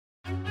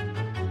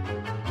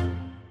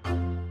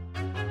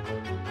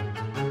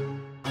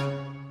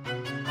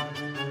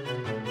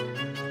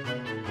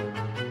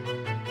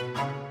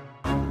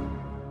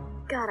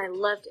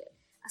loved it.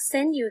 I'll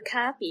send you a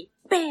copy.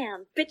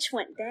 Bam! Bitch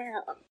went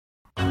down.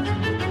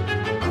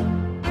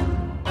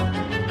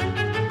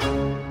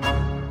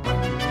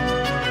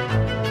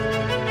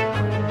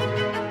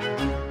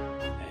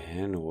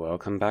 And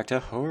welcome back to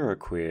Horror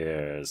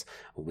Queers.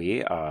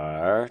 We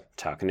are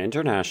talking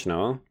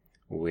international.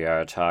 We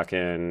are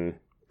talking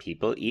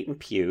people eating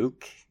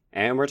puke.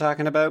 And we're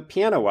talking about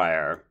Piano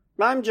Wire.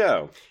 I'm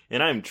Joe.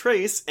 And I'm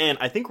Trace, and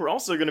I think we're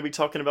also going to be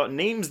talking about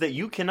names that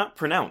you cannot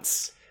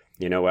pronounce.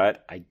 You know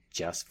what? I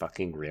just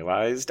fucking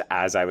realized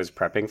as I was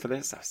prepping for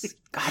this, I was,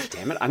 God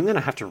damn it, I'm going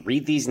to have to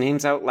read these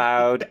names out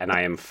loud, and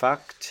I am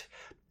fucked.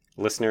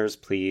 Listeners,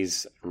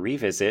 please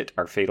revisit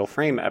our Fatal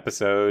Frame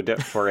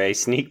episode for a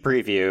sneak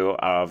preview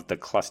of the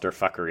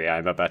clusterfuckery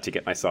I'm about to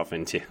get myself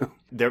into.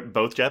 They're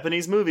both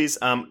Japanese movies.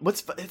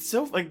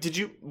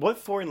 What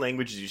foreign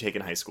language did you take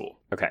in high school?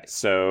 Okay,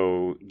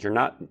 so you're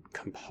not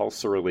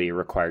compulsorily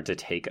required to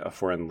take a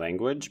foreign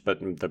language, but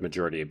the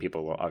majority of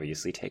people will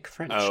obviously take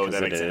French. Oh,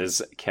 that makes sense.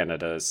 sense.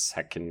 Canada's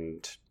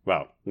second,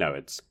 well,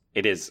 no,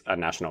 it is a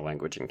national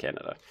language in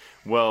Canada.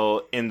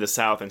 Well, in the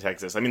South and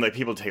Texas, I mean, like,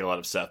 people take a lot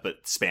of stuff,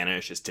 but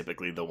Spanish is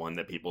typically the one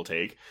that people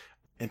take.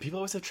 And people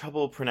always have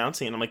trouble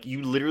pronouncing it. And I'm like,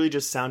 you literally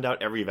just sound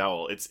out every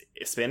vowel.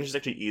 Spanish is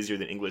actually easier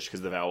than English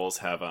because the vowels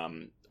have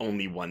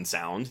only one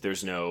sound.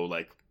 There's no,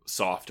 like,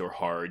 soft or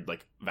hard,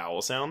 like,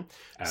 vowel sound.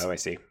 Oh, I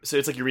see. So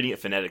it's like you're reading it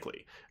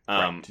phonetically.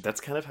 Right.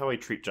 That's kind of how I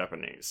treat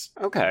Japanese.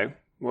 Okay.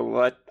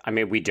 Well,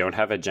 we don't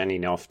have a Jenny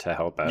Nelf to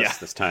help us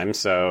this time,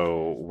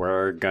 so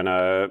we're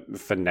gonna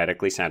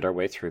phonetically sound our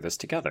way through this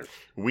together.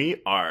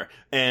 We are.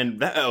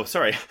 And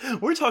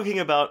we're talking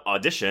about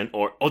Audition,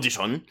 or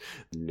Audition.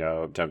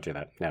 No, don't do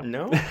that.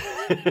 No?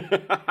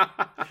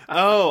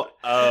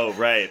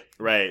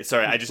 Right.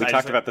 Sorry, we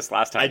talked about this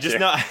last time.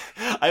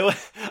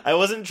 I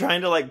wasn't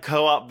trying to, like,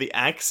 co-opt the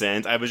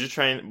accent. I was just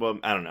trying, well,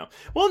 I don't know.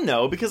 Well,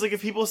 no, because, like,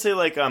 if people say,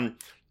 like,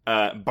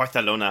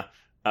 Barcelona,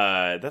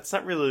 that's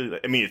not really,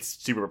 I mean, it's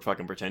super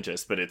fucking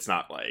pretentious, but it's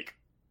not, like,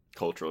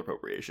 cultural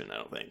appropriation, I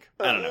don't think.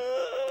 I don't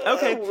know.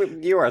 Okay.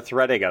 You are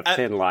threading a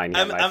thin line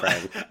here, my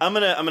friend. I'm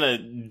gonna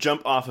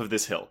jump off of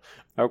this hill.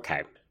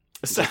 Okay.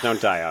 Just don't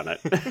die on it.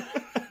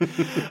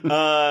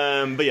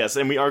 But yes,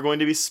 and we are going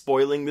to be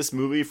spoiling this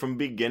movie from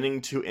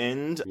beginning to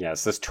end.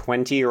 Yes, this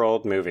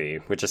 20-year-old movie,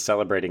 which is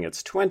celebrating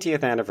its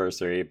 20th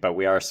anniversary, but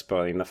we are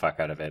spoiling the fuck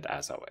out of it,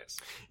 as always.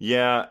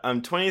 Yeah,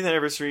 20th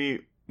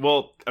anniversary.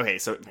 Well, okay,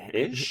 so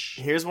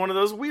here's one of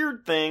those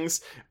weird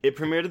things. It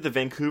premiered at the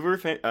Vancouver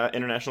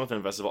International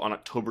Film Festival on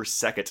October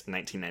 2nd,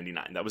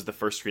 1999. That was the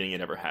first screening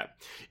it ever had.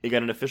 It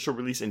got an official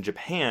release in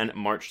Japan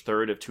March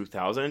 3rd of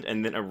 2000,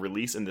 and then a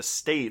release in the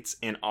States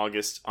on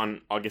August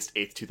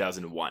 8th,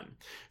 2001.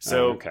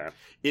 So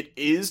It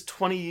is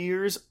 20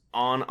 years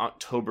on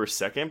October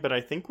 2nd, but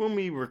I think when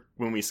we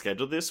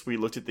scheduled this, we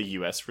looked at the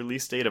US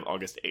release date of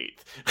August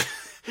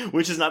 8th,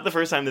 which is not the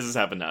first time this has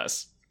happened to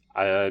us.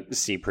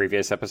 See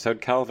previous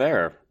episode,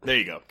 Calvert. There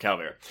you go,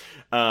 Calvert.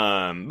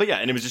 But yeah,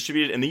 and it was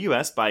distributed in the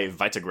US by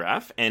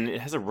Vitagraph, and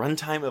it has a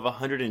runtime of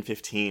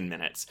 115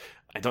 minutes.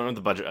 I don't know the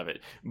budget of it,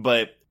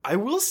 but I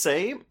will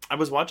say, I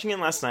was watching it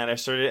last night. I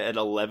started at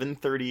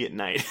 11:30 at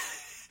night.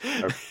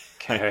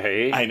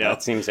 Okay, I know.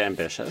 That seems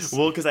ambitious.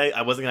 Well, because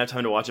I wasn't going to have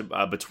time to watch it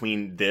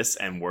between this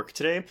and work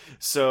today,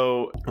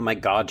 so... Oh my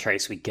god,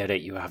 Trace, we get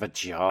it. You have a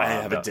job. I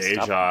have a day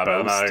Stop job.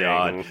 boasting. Oh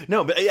my god.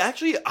 No, but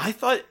actually, I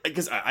thought...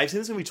 Because I've seen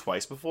this movie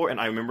twice before,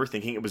 and I remember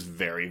thinking it was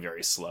very,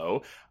 very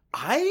slow.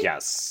 I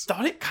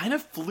thought it kind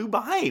of flew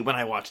by when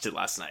I watched it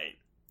last night.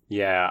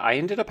 Yeah, I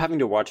ended up having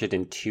to watch it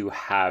in two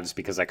halves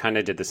because I kind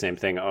of did the same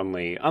thing,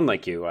 only,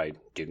 unlike you, I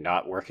do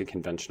not work a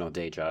conventional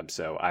day job,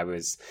 so I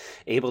was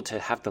able to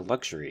have the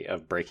luxury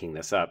of breaking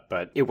this up.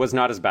 But it was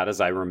not as bad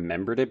as I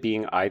remembered it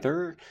being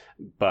either,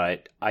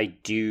 but I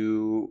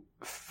do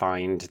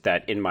find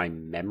that in my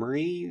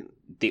memory,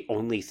 the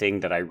only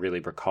thing that I really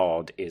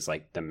recalled is,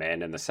 like, the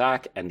man in the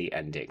sack and the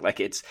ending. Like,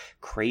 it's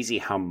crazy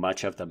how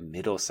much of the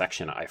middle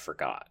section I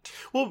forgot.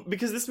 Well,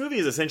 because this movie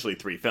is essentially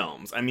 3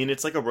 films. I mean,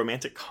 it's like a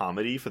romantic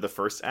comedy for the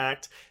first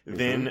act,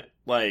 then,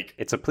 like...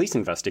 It's a police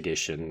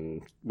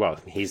investigation. Well,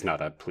 he's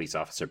not a police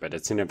officer, but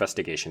it's an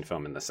investigation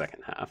film in the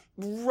second half.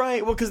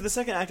 Right, well, because the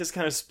second act is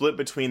kind of split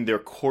between their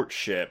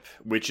courtship,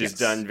 which is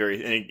done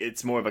very... And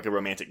it's more of like a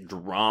romantic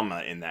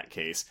drama in that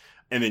case.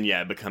 And then,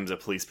 it becomes a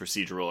police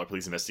procedural or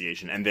police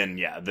investigation. And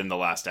then, then the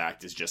last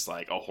act is just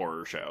like a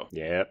horror show.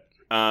 Yep.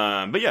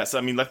 But yes, I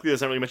mean, luckily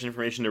there's not really much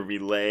information to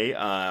relay.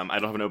 I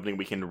don't have an opening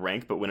weekend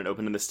rank, but when it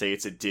opened in the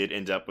States, it did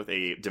end up with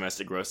a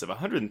domestic gross of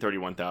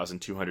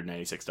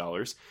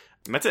 $131,296.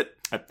 And that's it.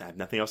 I have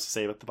nothing else to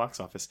say about the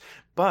box office.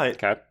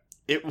 But... Okay.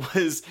 It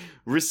was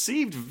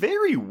received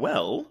very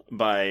well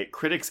by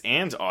critics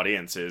and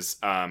audiences.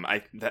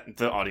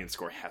 The audience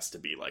score has to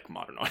be like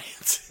modern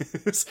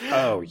audiences.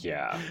 Oh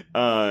yeah.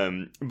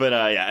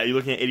 You're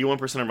looking at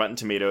 81% on Rotten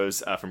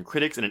Tomatoes from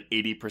critics and an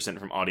 80%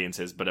 from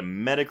audiences, but a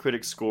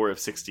Metacritic score of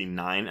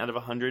 69 out of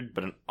 100,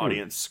 but an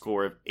audience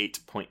score of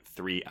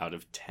 8.3 out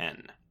of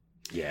 10.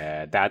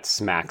 Yeah, that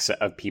smacks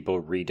of people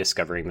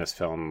rediscovering this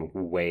film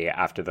way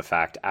after the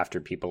fact, after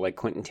people like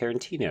Quentin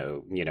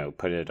Tarantino,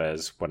 put it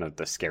as one of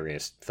the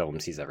scariest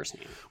films he's ever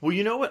seen. Well,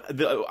 you know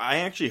what? I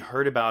actually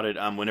heard about it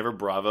whenever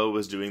Bravo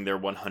was doing their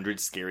 100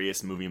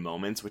 scariest movie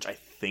moments, which I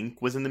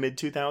think was in the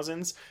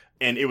mid-2000s.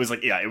 And it was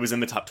like, it was in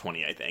the top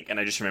 20, I think. And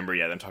I just remember,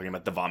 them talking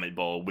about the vomit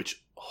bowl,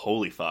 which,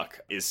 holy fuck,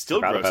 is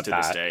still gross to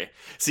this day.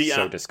 See,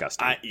 so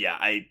disgusting.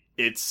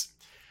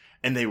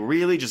 And they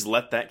really just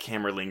let that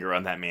camera linger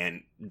on that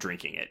man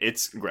drinking it.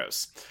 It's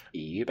gross.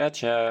 You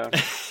betcha.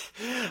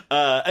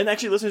 And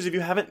actually, listeners, if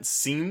you haven't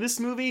seen this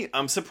movie,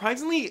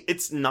 surprisingly,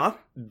 it's not...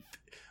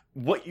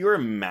 What you're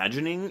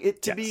imagining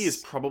it to be is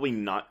probably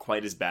not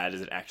quite as bad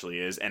as it actually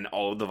is. And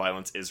all of the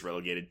violence is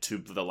relegated to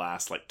the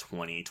last,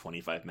 20,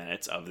 25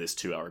 minutes of this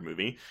 2-hour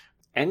movie.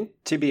 And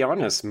to be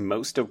honest,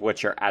 most of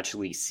what you're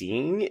actually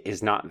seeing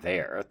is not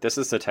there. This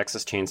is the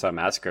Texas Chainsaw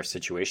Massacre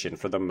situation.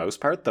 For the most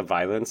part, the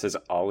violence is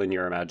all in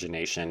your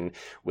imagination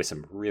with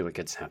some really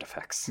good sound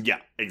effects. Yeah,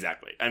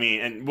 exactly. I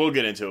mean, and we'll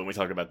get into it when we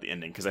talk about the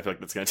ending, because I feel like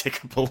that's going to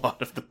take up a lot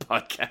of the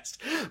podcast.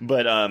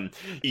 But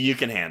you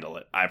can handle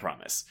it, I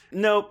promise.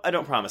 No, I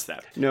don't promise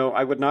that. No,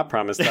 I would not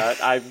promise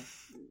that.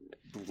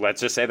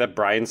 Let's just say that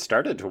Brian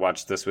started to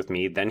watch this with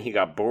me, then he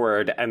got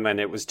bored, and then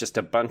it was just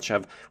a bunch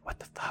of, what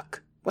the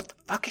fuck? What the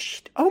fuck is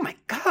she? Oh my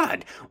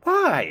god!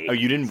 Why? Oh,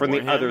 you didn't from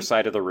warn the him? Other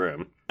side of the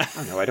room.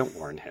 Oh no, I don't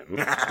warn him.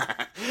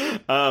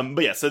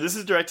 But yeah, so this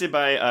is directed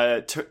by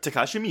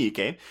Takashi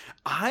Miike.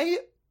 I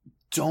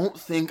don't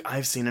think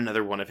I've seen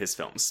another one of his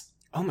films.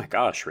 Oh my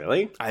gosh,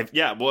 really?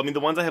 The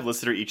ones I have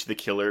listed are each The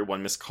Killer,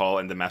 One Missed Call,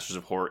 and the Masters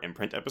of Horror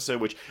imprint episode,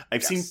 which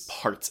I've seen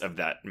parts of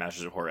that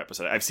Masters of Horror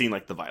episode. I've seen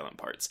the violent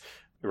parts.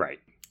 Right.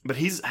 But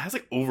he has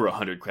over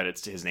 100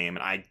 credits to his name,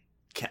 and I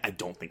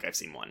don't think I've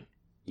seen one.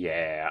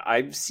 Yeah,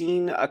 I've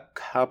seen a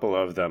couple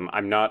of them.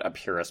 I'm not a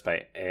purist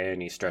by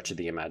any stretch of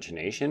the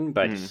imagination,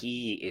 but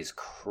he is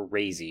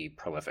crazy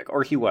prolific.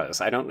 Or he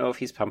was. I don't know if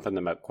he's pumping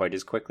them out quite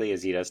as quickly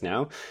as he does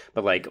now.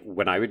 But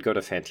when I would go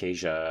to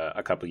Fantasia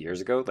a couple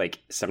years ago,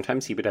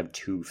 sometimes he would have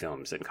 2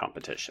 films in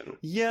competition.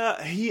 Yeah,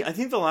 I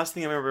think the last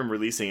thing I remember him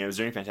releasing, it was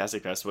during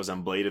Fantastic Fest, was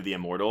on Blade of the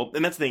Immortal.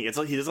 And that's the thing, it's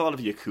he does a lot of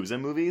Yakuza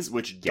movies,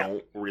 which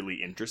don't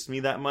really interest me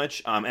that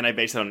much. And I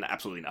base it on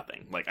absolutely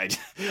nothing. I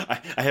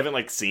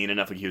haven't seen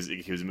enough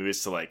Yakuza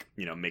movies to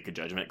make a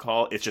judgment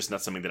call. It's just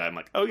not something that I'm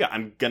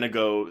I'm gonna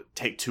go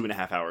take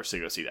 2.5 hours to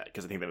go see that,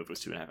 because I think that movie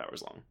was 2.5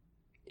 hours long.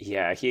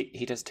 Yeah,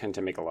 he does tend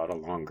to make a lot of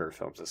longer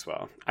films as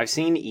well. I've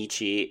seen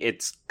Ichi.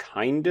 It's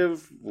kind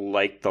of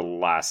like the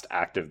last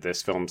act of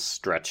this film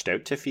stretched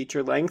out to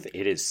feature length.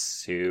 It is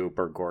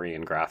super gory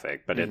and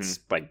graphic, but it's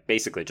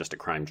basically just a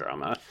crime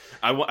drama.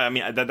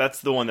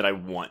 That's the one that I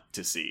want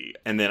to see.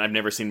 And then I've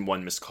never seen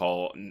One Missed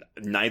Call,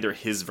 neither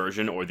his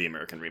version or the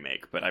American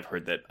remake, but I've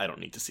heard that I don't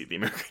need to see the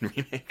American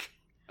remake.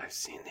 I've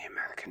seen the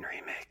American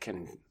remake,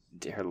 and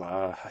dear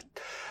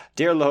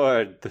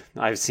Lord,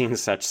 I've seen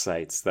such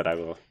sights that I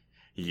will...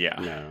 Yeah.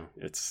 No.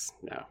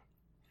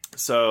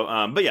 So,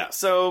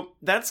 so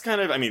that's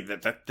kind of,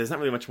 there's not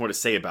really much more to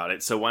say about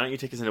it. So why don't you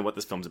take us into what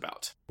this film's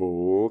about?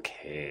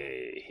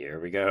 Okay,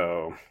 here we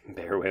go.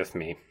 Bear with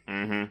me.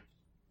 Mm-hmm.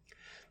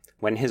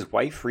 When his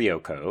wife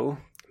Ryoko,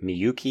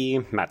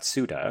 Miyuki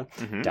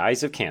Matsuda,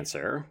 dies of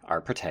cancer,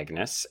 our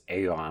protagonist,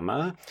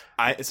 Aoyama...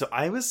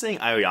 I was saying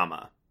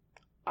Aoyama.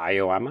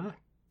 Aoyama?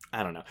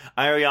 I don't know.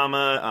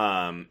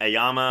 Aoyama,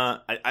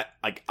 Ayama...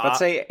 Let's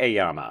say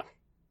Ayama.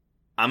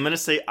 I'm going to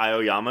say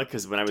Aoyama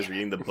because when I was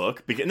reading the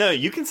book... No,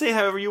 you can say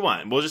however you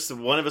want. We'll just...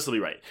 One of us will be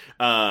right.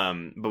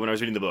 But when I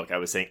was reading the book, I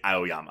was saying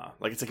Aoyama.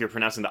 It's like you're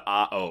pronouncing the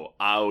A-O.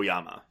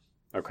 Aoyama.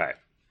 Okay.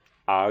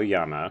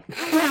 Aoyama.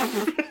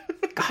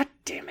 God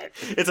damn it.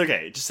 It's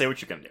okay. Just say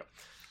what you're going to do.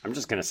 I'm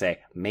just going to say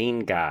main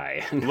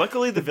guy.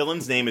 Luckily, the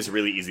villain's name is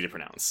really easy to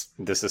pronounce.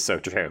 This is so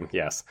true,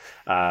 yes.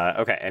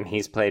 Okay, and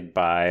he's played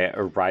by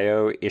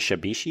Ryo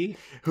Ishibashi?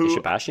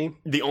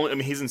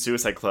 He's in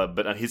Suicide Club,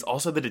 but he's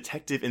also the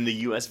detective in the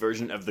U.S.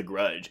 version of The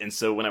Grudge. And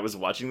so when I was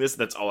watching this,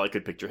 that's all I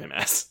could picture him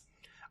as.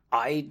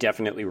 I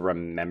definitely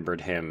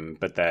remembered him,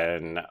 but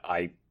then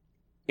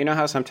you know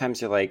how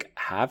sometimes you're like,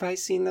 have I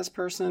seen this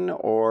person?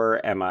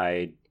 Or am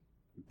I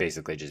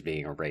basically just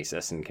being a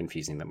racist and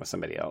confusing them with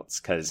somebody else?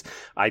 Because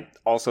I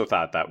also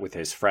thought that with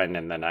his friend,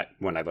 and then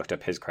when I looked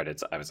up his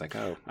credits, I was like,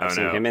 I've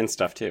seen him in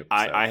stuff too.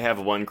 I have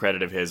one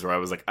credit of his where I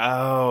was like,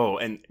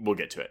 and we'll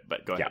get to it,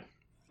 but go ahead.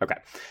 Okay.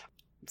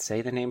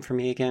 Say the name for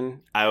me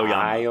again.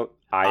 Aoyama.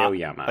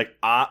 Aoyama.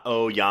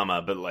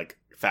 Aoyama, but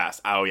fast.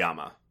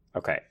 Aoyama.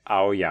 Okay,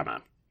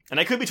 Aoyama. And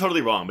I could be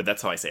totally wrong, but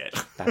that's how I say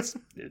it.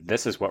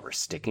 This is what we're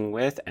sticking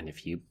with, and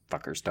if you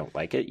fuckers don't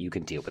like it, you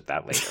can deal with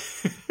that later.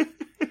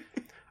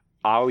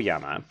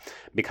 Aoyama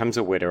becomes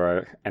a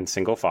widower and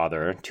single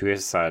father to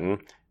his son,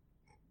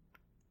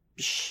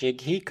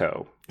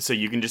 Shigehiko. So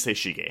you can just say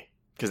Shige,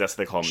 because that's what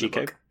they call him in the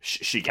book.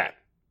 Shige.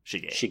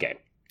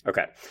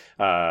 Okay.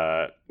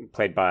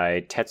 Played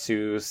by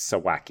Tetsu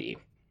Sawaki.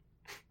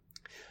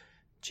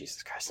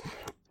 Jesus Christ.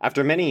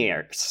 After many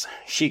years,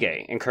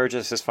 Shige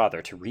encourages his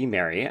father to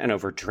remarry and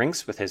over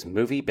drinks with his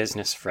movie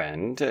business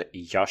friend,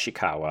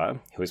 Yoshikawa,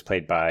 who is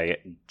played by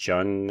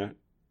Jun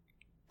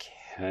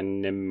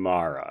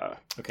Kanemaru.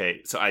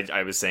 Okay, so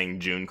I was saying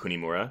Jun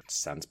Kunimura.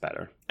 Sounds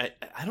better. I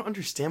don't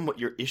understand what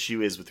your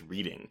issue is with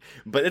reading,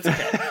 but it's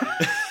okay.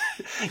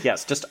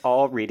 Yes, just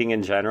all reading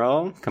in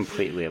general,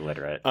 completely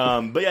illiterate.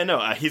 But yeah, no,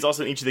 he's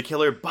also in Ichi the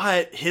Killer,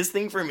 but his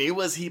thing for me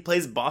was he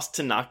plays Boss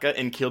Tanaka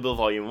in Kill Bill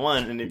Volume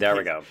 1. And there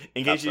we go.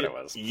 That's what it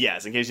was.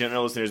 Yes, in case you don't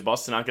know, listeners,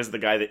 Boss Tanaka is the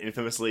guy that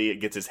infamously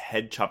gets his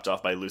head chopped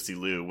off by Lucy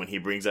Liu when he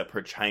brings up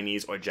her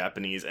Chinese or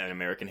Japanese and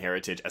American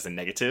heritage as a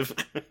negative.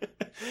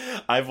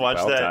 I've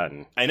watched that.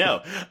 Done. I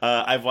know.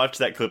 I've watched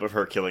that clip of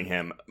her killing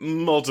him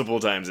multiple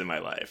times in my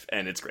life,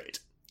 and it's great.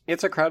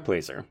 It's a crowd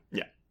pleaser.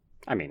 Yeah.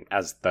 I mean,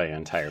 as the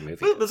entire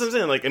movie. Well, that's what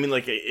I'm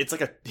saying.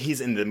 It's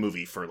he's in the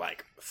movie for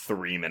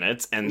 3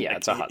 minutes, and yeah,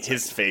 it's a hot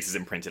his face is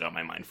imprinted on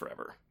my mind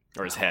forever,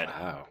 or his head.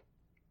 Wow,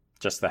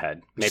 just the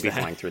head, maybe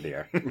flying through the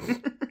air.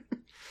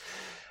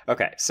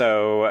 Okay,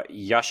 so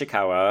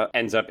Yoshikawa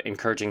ends up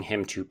encouraging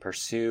him to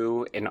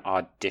pursue an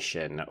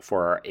audition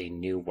for a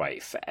new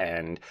wife,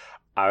 and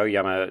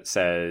Aoyama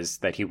says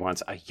that he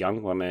wants a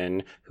young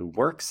woman who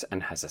works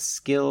and has a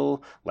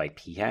skill like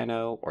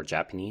piano or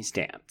Japanese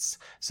dance.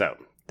 So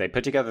they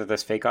put together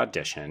this fake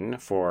audition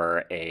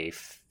for a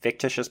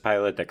fictitious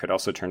pilot that could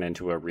also turn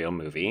into a real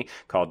movie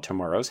called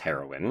Tomorrow's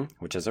Heroine,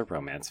 which is a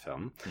romance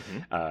film.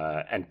 Mm-hmm.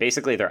 And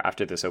basically they're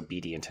after this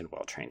obedient and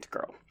well-trained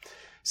girl.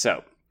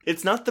 So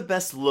it's not the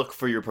best look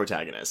for your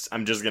protagonist,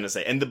 I'm just going to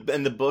say. And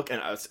the book,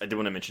 and I did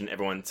want to mention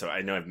everyone, so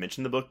I know I've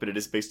mentioned the book, but it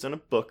is based on a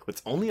book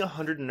that's only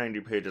 190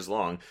 pages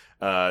long.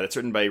 That's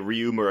written by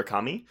Ryu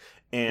Murakami.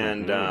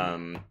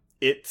 And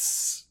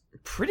it's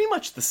pretty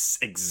much the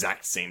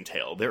exact same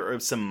tale. There are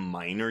some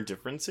minor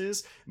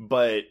differences,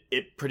 but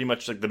it pretty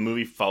much, the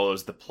movie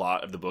follows the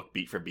plot of the book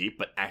beat for beat,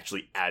 but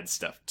actually adds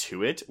stuff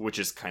to it, which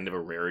is kind of a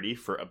rarity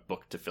for a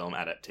book to film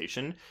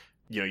adaptation.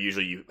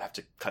 Usually you have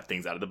to cut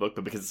things out of the book,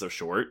 but because it's so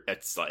short,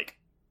 it's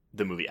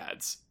the movie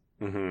adds.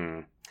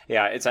 Mm-hmm.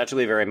 Yeah, it's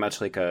actually very much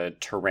like a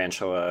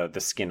Tarantula,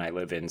 The Skin I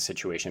Live In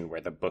situation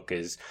where the book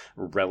is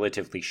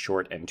relatively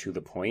short and to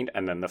the point,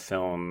 and then the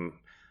film,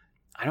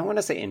 I don't want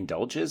to say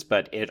indulges,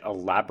 but it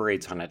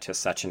elaborates on it to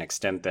such an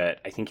extent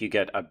that I think you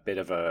get a bit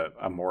of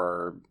a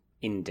more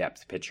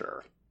in-depth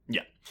picture.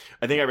 Yeah.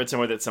 I think I read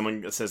somewhere that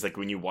someone says,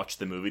 when you watch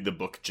the movie, the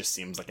book just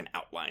seems like an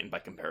outline by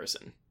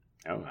comparison.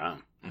 Oh, wow.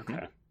 Mm-hmm.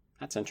 Okay.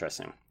 That's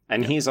interesting.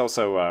 And he's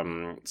also,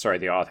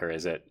 the author,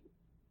 is it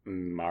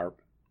Ryu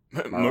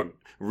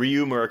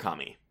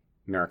Murakami.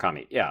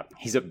 Murakami, yeah.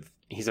 He's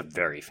a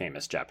very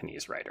famous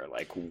Japanese writer,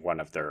 one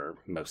of their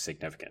most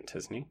significant,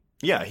 isn't he?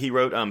 Yeah, he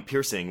wrote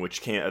Piercing,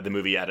 which the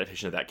movie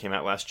adaptation of that came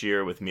out last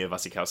year with Mia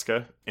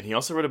Wasikowska. And he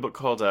also wrote a book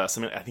called, I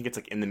think it's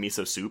In the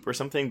Miso Soup or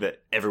something,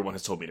 that everyone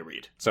has told me to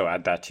read. So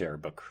add that to your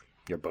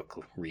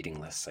book reading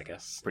list, I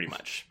guess. Pretty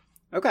much.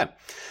 Okay.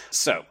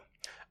 So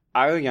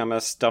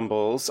Aoyama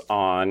stumbles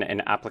on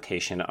an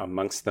application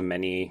amongst the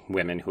many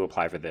women who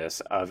apply for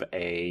this of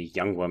a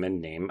young woman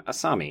named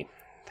Asami.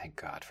 Thank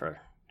God for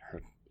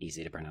her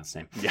easy to pronounce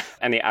name. Yeah.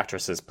 And the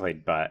actress is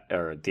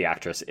the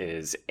actress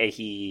is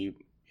Ehi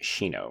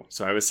Shino.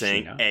 So I was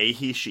saying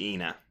Ehi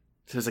Shiina.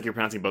 So it's you're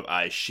pronouncing both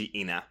I,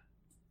 Shiina.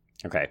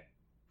 Okay.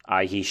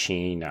 Ehi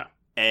Shiina.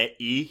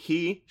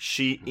 Eihi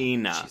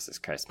Shiina. Jesus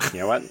Christ.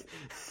 You know what?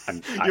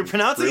 You're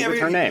pronouncing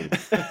her name.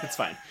 It's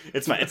fine.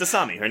 It's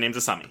Asami. Her name's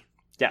Asami.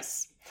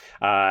 Yes.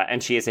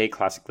 And she is a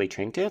classically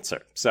trained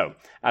dancer. So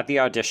at the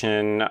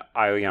audition,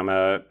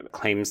 Aoyama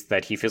claims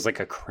that he feels like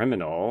a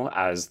criminal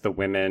as the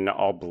women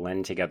all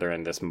blend together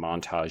in this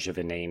montage of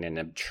inane and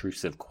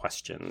obtrusive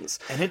questions.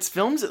 And it's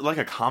filmed like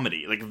a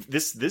comedy.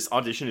 This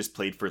audition is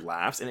played for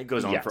laughs, and it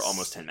goes on for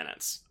almost 10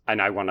 minutes.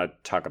 And I want to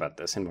talk about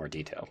this in more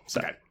detail.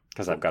 So, okay.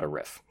 Because I've got a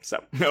riff.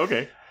 So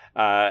okay.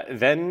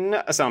 Then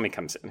Asami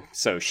comes in.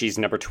 So she's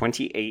number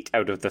 28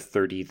 out of the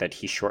 30 that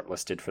he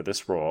shortlisted for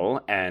this role,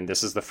 and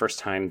this is the first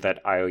time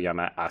that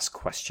Aoyama asks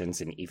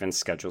questions and even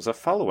schedules a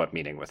follow-up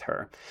meeting with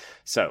her.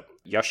 So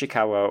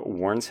Yoshikawa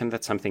warns him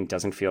that something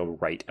doesn't feel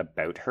right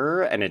about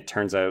her, and it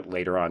turns out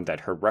later on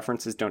that her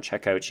references don't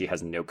check out. She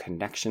has no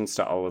connections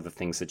to all of the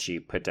things that she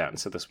put down.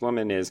 So this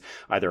woman is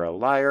either a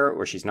liar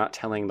or she's not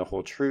telling the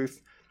whole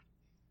truth.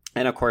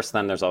 And of course,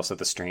 then there's also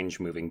the strange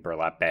moving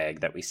burlap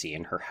bag that we see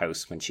in her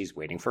house when she's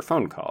waiting for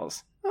phone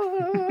calls.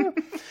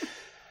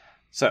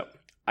 So,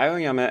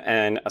 Aoyama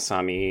and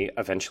Asami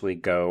eventually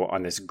go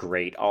on this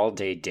great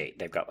all-day date.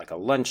 They've got a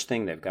lunch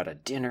thing, they've got a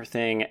dinner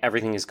thing,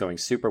 everything is going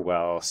super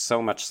well,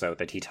 so much so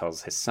that he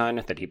tells his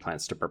son that he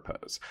plans to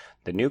propose.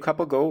 The new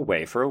couple go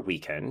away for a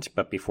weekend,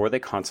 but before they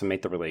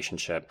consummate the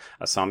relationship,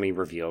 Asami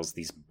reveals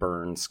these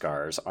burn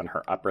scars on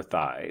her upper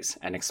thighs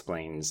and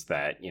explains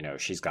that,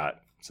 she's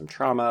got some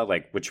trauma,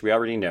 which we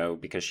already know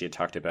because she had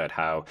talked about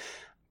how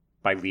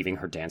by leaving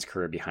her dance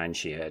career behind,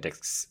 she had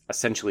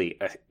essentially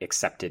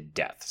accepted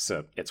death.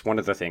 So it's one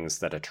of the things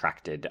that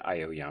attracted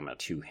Aoyama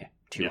to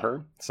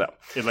her. So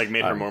it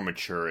made her more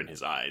mature in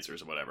his eyes or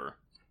whatever.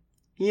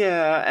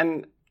 Yeah,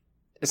 and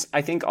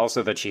I think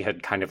also that she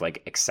had kind of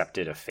like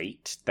accepted a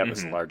fate that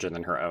was larger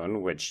than her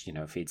own, which,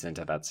 feeds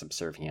into that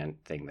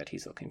subservient thing that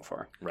he's looking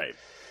for. Right.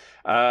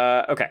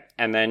 Okay.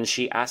 And then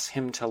she asks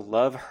him to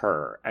love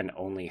her and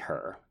only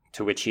her,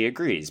 to which he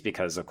agrees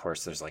because, of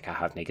course, there's like a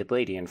half-naked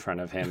lady in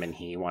front of him and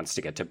he wants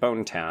to get to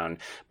Bone Town.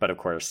 But, of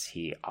course,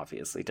 he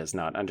obviously does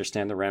not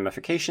understand the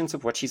ramifications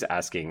of what she's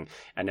asking.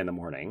 And in the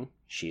morning,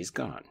 she's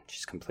gone.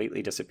 She's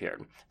completely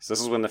disappeared. So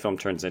this is when the film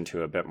turns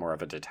into a bit more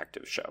of a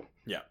detective show.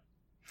 Yeah.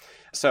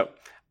 So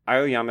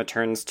Aoyama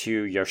turns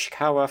to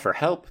Yoshikawa for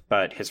help,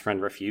 but his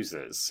friend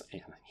refuses.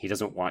 He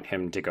doesn't want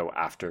him to go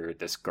after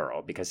this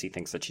girl because he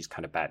thinks that she's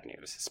kind of bad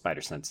news. His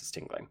spider sense is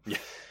tingling. Yeah.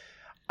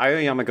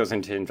 Aoyama goes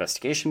into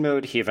investigation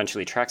mode. He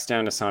eventually tracks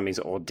down Asami's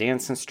old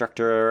dance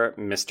instructor,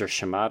 Mr.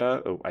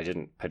 Shimada. Oh, I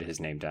didn't put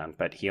his name down,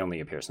 but he only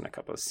appears in a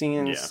couple of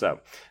scenes. Yeah.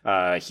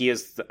 So he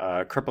is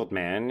a crippled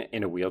man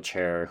in a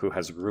wheelchair who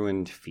has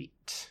ruined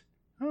feet.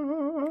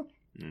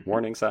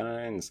 Warning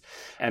signs.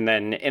 And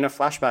then in a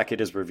flashback,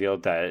 it is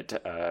revealed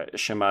that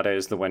Shimada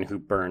is the one who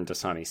burned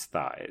Asami's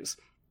thighs.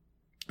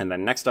 And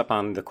then next up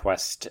on the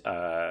quest,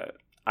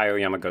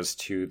 Aoyama goes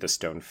to the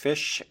stone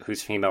fish,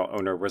 whose female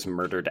owner was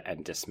murdered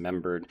and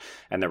dismembered,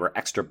 and there were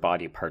extra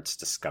body parts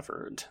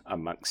discovered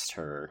amongst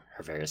her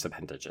various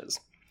appendages.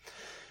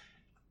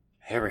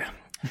 Here we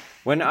go.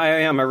 When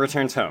Aoyama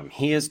returns home,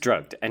 he is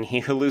drugged, and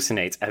he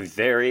hallucinates a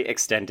very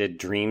extended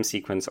dream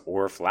sequence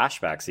or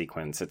flashback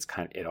sequence.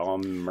 It all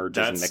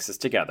merges and mixes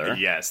together.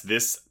 Yes,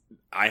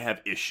 I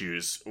have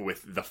issues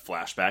with the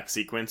flashback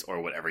sequence,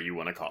 or whatever you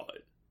want to call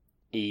it.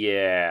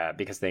 Yeah,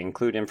 because they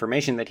include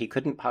information that he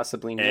couldn't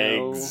possibly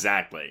know.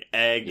 Exactly.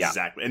 Yeah.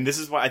 And this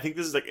is why I think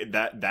this is like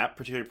that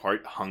particular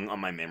part hung on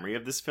my memory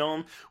of this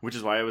film, which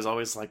is why I was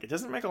always like, it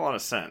doesn't make a lot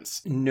of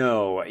sense.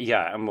 No,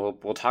 yeah, and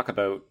we'll talk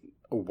about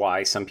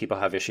why some people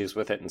have issues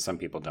with it and some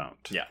people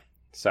don't. Yeah.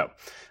 So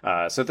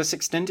this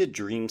extended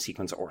dream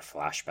sequence or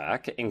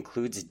flashback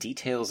includes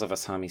details of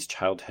Asami's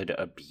childhood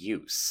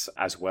abuse,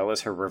 as well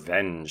as her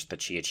revenge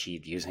that she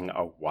achieved using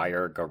a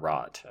wire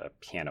garrote, a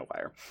piano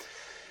wire.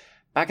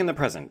 Back in the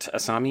present,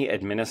 Asami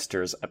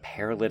administers a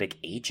paralytic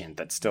agent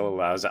that still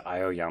allows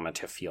Aoyama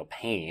to feel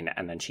pain,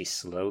 and then she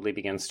slowly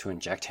begins to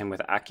inject him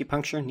with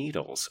acupuncture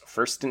needles,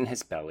 first in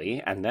his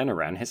belly and then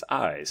around his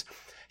eyes.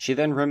 She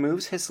then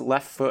removes his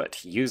left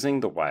foot using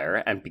the wire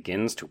and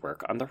begins to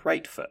work on the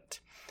right foot.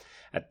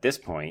 At this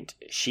point,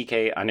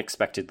 Shike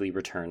unexpectedly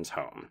returns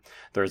home.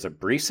 There is a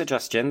brief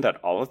suggestion that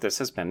all of this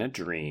has been a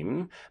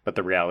dream, but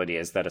the reality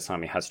is that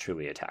Asami has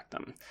truly attacked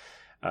them.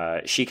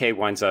 Shike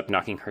winds up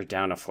knocking her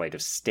down a flight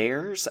of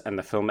stairs, and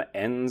the film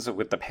ends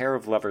with the pair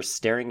of lovers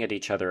staring at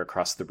each other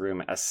across the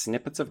room as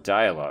snippets of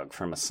dialogue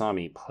from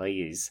Asami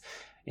plays,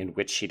 in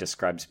which she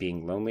describes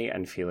being lonely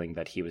and feeling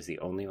that he was the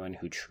only one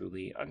who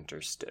truly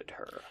understood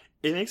her.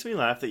 It makes me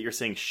laugh that you're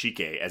saying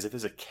Shike as if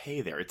there's a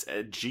K there. It's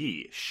a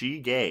G.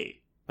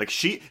 She-gay. Like,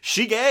 she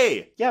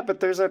gay! Yeah, but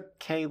there's a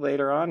K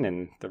later on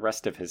in the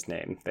rest of his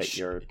name that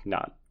you're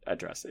not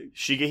addressing.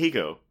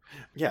 Shigehiko.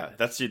 Yeah,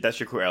 that's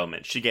your core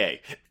element. Shige.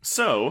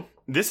 So,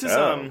 this is,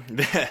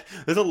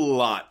 there's a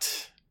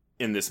lot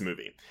in this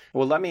movie.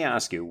 Well, let me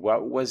ask you,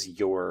 what was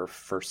your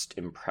first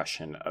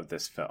impression of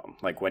this film?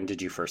 Like, when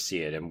did you first see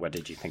it, and what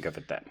did you think of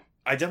it then?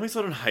 I definitely saw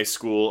it in high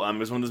school. It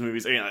was one of those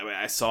movies, again,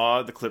 I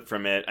saw the clip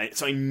from it,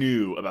 so I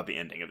knew about the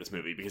ending of this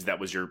movie, because that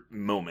was your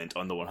moment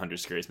on the 100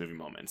 Scariest Movie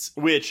Moments,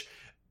 which,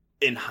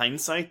 in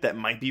hindsight, that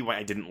might be why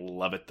I didn't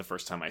love it the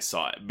first time I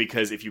saw it,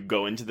 because if you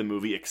go into the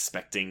movie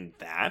expecting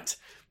that,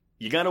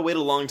 you gotta wait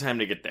a long time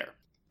to get there.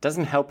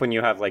 Doesn't help when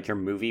you have, like, your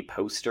movie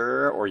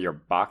poster or your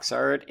box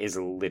art is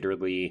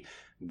literally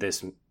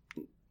this,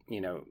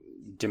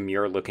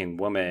 demure-looking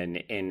woman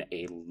in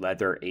a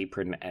leather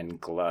apron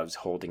and gloves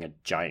holding a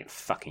giant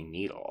fucking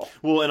needle.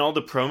 Well, and all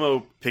the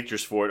promo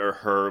pictures for it are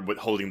her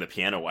holding the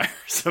piano wire.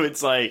 So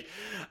it's like,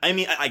 I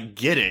mean, I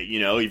get it,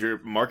 if you're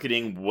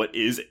marketing what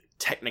is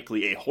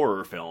technically a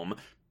horror film,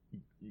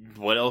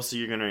 what else are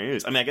you gonna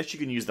use? I mean, I guess you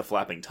can use the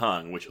flapping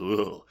tongue, which,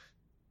 ugh.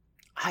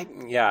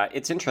 Yeah,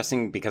 it's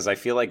interesting because I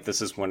feel like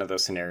this is one of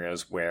those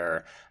scenarios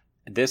where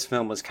this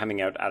film was coming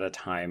out at a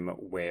time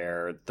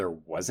where there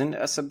wasn't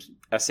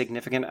a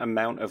significant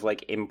amount of,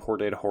 like,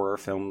 imported horror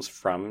films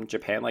from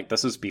Japan. Like,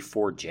 this was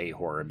before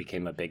J-horror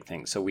became a big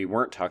thing. So we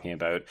weren't talking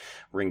about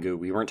Ringu.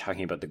 We weren't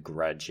talking about The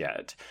Grudge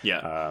yet.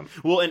 Yeah.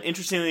 Well, and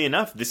interestingly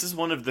enough, this is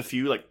one of the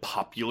few, like,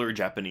 popular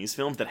Japanese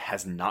films that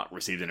has not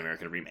received an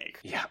American remake.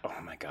 Yeah. Oh,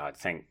 my God.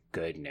 Thank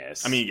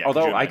goodness. I mean, yeah.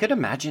 Although I could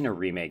imagine a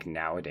remake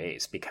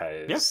nowadays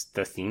because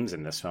the themes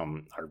in this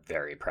film are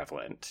very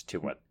prevalent to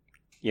what...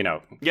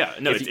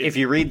 if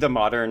you read the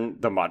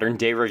modern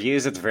day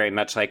reviews, it's very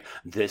much like,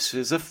 this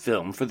is a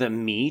film for the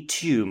Me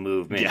Too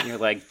movement. Yeah. And you're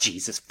like,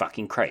 Jesus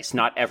fucking Christ,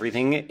 not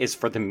everything is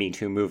for the Me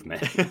Too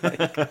movement.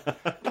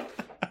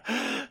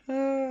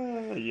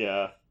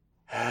 Yeah.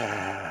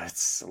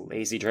 It's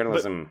lazy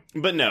journalism.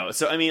 But no,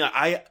 so I mean,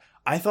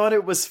 I thought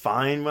it was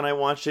fine when I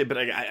watched it, but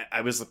I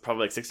was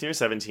probably like 16 or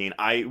 17.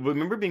 I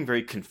remember being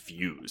very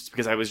confused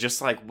because I was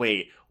just like,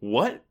 wait,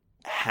 what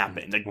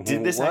happened? Like,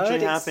 did this actually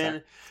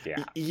happen?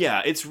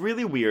 Yeah, it's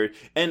really weird.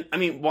 And I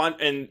mean,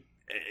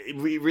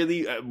 we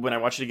really when I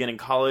watched it again in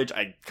college,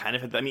 I kind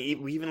of had. I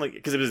mean, we even like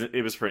because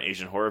it was for an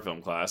Asian horror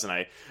film class,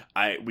 and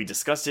we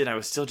discussed it. And I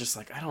was still just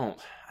like, I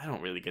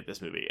don't really get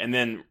this movie. And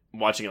then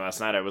watching it last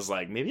night, I was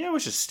like, maybe I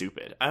was just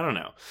stupid. I don't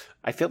know.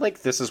 I feel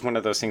like this is one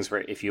of those things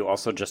where if you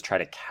also just try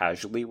to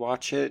casually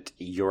watch it,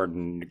 you're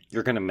going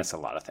to miss a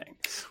lot of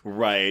things.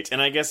 Right.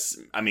 And I guess,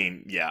 I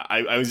mean, yeah,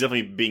 I was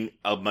definitely being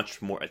a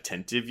much more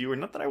attentive viewer.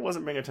 Not that I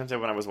wasn't being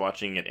attentive when I was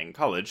watching it in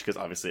college, because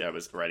obviously I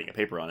was writing a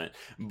paper on it.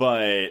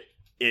 But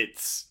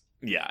it's,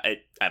 yeah,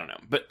 I don't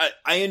know. But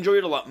I enjoyed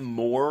it a lot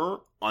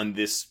more on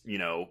this,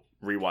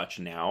 rewatch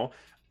now.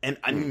 And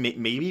I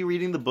mean, maybe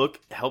reading the book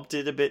helped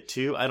it a bit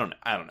too. I don't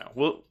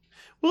know.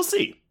 We'll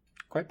see.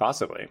 Quite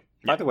possibly.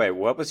 By the way,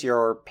 what was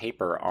your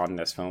paper on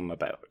this film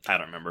about? I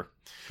don't remember.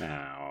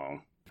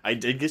 No. I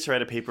did get to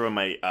write a paper on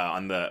my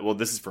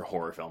this is for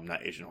horror film,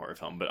 not Asian horror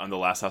film, but on the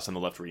Last House on the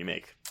Left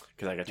remake,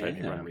 because I got to write a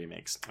paper on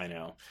remakes. I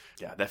know.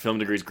 Yeah, that film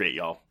degree is great,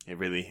 y'all. It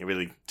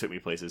really took me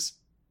places.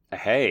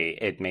 Hey,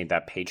 it made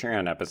that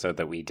Patreon episode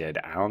that we did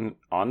on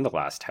the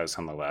Last House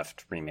on the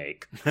Left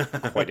remake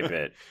quite a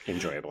bit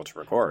enjoyable to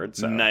record.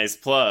 So. Nice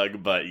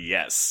plug, but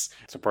yes.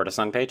 Support us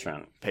on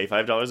Patreon. Pay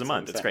 $5 a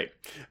month. It's great.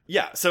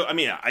 Yeah, so I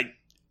mean,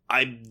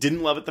 I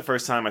didn't love it the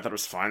first time. I thought it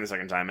was fine the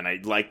second time, and I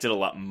liked it a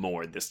lot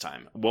more this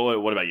time. What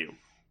about you?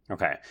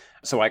 Okay.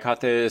 So I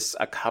caught this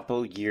a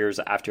couple years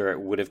after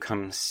it would have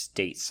come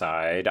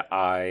stateside.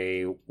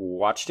 I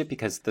watched it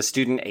because the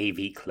student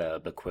AV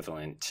club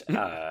equivalent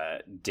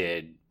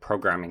did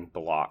programming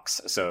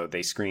blocks. So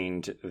they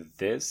screened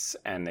this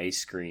and they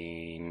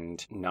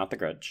screened Not the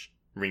Grudge.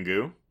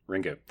 Ringu,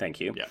 thank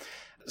you. Yeah.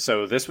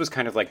 So this was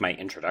kind of like my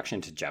introduction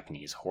to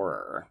Japanese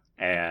horror.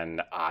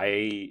 And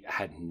I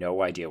had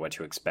no idea what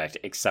to expect,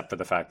 except for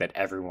the fact that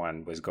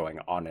everyone was going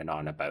on and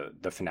on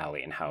about the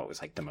finale and how it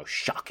was like the most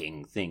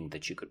shocking thing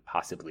that you could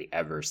possibly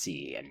ever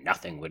see, and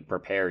nothing would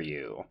prepare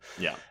you.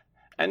 Yeah.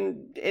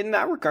 And in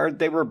that regard,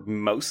 they were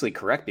mostly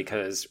correct,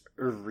 because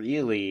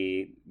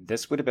really,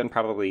 this would have been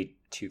probably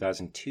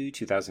 2002,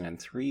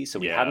 2003. So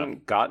we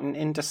hadn't gotten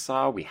into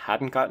Saw. We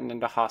hadn't gotten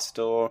into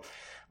Hostel.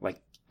 Like,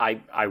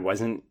 I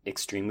wasn't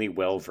extremely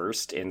well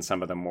versed in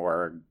some of the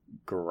more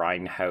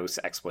grindhouse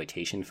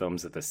exploitation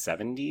films of the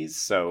 70s,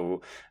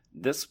 so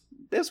this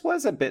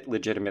was a bit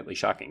legitimately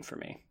shocking for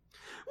me.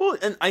 Well,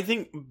 and I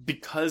think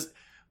because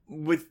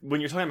when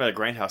you're talking about a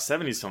grindhouse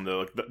 70s film, though,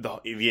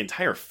 like the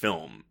entire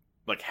film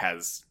like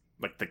has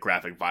like the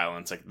graphic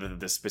violence, like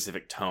the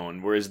specific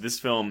tone, whereas this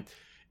film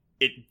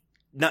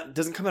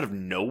doesn't come out of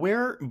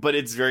nowhere, but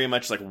it's very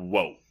much like,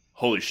 whoa,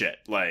 holy shit,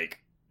 like,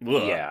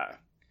 ugh. Yeah.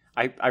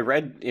 I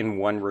read in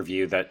one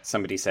review that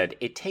somebody said,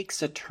 it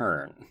takes a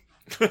turn.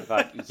 I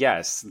thought,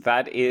 yes,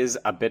 that is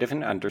a bit of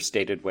an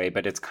understated way,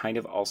 but it's kind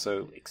of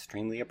also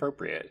extremely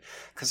appropriate.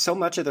 Because so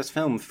much of this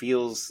film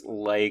feels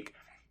like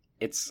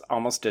it's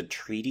almost a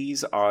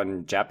treatise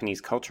on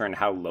Japanese culture and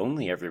how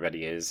lonely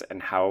everybody is,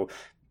 and how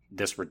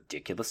this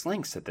ridiculous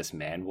lengths that this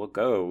man will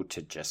go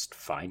to just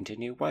find a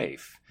new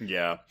wife.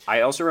 Yeah.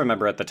 I also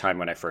remember at the time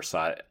when I first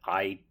saw it,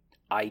 I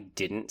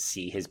didn't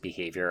see his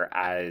behavior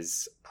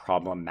as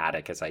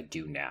problematic as I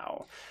do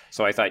now.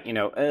 So I thought,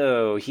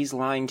 he's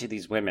lying to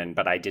these women,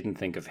 but I didn't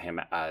think of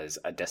him as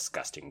a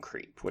disgusting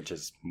creep, which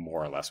is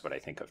more or less what I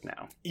think of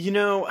now.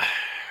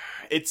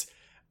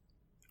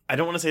 I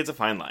don't want to say it's a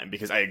fine line,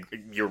 because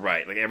you're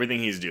right. Like, everything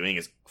he's doing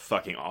is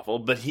fucking awful,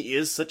 but he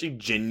is such a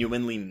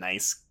genuinely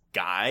nice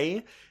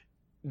guy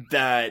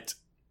that,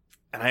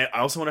 and I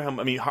also wonder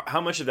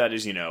how much of that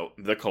is,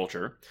 the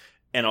culture,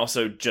 and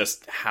also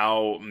just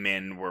how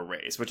men were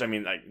raised, which, I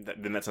mean,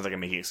 then that sounds like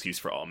I'm making an excuse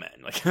for all men.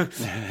 Like,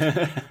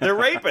 they're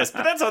rapists,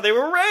 but that's how they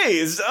were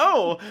raised.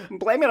 Oh,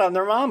 blame it on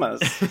their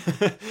mamas.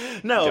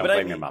 No, don't but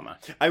blame your mama.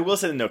 I will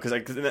say no,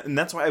 and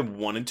that's why I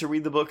wanted to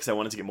read the book, because I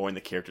wanted to get more in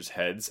the characters'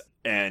 heads.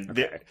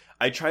 And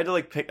I tried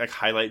to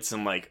highlight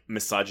some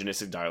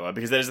misogynistic dialogue,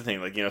 because that is the thing.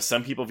 Like,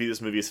 some people view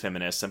this movie as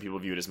feminist, some people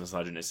view it as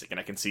misogynistic, and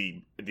I can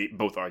see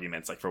both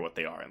arguments for what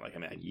they are. And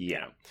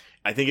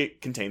I think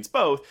it contains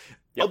both.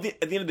 Yep.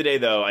 At the end of the day,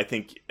 though, I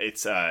think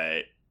it's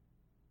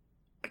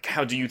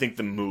how do you think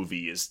the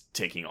movie is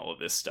taking all of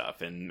this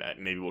stuff? And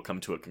maybe we'll come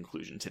to a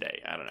conclusion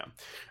today. I don't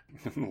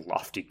know.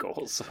 Lofty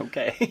goals.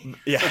 Okay.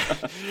 Yeah.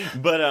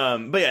 But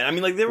yeah, I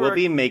mean, we'll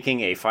be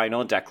making a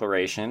final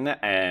declaration,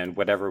 and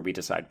whatever we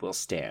decide will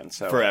stand.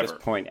 So forever. At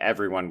this point,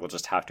 everyone will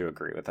just have to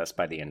agree with us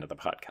by the end of the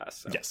podcast.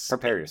 So yes.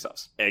 Prepare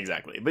yourselves.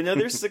 Exactly. But no,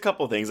 there's a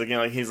couple things.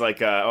 He's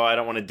like, I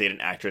don't want to date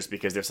an actress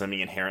because there's something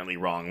inherently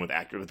wrong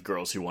with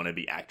girls who want to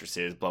be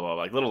actresses, blah, blah,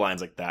 blah. Like little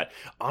lines like that.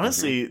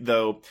 Honestly,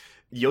 though,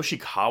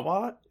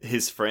 Yoshikawa,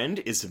 his friend,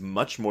 is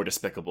much more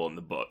despicable in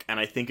the book, and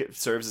I think it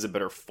serves as a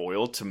better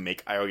foil to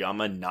make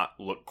Aoyama not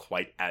look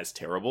quite as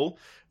terrible.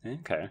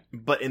 Okay.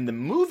 But in the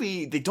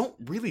movie, they don't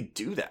really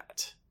do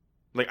that.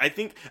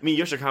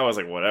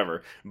 Yoshikawa's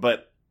whatever,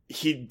 but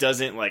he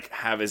doesn't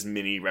have as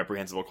many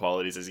reprehensible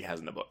qualities as he has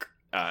in the book.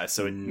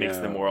 So it makes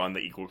them more on the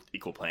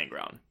equal playing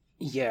ground.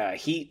 Yeah,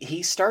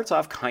 he starts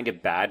off kind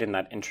of bad in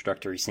that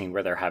introductory scene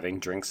where they're having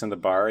drinks in the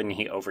bar, and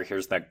he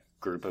overhears that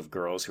group of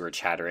girls who are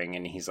chattering,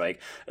 and he's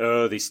like,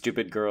 "Oh, these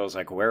stupid girls!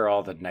 Like, where are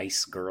all the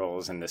nice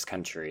girls in this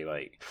country?"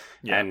 Like,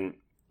 yeah. And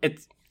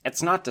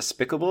it's not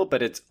despicable,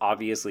 but it's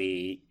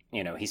obviously,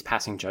 he's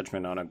passing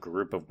judgment on a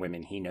group of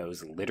women he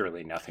knows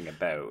literally nothing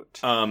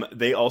about.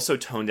 They also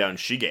tone down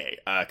Shige,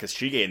 because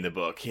Shige in the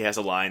book, he has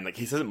a line, like,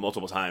 he says it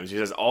multiple times. He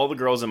says, "All the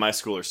girls in my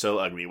school are so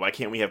ugly. Why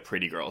can't we have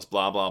pretty girls?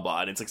 Blah, blah,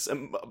 blah." And it's like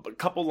a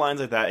couple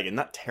lines like that. Again,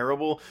 not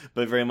terrible,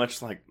 but very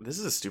much like, this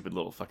is a stupid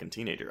little fucking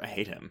teenager. I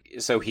hate him.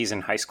 So he's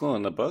in high school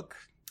in the book?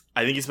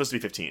 I think he's supposed to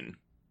be 15.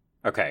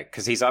 Okay,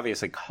 because he's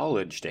obviously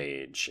college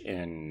age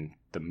in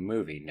the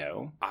movie,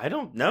 no? I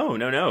don't know,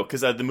 no.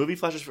 Because the movie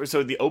flashes forward.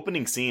 So the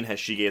opening scene has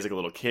Shige as like a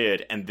little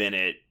kid, and then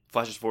it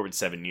flashes forward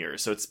 7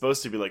 years. So it's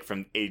supposed to be like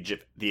from the age of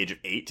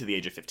 8 to the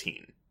age of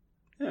 15.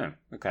 Yeah,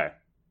 okay.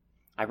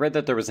 I read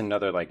that there was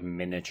another like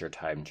miniature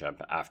time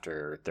jump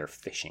after their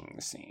fishing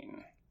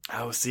scene.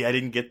 Oh, see, I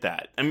didn't get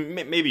that. I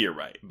mean, maybe you're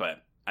right,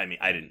 but I mean,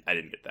 I didn't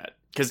get that.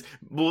 Because,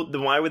 well,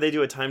 then why would they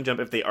do a time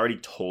jump if they already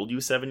told you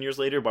 7 years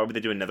later? Why would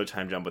they do another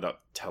time jump without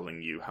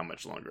telling you how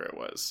much longer it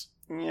was?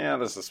 Yeah,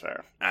 this is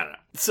fair. I don't know.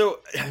 So,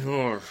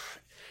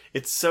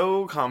 it's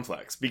so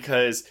complex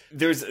because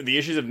there's the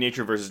issues of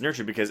nature versus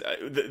nurture, because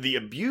the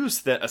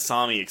abuse that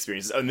Asami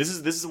experiences, and this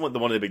is one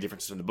of the big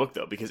differences in the book,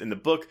 though, because in the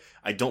book,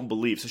 I don't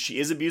believe, so she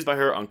is abused by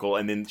her uncle,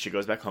 and then she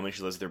goes back home and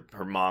she lives with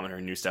her mom and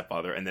her new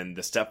stepfather, and then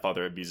the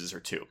stepfather abuses her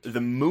too.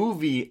 The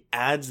movie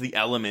adds the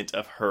element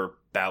of her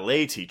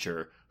ballet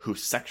teacher who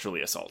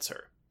sexually assaults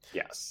her.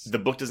 Yes. The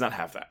book does not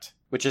have that.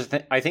 Which is,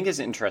 I think, is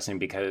interesting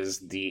because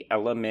the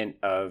element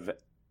of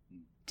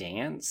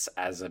dance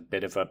as a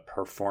bit of a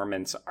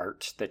performance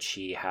art that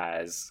she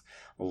has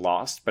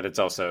lost, but it's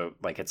also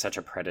like, it's such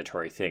a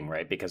predatory thing,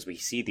 right? Because we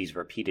see these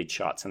repeated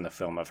shots in the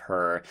film of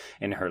her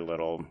in her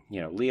little,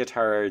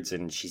 leotards,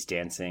 and she's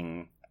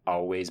dancing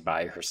always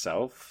by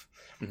herself.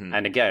 Mm-hmm.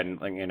 And again,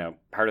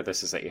 like, part of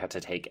this is that you have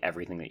to take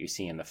everything that you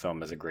see in the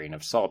film as a grain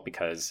of salt,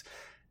 because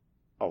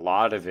a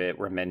lot of it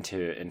we're meant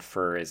to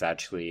infer is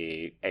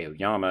actually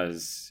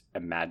Aoyama's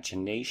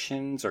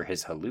imaginations or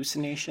his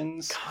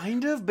hallucinations.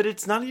 Kind of, but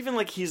it's not even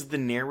like he's the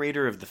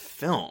narrator of the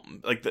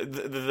film. Like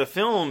the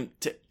film,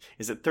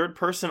 is it third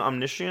person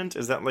omniscient?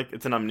 Is that like,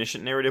 it's an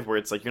omniscient narrative where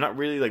it's like you're not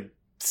really like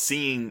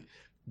seeing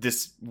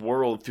this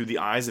world through the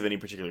eyes of any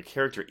particular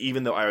character,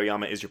 even though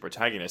Aoyama is your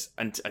protagonist,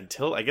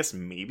 until I guess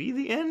maybe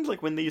the end,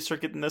 like when they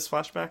start getting those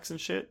flashbacks and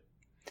shit.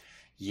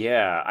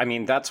 Yeah, I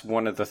mean, that's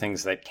one of the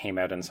things that came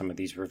out in some of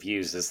these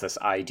reviews, is this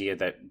idea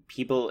that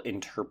people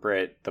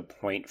interpret the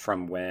point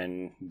from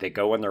when they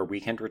go on their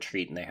weekend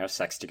retreat and they have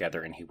sex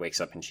together and he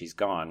wakes up and she's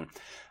gone.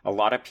 A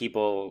lot of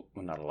people,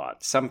 well, not a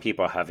lot, some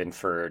people have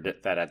inferred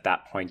that at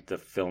that point the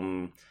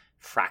film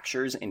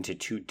fractures into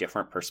two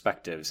different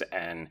perspectives,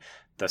 and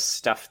the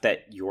stuff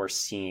that you're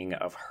seeing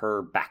of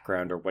her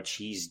background or what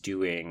she's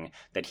doing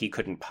that he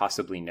couldn't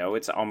possibly know,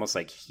 it's almost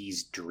like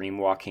he's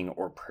dreamwalking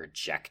or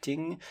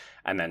projecting,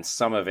 and then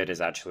some of it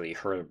is actually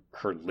her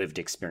lived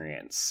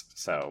experience.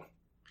 So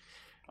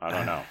I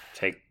don't know.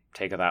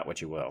 Take of that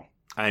what you will.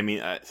 I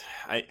mean,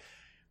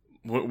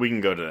 we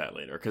can go to that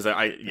later, because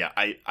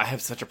I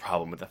have such a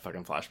problem with that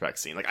fucking flashback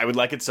scene. Like, I would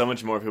like it so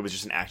much more if it was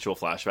just an actual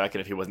flashback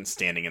and if he wasn't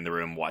standing in the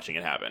room watching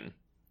it happen.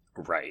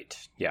 Right.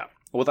 Yeah.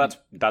 Well,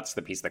 that's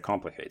the piece that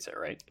complicates it,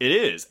 right? It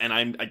is,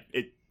 and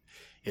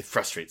it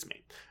frustrates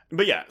me.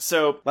 But yeah,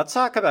 so let's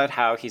talk about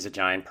how he's a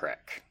giant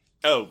prick.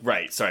 Oh,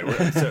 right. Sorry.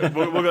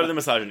 We'll go to the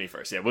misogyny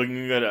first. Yeah, we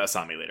can go to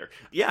Asami later.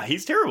 Yeah,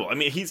 he's terrible. I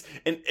mean,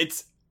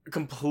 it's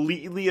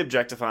completely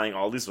objectifying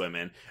all these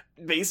women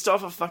based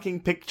off a fucking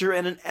picture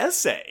and an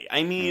essay.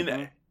 I mean,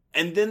 mm-hmm.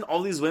 And then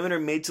all these women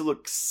are made to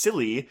look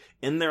silly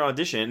in their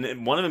audition,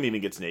 and one of them even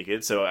gets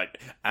naked. So,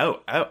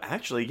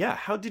 actually, yeah.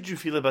 How did you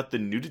feel about the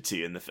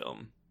nudity in the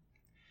film?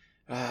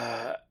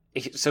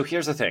 So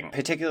here's the thing.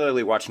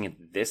 Particularly watching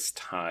it this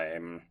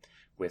time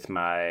with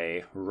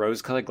my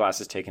rose-colored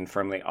glasses taken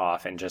firmly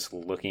off and just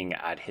looking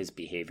at his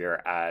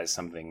behavior as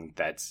something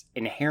that's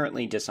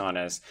inherently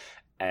dishonest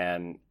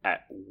and,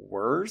 at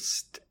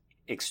worst,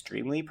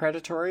 extremely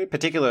predatory,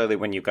 particularly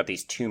when you've got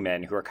these two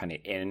men who are kind of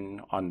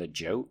in on the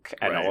joke,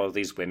 and all of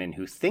these women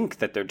who think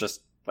that they're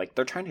just, like,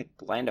 they're trying to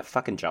land a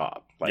fucking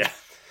job. Like, yeah.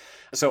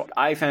 So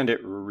I found it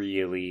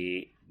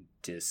really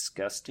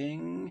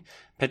disgusting,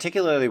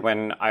 particularly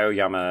when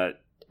Aoyama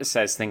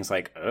says things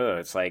like, "Oh,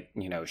 it's like,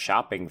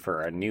 shopping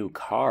for a new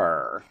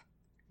car."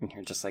 And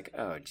you're just like,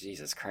 "Oh,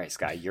 Jesus Christ,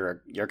 guy,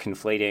 you're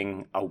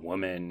conflating a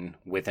woman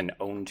with an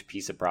owned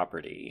piece of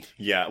property."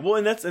 Yeah, well,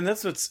 and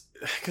that's what's,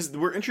 because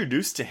we're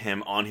introduced to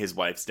him on his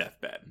wife's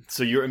deathbed,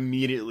 so you're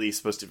immediately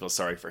supposed to feel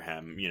sorry for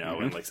him,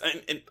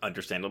 mm-hmm. and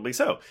understandably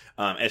so.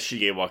 As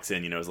Shige walks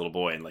in, as a little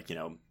boy,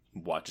 and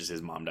watches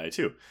his mom die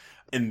too.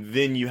 And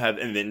then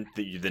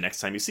the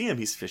next time you see him,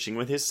 he's fishing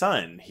with his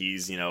son.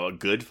 He's, a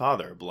good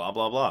father, blah,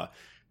 blah, blah.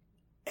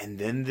 And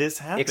then this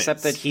happens.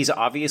 Except that he's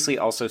obviously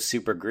also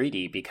super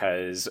greedy,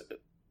 because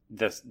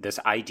this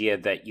idea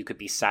that you could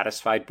be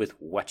satisfied with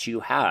what you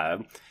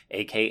have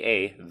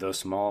aka the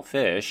small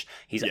fish,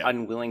 he's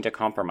unwilling to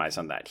compromise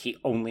on that. He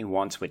only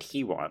wants what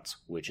he wants,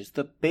 which is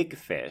the big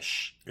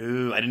fish.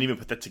 Ooh, I didn't even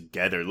put that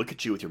together. Look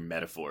at you with your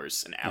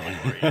metaphors and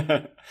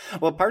allegory.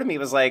 Well, part of me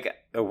was like,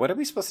 what are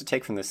we supposed to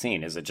take from the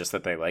scene? Is it just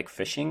that they like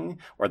fishing,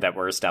 or that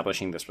we're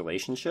establishing this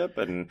relationship?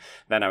 And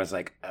then I was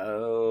like,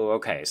 oh,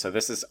 okay. So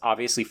this is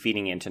obviously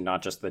feeding into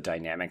not just the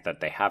dynamic that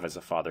they have as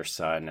a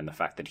father-son and the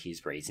fact that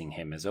he's raising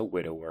him as a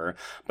widower,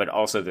 but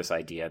also this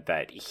idea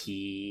that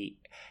he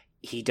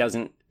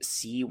doesn't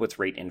see what's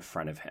right in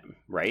front of him,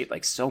 right?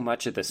 Like, so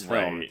much of this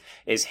film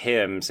is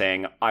him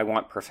saying, I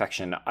want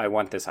perfection, I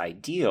want this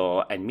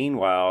ideal, and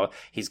meanwhile,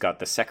 he's got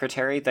the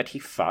secretary that he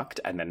fucked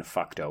and then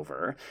fucked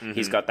over. Mm-hmm.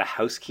 He's got the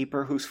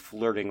housekeeper who's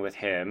flirting with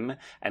him,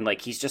 and,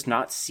 like, he's just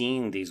not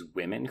seeing these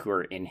women who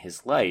are in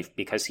his life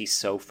because he's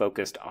so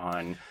focused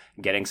on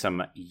getting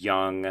some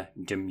young,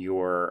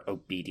 demure,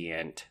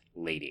 obedient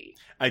lady.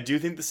 I do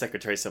think the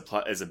secretary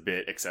subplot is a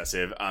bit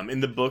excessive.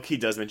 In the book, he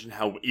does mention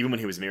how even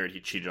when he was married,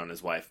 he cheated on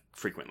his wife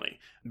frequently,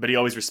 but he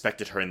always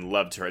respected her and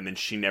loved her, and then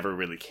she never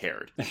really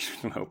cared.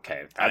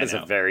 Okay, that is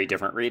a very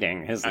different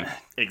reading, isn't it?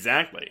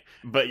 Exactly.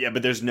 But yeah,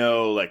 but there's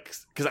no, like,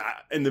 because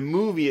in the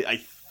movie, I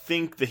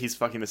think that he's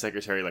fucking the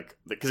secretary, like,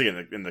 because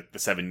again, in the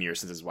 7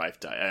 years since his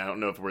wife died, I don't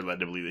know if we're led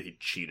to believe that he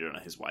cheated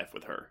on his wife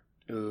with her.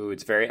 Ooh,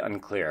 it's very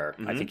unclear.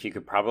 Mm-hmm. I think you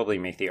could probably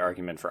make the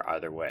argument for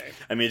either way.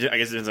 I mean, I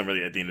guess it depends on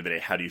really, at the end of the day,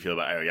 how do you feel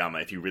about Aoyama?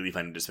 If you really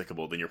find him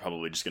despicable, then you're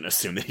probably just going to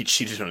assume that he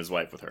cheated on his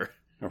wife with her.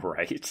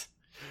 Right.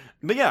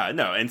 But yeah,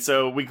 no, and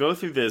so we go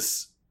through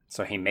this.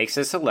 So he makes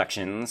his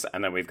selections,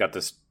 and then we've got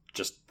this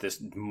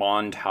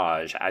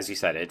montage. As you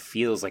said, it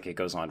feels like it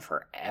goes on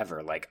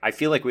forever. Like, I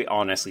feel like we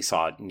honestly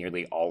saw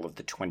nearly all of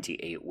the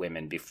 28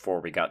 women before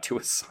we got to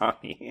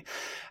Asami.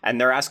 And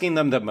they're asking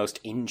them the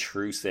most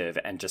intrusive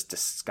and just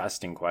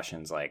disgusting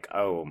questions like,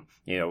 oh,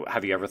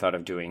 have you ever thought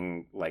of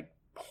doing, like,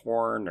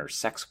 porn or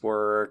sex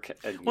work?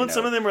 And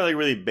some of them are, like,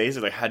 really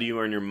basic, like, how do you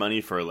earn your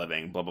money for a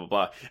living, blah, blah,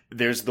 blah.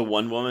 There's the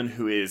one woman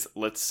who is,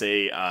 let's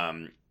say,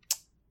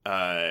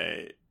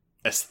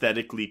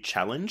 aesthetically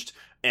challenged,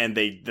 and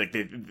she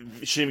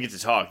didn't even get to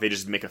talk. They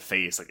just make a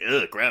face like,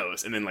 ugh,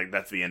 gross, and then, like,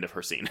 that's the end of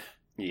her scene.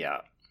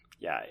 Yeah,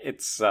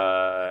 it's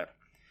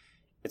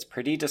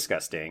pretty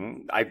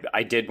disgusting.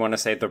 I did want to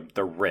say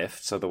the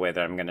rift, so the way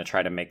that I'm going to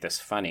try to make this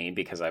funny,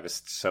 because I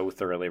was so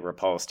thoroughly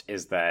repulsed,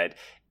 is that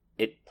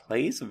it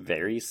plays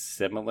very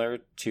similar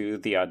to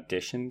the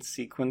audition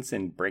sequence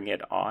in Bring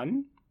It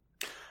On.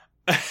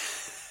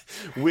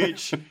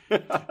 Which,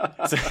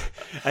 so,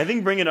 I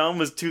think Bring It On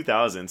was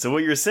 2000. So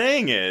what you're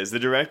saying is the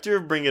director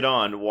of Bring It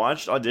On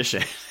watched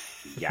Audition.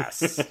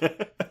 Yes.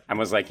 And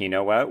was like, you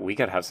know what? We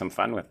could have some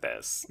fun with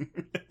this.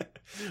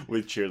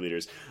 With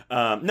cheerleaders.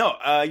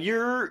 No,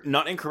 you're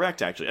not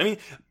incorrect, actually. I mean,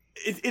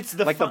 it's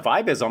the the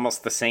vibe is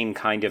almost the same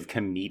kind of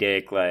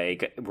comedic,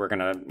 like, we're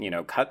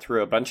gonna cut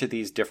through a bunch of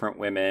these different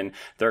women.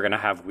 They're gonna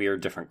have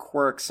weird different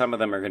quirks. Some of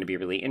them are gonna be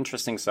really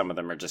interesting, some of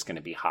them are just gonna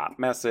be hot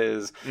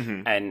messes.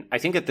 Mm-hmm. And I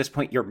think at this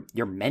point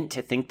you're meant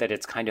to think that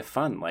it's kind of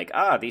fun, like,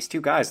 these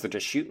two guys, they're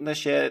just shooting the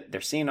shit,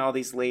 they're seeing all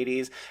these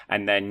ladies,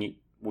 and then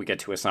we get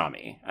to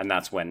Asami, and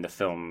that's when the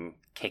film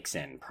kicks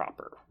in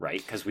proper,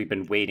 right? Because we've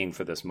been waiting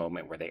for this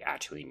moment where they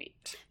actually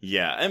meet.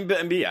 Yeah,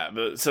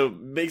 so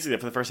basically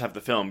for the first half of the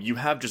film, you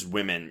have just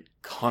women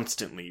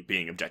constantly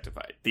being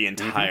objectified the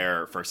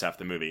entire first half of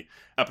the movie,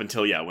 up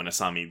until, when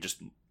Asami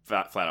just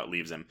flat out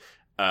leaves him.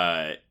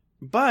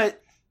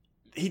 But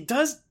he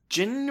does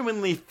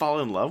genuinely fall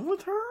in love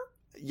with her?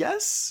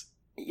 Yes?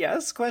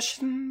 Yes?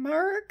 Question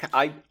mark?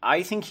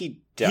 I think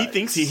he does.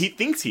 He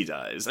thinks he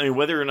does. I mean,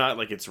 whether or not,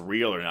 like, it's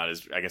real or not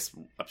is, I guess,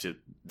 up to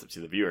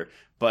the viewer.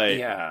 But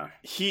yeah,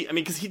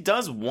 because he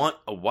does want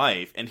a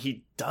wife and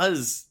he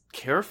does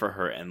care for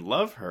her and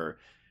love her,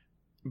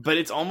 but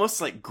it's almost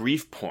like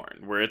grief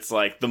porn, where it's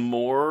like the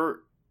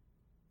more,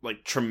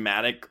 like,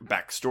 traumatic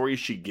backstory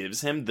she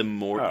gives him, the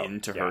more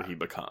into her he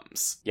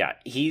becomes. Yeah,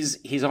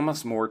 he's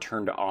almost more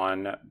turned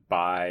on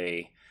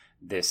by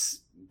this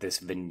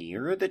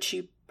veneer that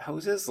she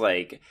poses,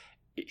 like,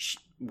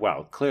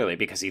 clearly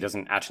because he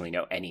doesn't actually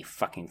know any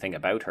fucking thing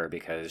about her,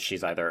 because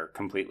she's either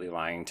completely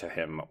lying to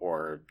him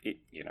or,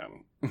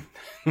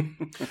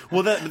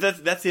 Well,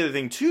 that's the other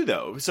thing too,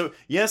 though. So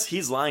yes,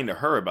 he's lying to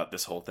her about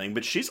this whole thing,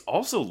 but she's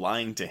also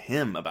lying to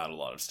him about a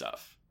lot of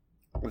stuff.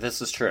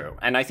 This is true.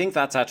 And I think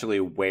that's actually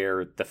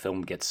where the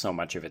film gets so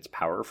much of its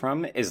power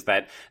from, is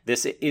that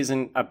this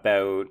isn't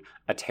about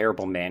a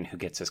terrible man who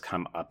gets his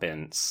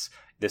comeuppance.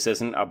 This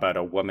isn't about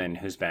a woman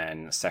who's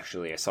been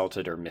sexually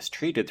assaulted or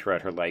mistreated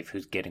throughout her life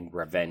who's getting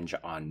revenge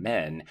on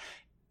men.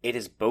 It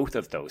is both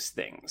of those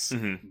things.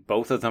 Mm-hmm.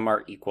 Both of them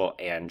are equal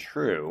and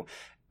true.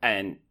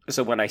 And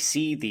so when I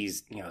see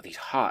these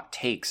hot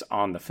takes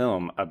on the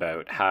film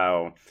about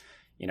how,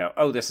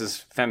 this is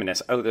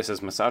feminist, this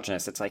is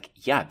misogynist, it's like,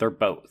 yeah, they're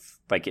both.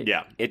 Like,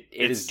 it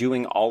is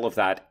doing all of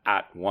that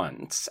at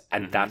once,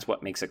 and that's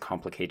what makes it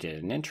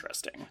complicated and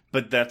interesting.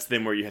 But that's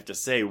then where you have to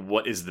say,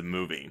 what is the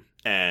movie?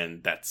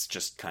 And that's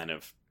just kind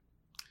of,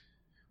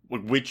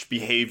 which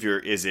behavior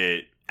is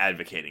it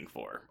advocating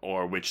for,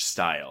 or which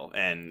style.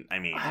 And I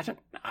mean,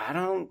 I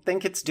don't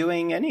think it's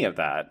doing any of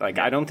that. Like,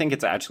 I don't think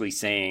it's actually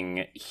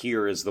saying,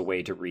 here is the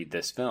way to read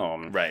this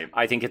film. Right.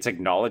 I think it's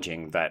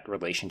acknowledging that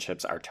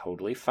relationships are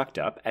totally fucked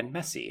up and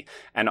messy.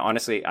 And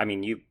honestly, I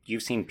mean,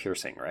 you've seen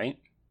Piercing, right?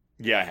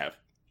 Yeah, I have.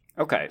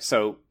 Okay,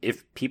 so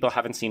if people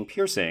haven't seen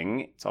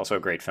Piercing, it's also a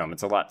great film.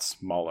 It's a lot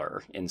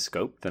smaller in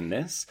scope than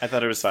this. I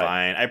thought it was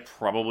fine. I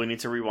probably need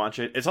to rewatch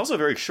it. It's also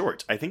very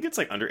short. I think it's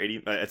like under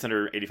 80. It's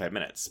under 85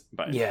 minutes.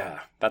 But yeah,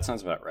 that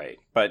sounds about right.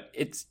 But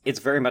it's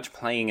very much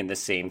playing in the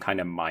same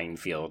kind of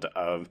minefield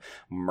of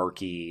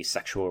murky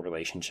sexual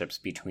relationships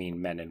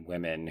between men and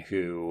women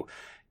who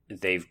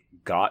they've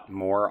got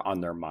more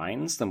on their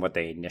minds than what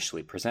they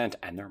initially present,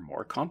 and they're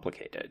more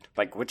complicated,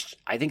 like, which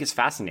I think is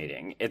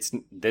fascinating.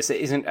 This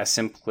isn't a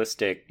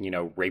simplistic,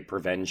 rape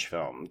revenge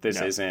film. This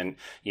isn't,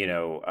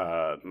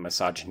 a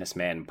misogynist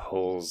man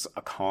pulls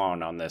a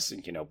con on this,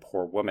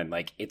 poor woman.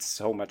 Like, it's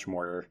so much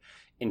more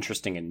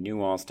interesting and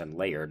nuanced and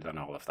layered than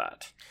all of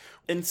that.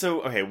 And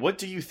so, okay, what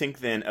do you think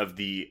then of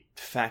the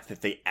fact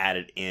that they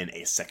added in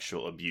a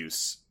sexual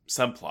abuse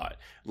subplot?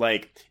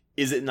 Like,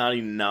 is it not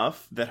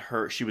enough that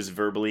she was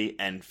verbally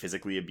and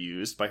physically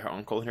abused by her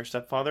uncle and her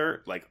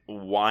stepfather? Like,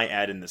 why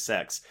add in the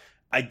sex?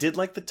 I did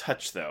like the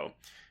touch, though,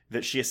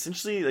 that she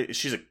essentially, like,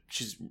 she's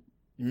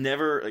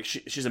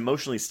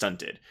emotionally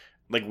stunted.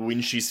 Like,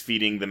 when she's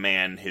feeding the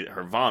man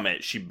her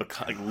vomit, she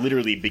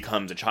literally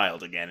becomes a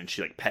child again, and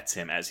she like pets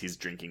him as he's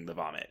drinking the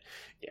vomit.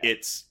 Yeah.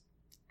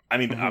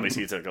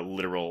 Obviously it's like a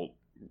literal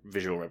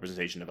visual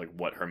representation of like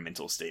what her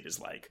mental state is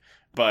like,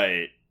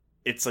 but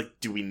it's like,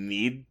 do we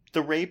need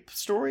the rape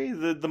story?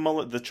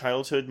 The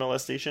childhood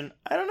molestation?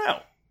 I don't know.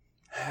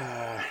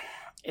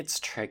 It's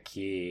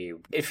tricky.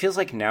 It feels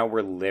like now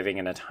we're living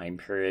in a time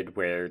period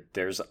where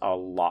there's a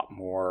lot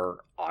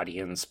more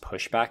audience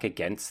pushback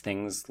against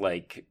things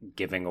like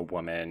giving a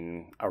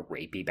woman a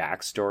rapey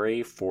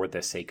backstory for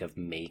the sake of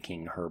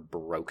making her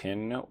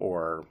broken,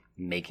 or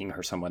making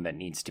her someone that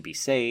needs to be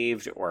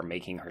saved, or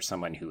making her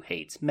someone who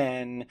hates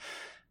men.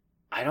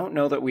 I don't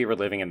know that we were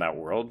living in that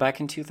world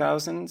back in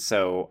 2000,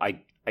 so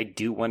I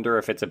do wonder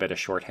if it's a bit of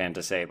shorthand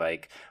to say,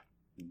 like,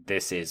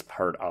 this is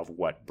part of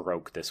what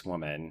broke this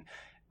woman.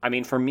 I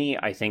mean, for me,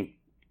 I think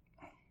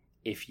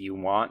if you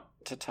want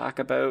to talk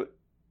about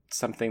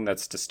something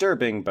that's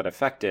disturbing but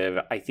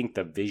effective, I think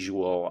the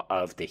visual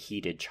of the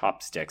heated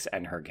chopsticks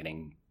and her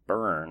getting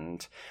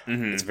burned,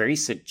 it's very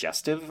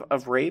suggestive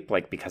of rape,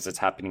 like, because it's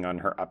happening on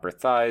her upper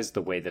thighs,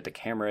 the way that the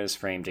camera is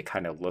framed, it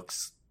kind of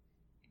looks...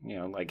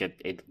 like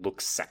it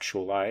looks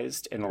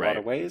sexualized in a lot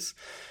of ways.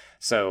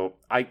 So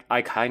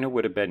I kind of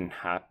would have been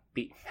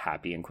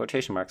happy in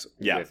quotation marks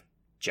with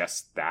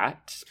just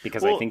that,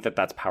 because I think that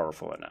that's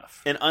powerful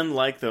enough. And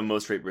unlike the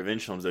most rape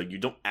revenge films, though, you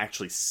don't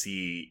actually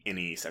see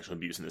any sexual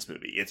abuse in this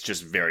movie. It's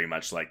just very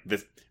much like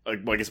this.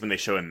 Like, I guess when they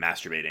show him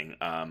masturbating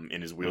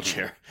in his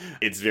wheelchair,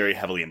 it's very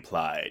heavily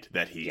implied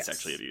that he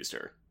sexually abused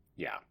her.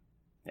 Yeah.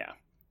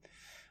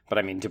 But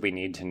I mean, do we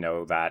need to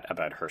know that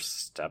about her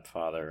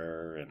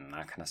stepfather and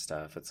that kind of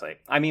stuff? It's like,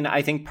 I mean,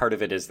 I think part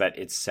of it is that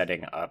it's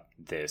setting up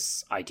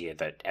this idea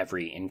that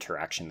every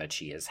interaction that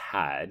she has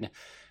had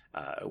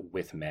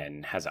with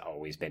men has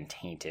always been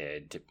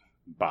tainted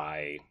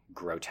by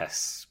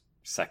grotesque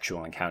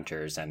sexual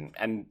encounters.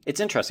 And it's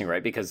interesting,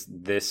 right? Because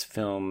this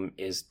film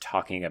is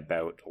talking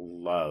about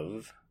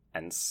love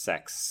and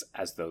sex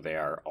as though they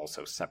are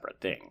also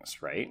separate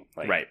things, right?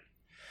 Like, right.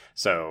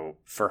 So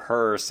for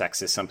her,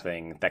 sex is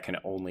something that can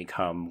only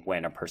come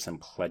when a person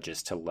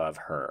pledges to love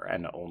her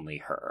and only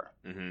her.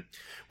 Mm-hmm.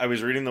 I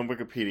was reading the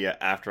Wikipedia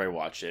after I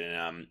watched it,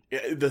 and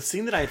the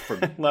scene that I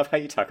forgot. I love how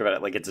you talk about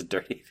it like it's a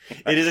dirty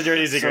thing. It is a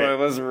dirty secret. So I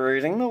was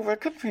reading the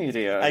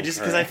Wikipedia.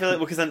 Because I feel like,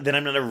 because then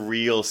I'm not a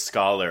real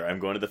scholar. I'm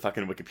going to the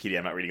fucking Wikipedia.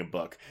 I'm not reading a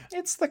book.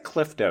 It's the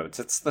Cliff Notes.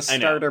 It's the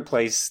starter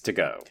place to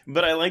go.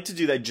 But I like to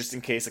do that just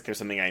in case like there's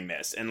something I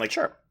miss. And like,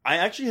 sure. I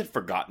actually had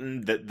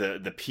forgotten that the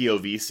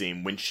POV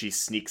scene when she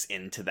sneaks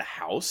into the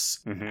house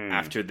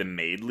after the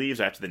maid leaves,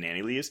 after the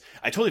nanny leaves.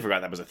 I totally forgot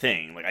that was a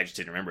thing. Like, I just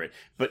didn't remember it.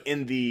 But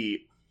in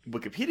the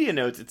Wikipedia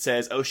notes, it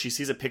says, oh, she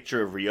sees a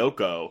picture of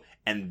Ryoko,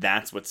 and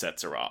that's what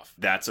sets her off.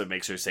 That's what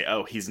makes her say,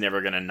 oh, he's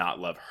never going to not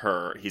love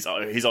her. He's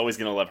always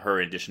going to love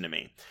her in addition to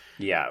me.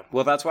 Yeah.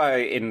 Well, that's why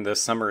in the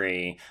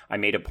summary, I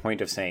made a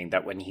point of saying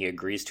that when he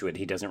agrees to it,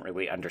 he doesn't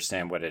really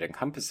understand what it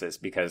encompasses.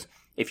 Because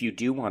if you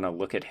do want to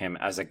look at him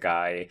as a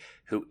guy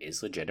who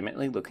is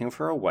legitimately looking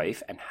for a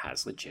wife and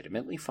has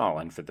legitimately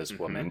fallen for this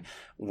woman,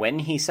 when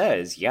he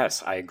says,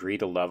 yes, I agree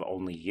to love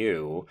only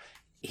you,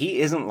 he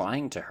isn't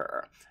lying to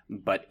her.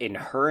 But in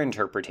her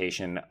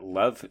interpretation,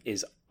 love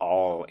is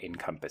all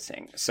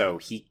encompassing. So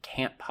he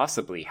can't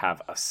possibly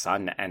have a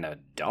son and a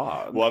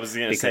dog. Well, I was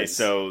going to say,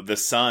 so the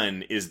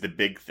son is the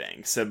big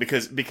thing. So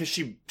because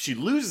she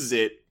loses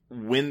it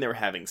when they're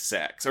having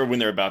sex, or when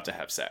they're about to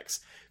have sex.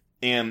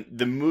 And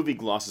the movie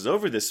glosses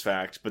over this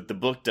fact, but the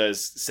book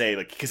does say,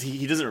 like, because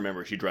he doesn't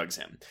remember, she drugs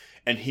him.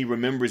 And he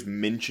remembers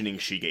mentioning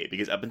Shige,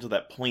 because up until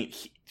that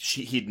point,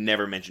 he'd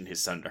never mentioned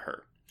his son to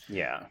her.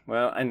 Yeah.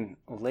 Well, and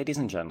ladies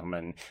and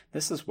gentlemen,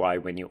 this is why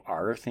when you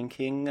are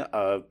thinking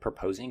of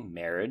proposing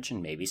marriage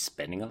and maybe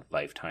spending a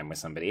lifetime with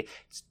somebody,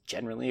 it's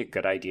generally a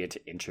good idea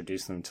to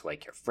introduce them to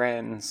like your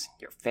friends,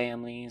 your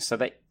family, so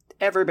that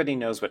everybody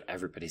knows what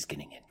everybody's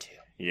getting into.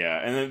 Yeah,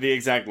 and then the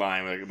exact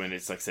line when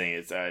it's like saying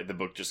it's the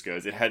book just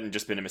goes, it hadn't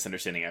just been a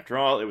misunderstanding after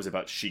all, it was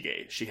about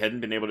Shige. She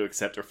hadn't been able to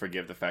accept or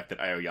forgive the fact that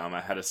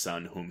Aoyama had a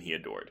son whom he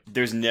adored.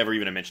 There's never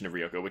even a mention of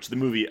Ryoko, which the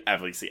movie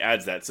obviously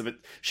adds that, so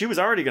that she was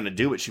already going to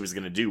do what she was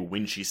going to do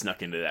when she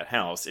snuck into that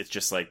house. It's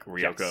just like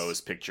Ryoko's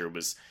picture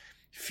was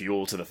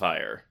fuel to the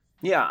fire.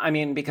 Yeah, I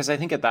mean, because I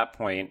think at that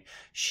point,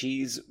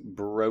 she's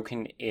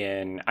broken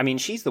in. I mean,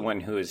 she's the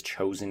one who has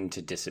chosen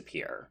to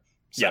disappear.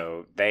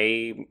 So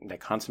they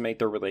consummate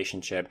their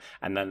relationship,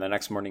 and then the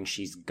next morning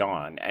she's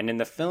gone. And in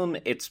the film,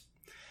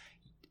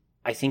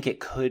 I think it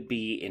could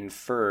be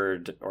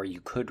inferred, or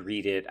you could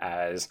read it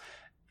as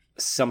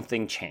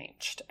something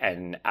changed.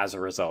 And as a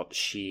result,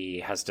 she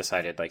has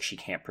decided, like, she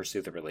can't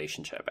pursue the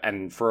relationship.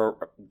 And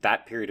for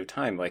that period of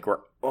time, like, we're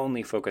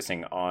only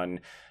focusing on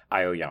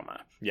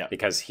Aoyama. Yeah.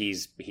 Because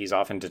he's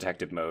off in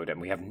detective mode,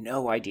 and we have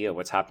no idea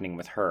what's happening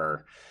with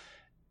her.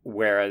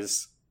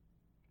 Whereas...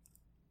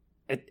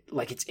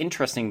 it's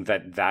interesting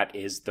that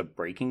is the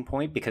breaking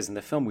point, because in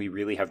the film we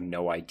really have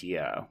no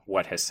idea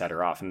what has set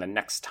her off. And the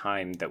next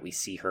time that we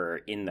see her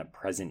in the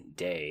present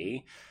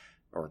day,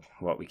 or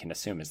what we can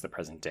assume is the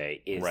present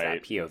day, is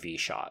that POV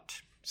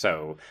shot.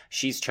 So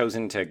she's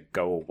chosen to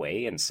go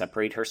away and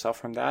separate herself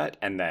from that.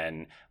 And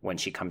then when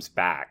she comes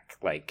back,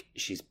 like,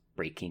 she's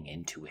breaking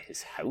into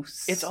his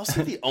house. It's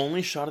also the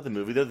only shot of the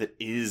movie, though, that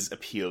is a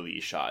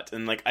POV shot.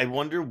 And, like, I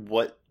wonder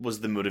what was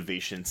the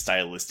motivation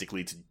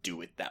stylistically to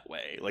do it that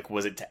way. Like,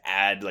 was it to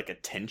add, like,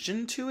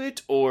 attention to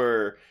it?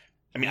 Or,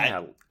 I mean, I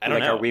don't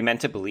know. Are we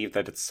meant to believe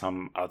that it's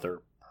some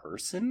other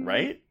person?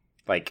 Right?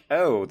 Like,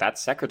 oh, that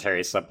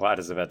secretary subplot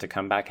is about to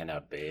come back in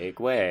a big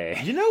way.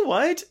 You know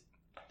what?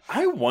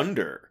 I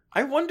wonder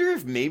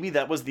if maybe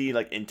that was the,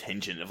 like,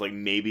 intention of, like,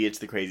 maybe it's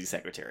the crazy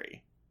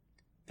secretary.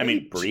 I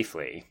mean,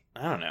 briefly.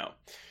 I don't know.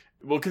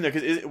 Well,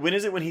 because when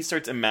is it when he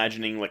starts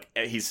imagining, like,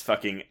 he's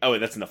fucking... Oh,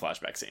 that's in the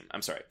flashback scene.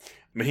 I'm sorry.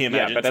 But he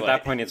imagines, but at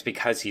that point, it's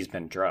because he's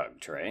been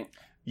drugged, right?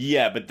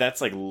 Yeah, but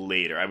that's, like,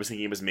 later. I was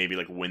thinking it was maybe,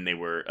 like, when they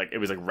were... Like, it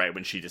was, like, right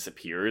when she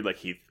disappeared. Like,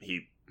 he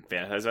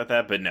fantasized about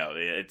that. But no,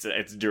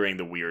 it's during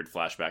the weird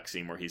flashback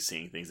scene where he's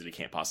seeing things that he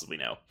can't possibly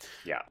know.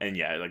 Yeah. And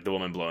yeah, like, the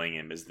woman blowing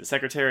him is the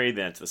secretary,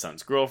 then it's the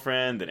son's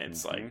girlfriend, then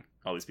it's, like,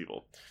 all these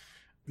people.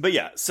 But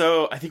yeah,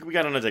 so I think we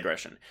got on a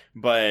digression,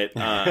 but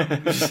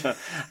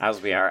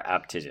as we are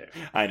apt to do.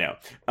 I know.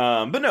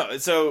 But no,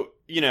 so,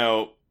 you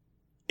know,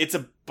 it's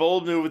a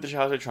bold move with the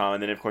childhood trauma,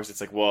 and then of course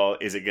it's like, well,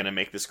 is it going to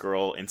make this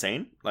girl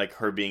insane? Like,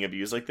 her being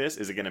abused like this,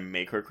 is it going to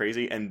make her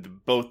crazy?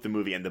 And both the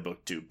movie and the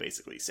book do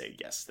basically say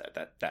yes,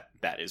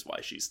 that is why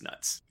she's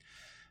nuts.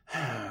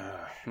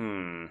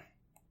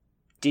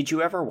 Did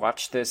you ever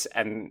watch this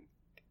and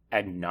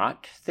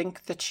not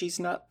think that she's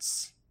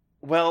nuts?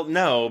 Well,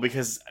 no,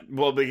 because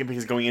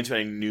going into it,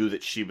 I knew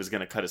that she was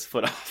going to cut his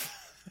foot off.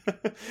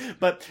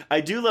 But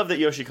I do love that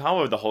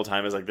Yoshikawa the whole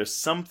time is like, there's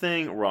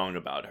something wrong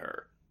about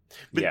her.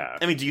 But, yeah.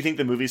 I mean, do you think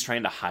the movie's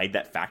trying to hide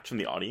that fact from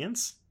the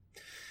audience?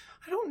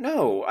 I don't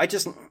know.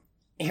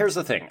 Here's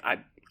the thing.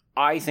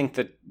 I think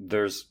that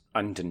there's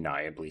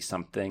undeniably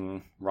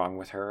something wrong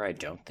with her. I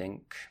don't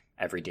think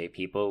everyday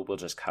people will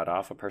just cut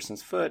off a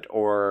person's foot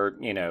or,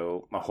 you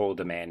know, hold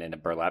a man in a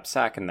burlap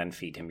sack and then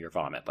feed him your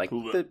vomit. Like,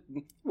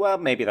 well,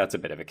 maybe that's a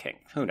bit of a kink.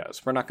 Who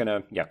knows? We're not going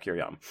to yuck your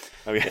yum.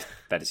 Okay.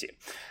 That is you.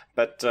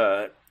 But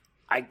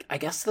I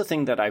guess the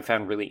thing that I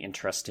found really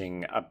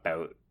interesting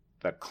about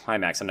the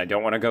climax, and I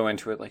don't want to go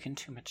into it like in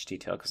too much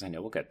detail because I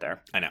know we'll get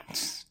there. I know.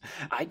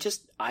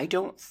 I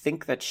don't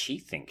think that she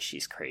thinks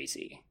she's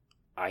crazy.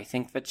 I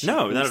think that she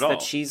thinks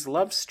that she's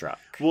love struck.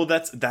 Well,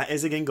 that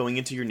is again going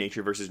into your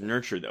nature versus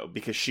nurture, though,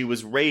 because she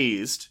was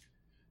raised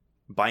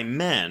by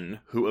men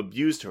who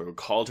abused her, who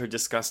called her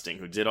disgusting,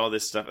 who did all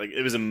this stuff. Like,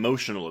 it was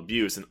emotional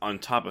abuse and on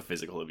top of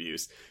physical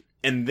abuse.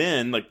 And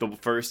then, like, the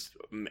first,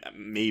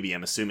 maybe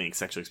I'm assuming,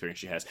 sexual experience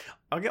she has.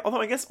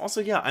 Although I guess also,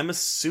 yeah, I'm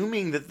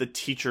assuming that the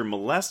teacher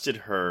molested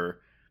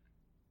her,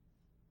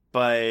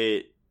 but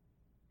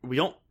we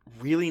don't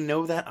really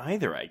know that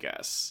either, I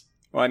guess.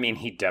 Well, I mean,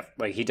 he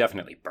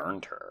definitely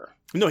burned her.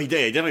 No, he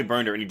did. He definitely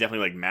burned her, and he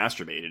definitely, like,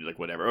 masturbated, like,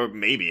 whatever. Or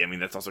maybe. I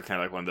mean, that's also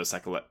kind of like one of those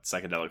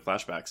psychedelic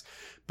flashbacks.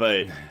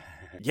 But,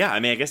 yeah,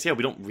 I mean, I guess, yeah,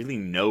 we don't really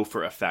know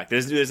for a fact.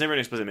 There's never an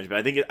explicit mention, but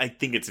I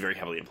think it's very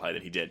heavily implied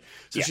that he did.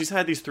 So she's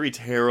had these 3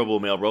 terrible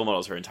male role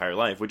models her entire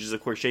life, which is,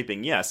 of course,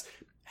 shaping, yes,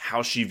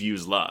 how she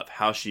views love,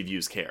 how she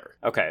views care.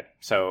 Okay,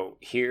 so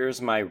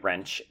here's my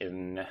wrench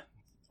in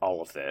all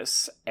of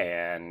this,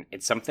 and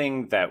it's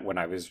something that when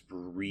I was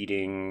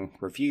reading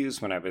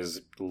reviews, when I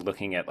was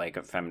looking at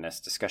like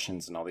feminist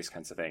discussions and all these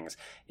kinds of things,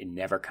 it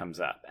never comes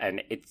up,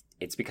 and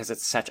it's because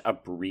it's such a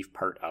brief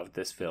part of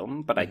this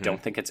film, but I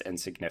don't think it's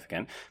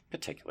insignificant,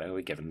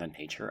 particularly given the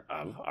nature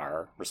of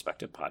our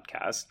respective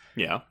podcasts.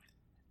 Yeah,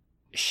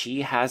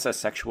 she has a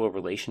sexual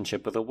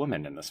relationship with a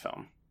woman in this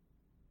film.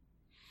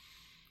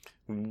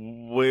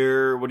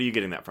 What are you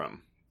getting that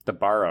from? The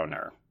bar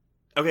owner.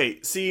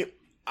 Okay, see,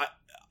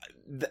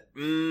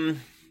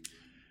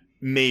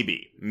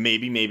 maybe.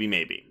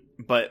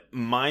 But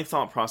my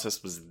thought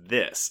process was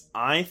this.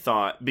 I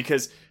thought,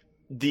 because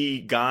the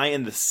guy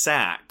in the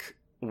sack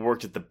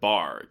worked at the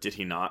bar, did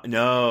he not?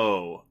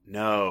 No.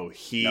 Nope.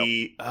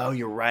 Oh,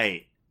 you're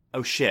right.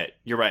 Oh, shit.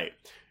 You're right.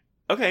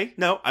 Okay,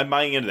 no, I'm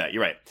buying into that.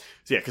 You're right.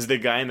 So, yeah, because the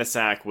guy in the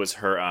sack was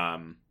her,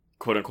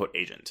 quote-unquote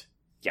agent.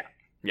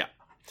 Yeah.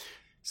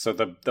 So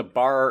the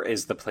bar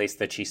is the place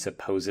that she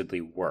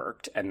supposedly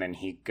worked, and then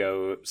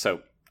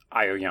so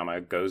Aoyama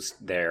goes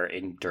there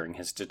during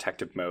his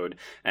detective mode,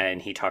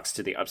 and he talks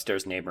to the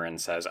upstairs neighbor and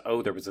says,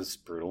 oh, there was this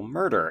brutal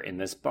murder in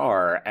this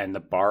bar, and the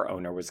bar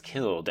owner was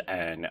killed.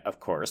 And of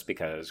course,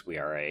 because we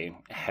are a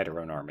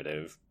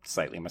heteronormative,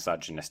 slightly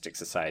misogynistic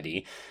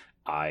society,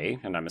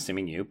 and I'm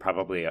assuming you,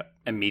 probably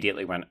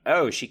immediately went,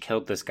 oh, she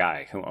killed this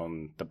guy who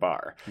owned the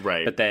bar.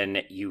 Right. But then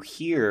you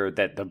hear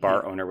that the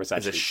bar owner was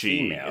actually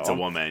female. It's a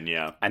woman,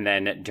 yeah. And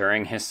then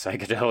during his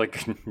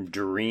psychedelic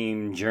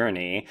dream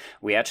journey,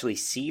 we actually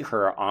see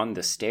her on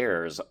the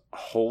stairs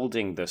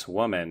holding this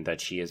woman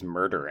that she is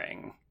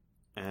murdering.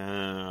 Oh.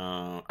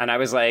 And I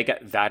was like,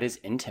 that is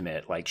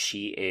intimate. Like,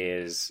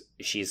 she's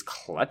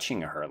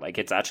clutching her. Like,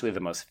 it's actually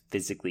the most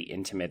physically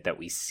intimate that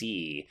we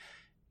see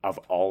of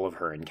all of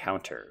her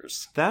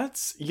encounters.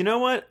 That's, you know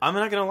what? I'm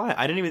not gonna lie.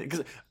 I didn't even,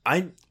 because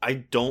I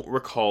don't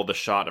recall the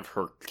shot of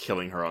her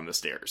killing her on the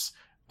stairs.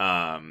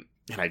 And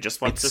I just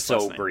watched this. It's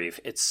so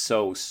brief. It's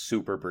so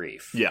super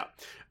brief. Yeah.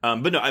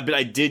 But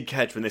I did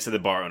catch when they said the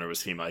bar owner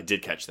was female. I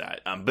did catch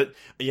that. But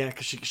yeah,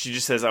 because she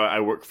just says,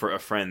 I work for a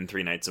friend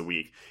 3 nights a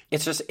week.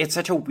 It's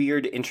such a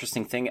weird,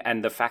 interesting thing.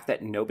 And the fact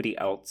that nobody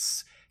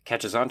else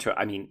catches on to it.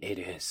 I mean, it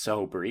is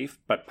so brief,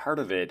 but part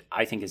of it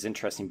I think is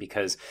interesting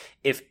because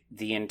if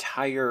the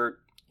entire,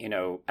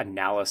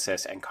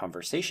 analysis and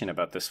conversation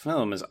about this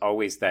film is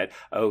always that,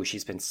 oh,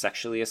 she's been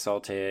sexually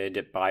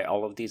assaulted by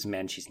all of these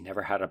men, she's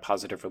never had a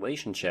positive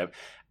relationship.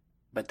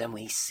 But then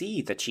we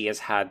see that she has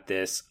had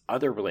this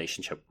other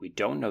relationship. We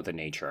don't know the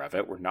nature of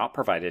it. We're not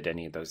provided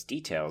any of those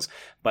details.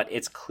 But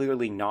it's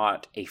clearly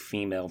not a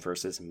female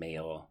versus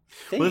male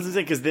thing. Well, that's the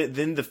thing, because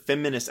then the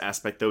feminist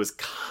aspect, though, is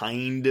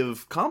kind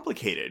of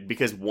complicated.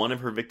 Because one of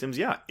her victims,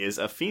 is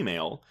a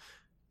female.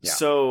 Yeah.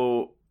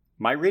 So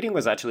my reading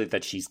was actually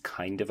that she's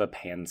kind of a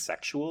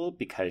pansexual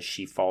because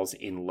she falls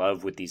in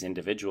love with these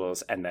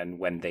individuals. And then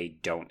when they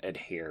don't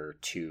adhere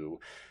to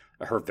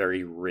her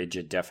very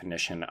rigid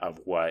definition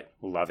of what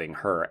loving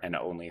her and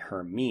only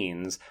her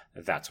means,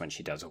 that's when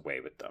she does away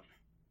with them.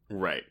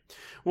 Right.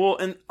 Well,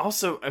 and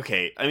also,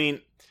 okay, I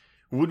mean,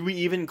 would we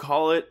even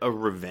call it a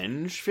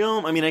revenge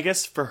film? I mean, I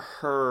guess for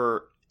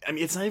her,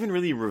 it's not even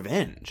really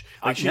revenge.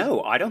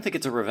 No, I don't think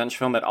it's a revenge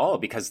film at all,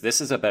 because this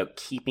is about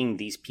keeping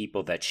these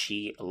people that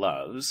she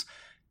loves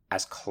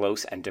as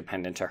close and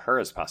dependent to her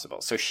as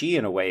possible. So she,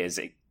 in a way,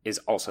 is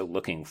also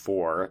looking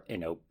for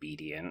an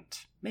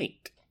obedient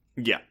mate.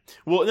 Yeah.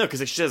 Well, no,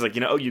 because she says,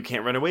 you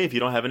can't run away if you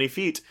don't have any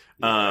feet.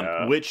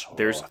 Which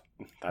there's...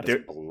 That is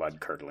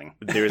blood-curdling.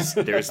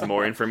 There's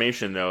more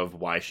information, though, of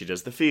why she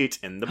does the feet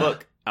in the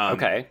book.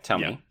 Okay, tell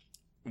me.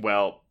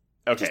 Well,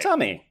 okay. Just tell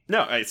me. No,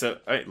 all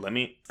right, let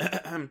me...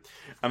 I'm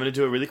going to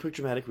do a really quick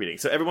dramatic reading.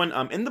 So everyone,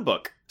 in the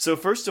book... So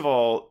first of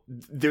all,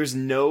 there's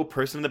no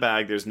person in the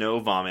bag, there's no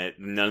vomit,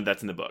 none of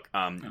that's in the book.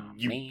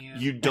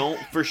 You don't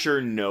for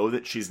sure know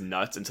that she's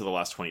nuts until the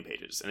last 20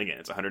 pages. And again,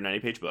 it's a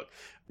 190-page book.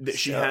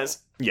 She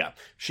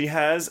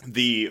has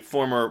the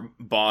former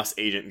boss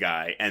agent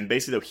guy, and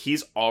basically, though,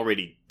 he's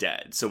already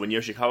dead. So when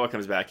Yoshikawa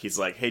comes back, he's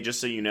like, hey,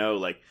 just so you know,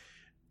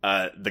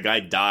 the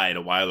guy died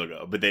a while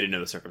ago, but they didn't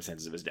know the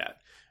circumstances of his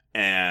death.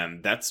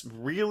 And that's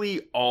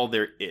really all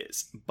there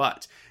is.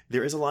 But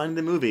there is a line in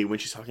the movie when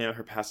she's talking about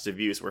her past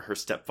abuse where her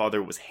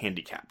stepfather was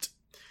handicapped.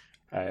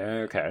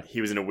 Okay.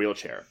 He was in a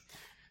wheelchair.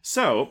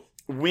 So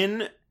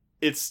when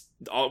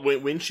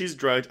she's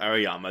drugged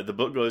Aoyama, the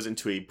book goes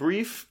into a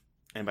brief,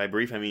 and by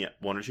brief I mean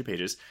 1 or 2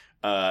 pages,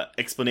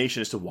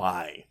 explanation as to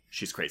why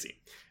she's crazy.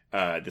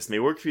 This may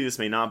work for you, this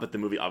may not, but the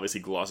movie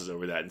obviously glosses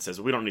over that and says,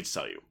 we don't need to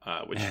tell you.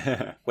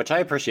 Which I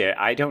appreciate.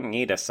 I don't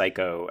need a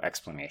psycho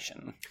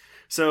explanation.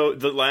 So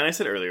the line I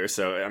said earlier,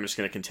 so I'm just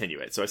going to continue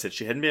it. So I said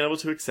she hadn't been able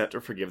to accept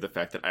or forgive the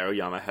fact that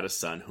Aoyama had a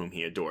son whom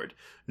he adored.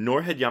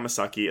 Nor had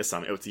Yamasaki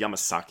Asami, it's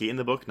Yamasaki in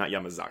the book, not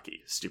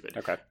Yamazaki. Stupid.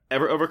 Okay.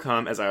 Ever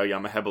overcome, as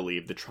Aoyama had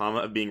believed, the trauma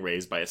of being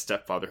raised by a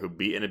stepfather who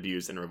beat and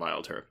abused and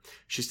reviled her.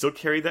 She still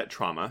carried that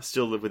trauma,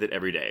 still lived with it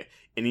every day.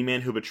 Any man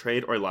who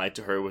betrayed or lied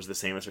to her was the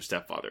same as her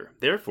stepfather.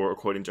 Therefore,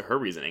 according to her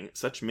reasoning,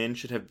 such men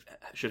should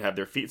have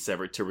their feet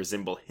severed to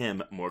resemble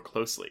him more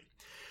closely.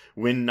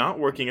 When not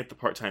working at the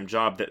part-time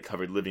job that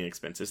covered living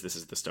expenses, this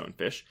is the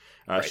Stonefish,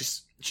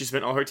 right. She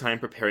spent all her time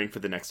preparing for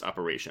the next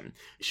operation.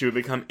 She would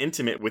become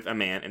intimate with a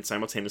man and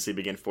simultaneously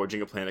begin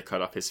forging a plan to cut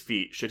off his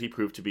feet should he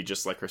prove to be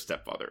just like her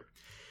stepfather.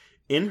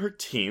 In her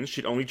teens,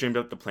 she'd only dreamed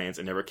up the plans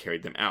and never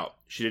carried them out.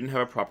 She didn't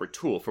have a proper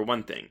tool, for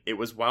one thing. It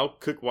was while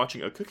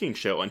watching a cooking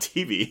show on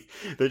TV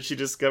that she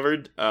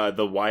discovered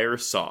the wire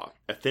saw,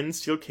 a thin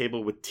steel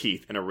cable with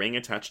teeth and a ring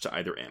attached to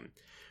either end.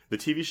 The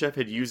TV chef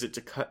had used it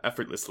to cut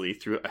effortlessly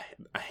through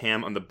a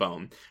ham on the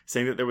bone,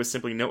 saying that there was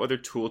simply no other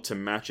tool to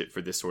match it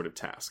for this sort of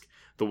task.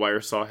 The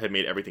wire saw had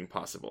made everything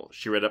possible.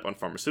 She read up on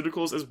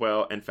pharmaceuticals as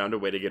well and found a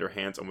way to get her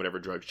hands on whatever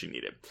drugs she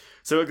needed.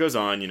 So it goes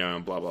on,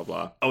 and blah, blah,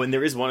 blah. Oh, and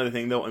there is one other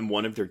thing, though. On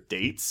one of their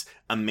dates,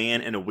 a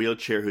man in a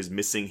wheelchair who's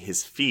missing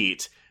his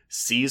feet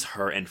sees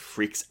her and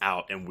freaks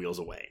out and wheels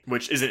away,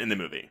 which isn't in the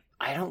movie.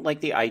 I don't like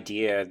the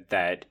idea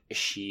that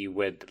she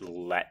would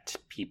let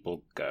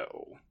people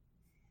go.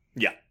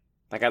 Yeah.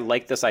 Like, I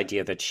like this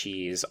idea that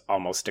she's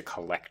almost a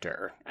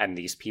collector, and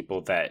these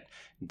people that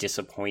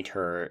disappoint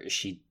her,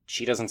 she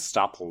doesn't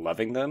stop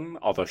loving them,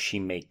 although she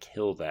may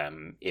kill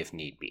them if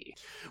need be.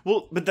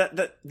 Well, but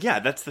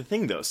that's the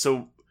thing, though.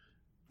 So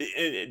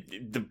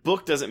the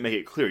book doesn't make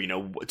it clear,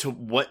 to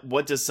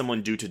what does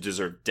someone do to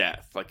deserve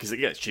death? Like,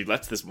 because she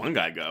lets this one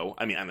guy go.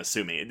 I mean, I'm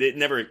assuming it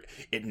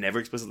never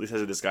explicitly says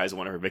that this guy's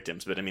one of her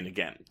victims. But I mean,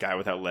 again, guy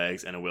without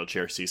legs and a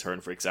wheelchair sees her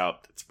and freaks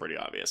out. It's pretty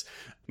obvious.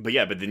 But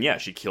then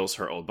she kills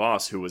her old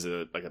boss, who was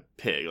a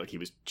pig. Like,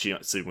 she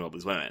sleeping with all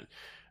these women.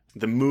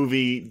 The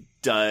movie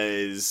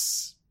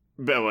does,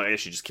 well, I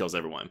guess she just kills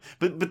everyone.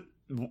 But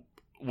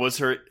was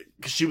her,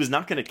 because she was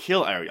not going to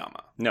kill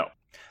Aoyama. No,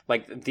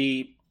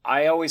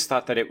 I always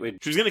thought that it would...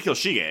 She was going to kill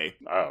Shige.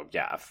 Oh,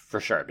 yeah, for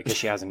sure, because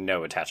she has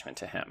no attachment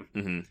to him.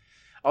 Mm-hmm.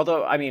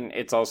 Although, I mean,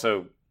 it's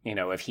also,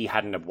 if he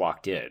hadn't have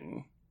walked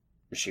in,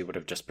 she would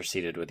have just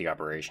proceeded with the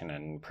operation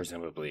and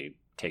presumably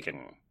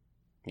taken,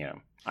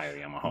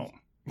 Aoyama home.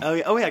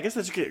 Oh, yeah, I guess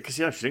that's because,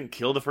 she didn't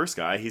kill the first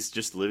guy. He's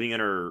just living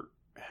in her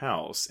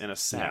house in a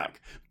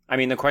sack. Yeah. I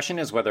mean, the question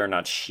is whether or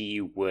not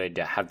she would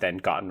have then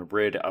gotten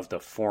rid of the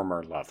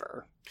former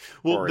lover,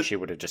 or she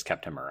would have just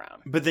kept him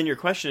around. But then your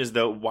question is,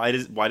 though, why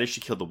does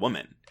she kill the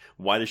woman?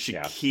 Why does she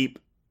keep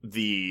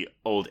the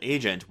old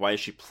agent? Why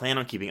does she plan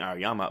on keeping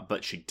Aoyama,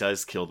 but she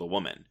does kill the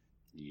woman?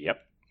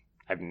 Yep.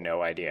 I have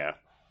no idea.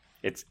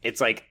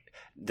 It's like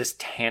this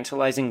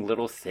tantalizing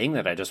little thing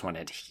that I just want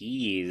to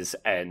tease,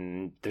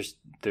 and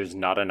there's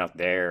not enough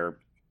there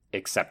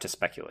except to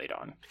speculate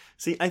on.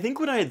 See, I think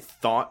what I had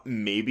thought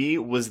maybe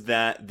was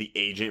that the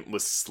agent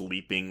was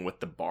sleeping with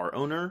the bar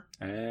owner.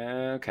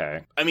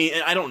 Okay. I mean,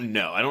 I don't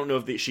know. I don't know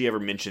if she ever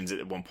mentions it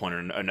at one point or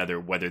another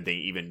whether they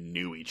even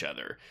knew each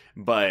other.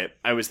 But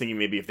I was thinking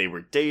maybe if they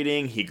were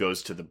dating, he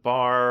goes to the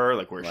bar,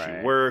 like where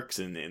she works,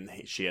 and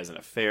she has an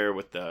affair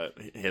with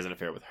he has an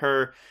affair with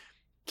her,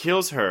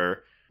 kills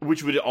her.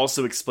 Which would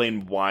also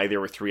explain why there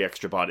were 3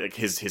 extra bodies. Like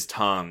his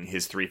tongue,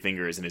 his 3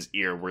 fingers, and his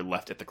ear were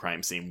left at the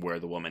crime scene where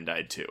the woman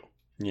died too.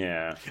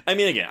 Yeah. I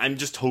mean, again, I'm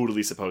just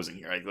totally supposing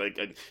here.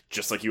 Like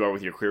just like you are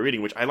with your queer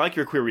reading, which I like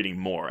your queer reading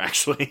more,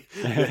 actually,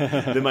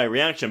 than my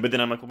reaction. But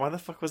then I'm like, well, why the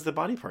fuck was the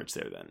body parts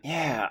there then?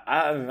 Yeah,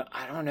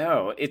 I don't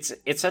know. It's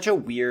such a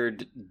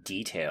weird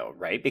detail,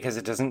 right? Because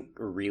it doesn't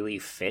really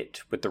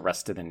fit with the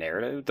rest of the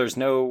narrative. There's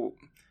no...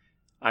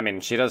 I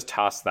mean, she does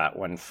toss that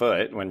one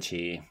foot when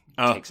she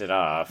takes it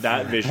off.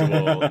 That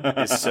visual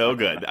is so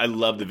good. I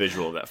love the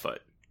visual of that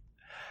foot.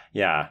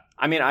 Yeah.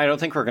 I mean, I don't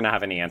think we're going to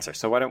have any answer.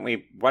 So why don't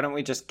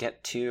we just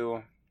get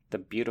to the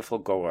beautiful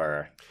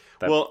gore,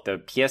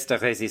 the pièce de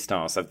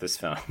résistance of this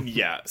film.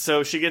 Yeah.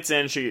 So she gets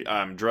in, she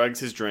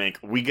drugs his drink.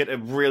 We get a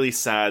really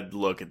sad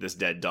look at this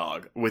dead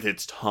dog with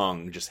its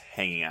tongue just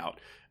hanging out.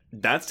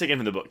 That's taken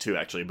from the book too,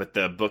 actually, but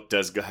the book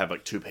does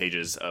have 2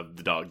 pages of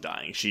the dog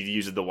dying. She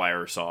uses the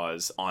wire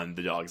saws on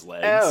the dog's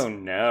legs. Oh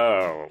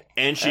no!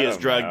 And she has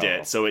drugged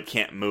it, so it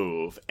can't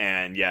move.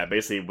 And yeah,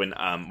 basically, when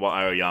while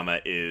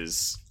Aoyama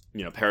is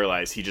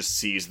paralyzed, he just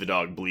sees the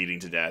dog bleeding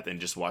to death and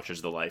just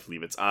watches the life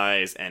leave its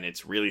eyes, and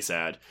it's really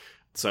sad.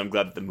 So I'm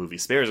glad that the movie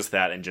spares us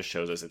that and just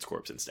shows us its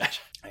corpse instead.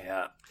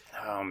 Yeah.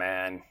 Oh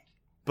man.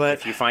 But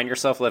if you find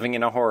yourself living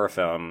in a horror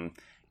film,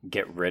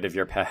 get rid of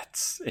your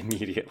pets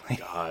immediately.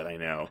 God, I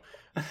know.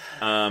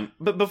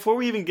 But before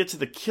we even get to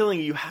the killing,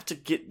 you have to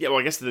get...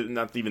 I guess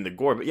not even the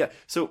gore, but yeah.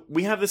 So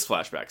we have this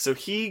flashback. So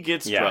he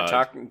gets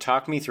drugged.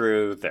 Talk me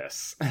through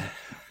this.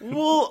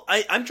 Well,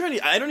 I'm trying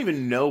to... I don't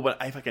even know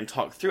if I can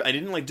talk through. I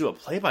didn't do a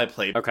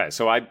play-by-play. Okay,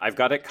 so I've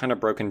got it kind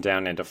of broken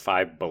down into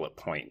 5 bullet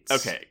points.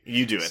 Okay,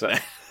 you do it. So,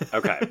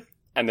 okay.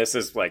 And this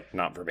is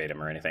not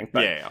verbatim or anything.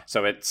 But, yeah.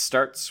 So it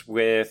starts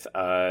with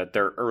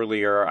their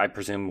earlier, I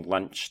presume,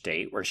 lunch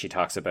date where she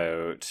talks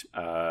about,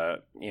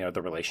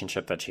 the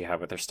relationship that she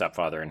had with her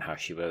stepfather and how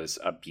she was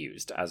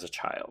abused as a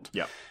child.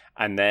 Yeah.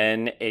 And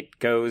then it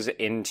goes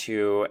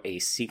into a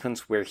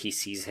sequence where he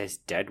sees his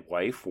dead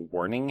wife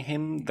warning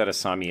him that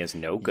Asami is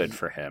no good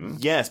for him.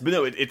 Yes, but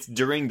no, it's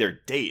during their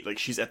date.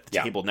 She's at the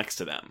table next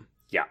to them.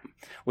 Yeah,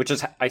 which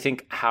is, I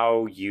think,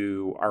 how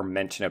you are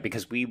meant to know,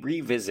 because we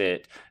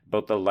revisit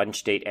both the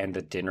lunch date and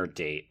the dinner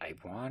date, I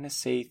want to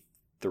say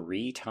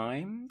 3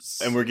 times.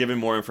 And we're given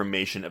more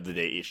information of the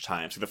day each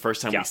time. So the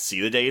first time we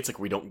see the day, it's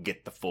we don't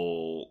get the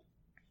full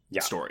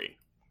story.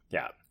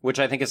 Yeah, which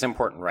I think is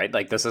important, right?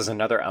 This is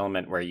another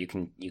element where you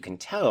can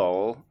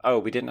tell,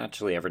 we didn't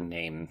actually ever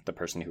name the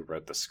person who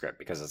wrote the script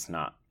because it's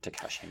not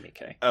Takashi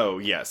Miike. Oh,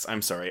 yes,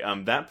 I'm sorry.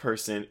 That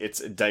person, it's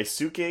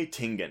Daisuke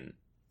Tingen.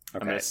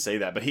 Okay. I'm going to say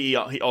that. But he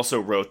also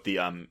wrote the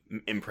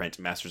imprint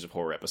Masters of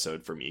Horror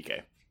episode for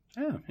Miike.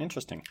 Oh,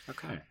 interesting.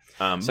 Okay.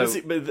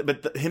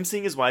 But him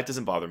seeing his wife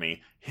doesn't bother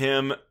me.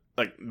 Him,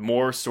 like,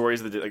 more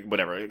stories that, like,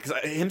 whatever. Because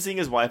him seeing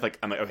his wife, like,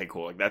 I'm like, okay,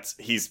 cool. Like,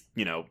 he's,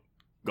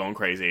 going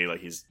crazy. Like,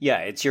 he's... Yeah,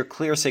 it's your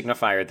clear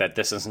signifier that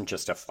this isn't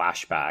just a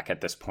flashback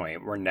at this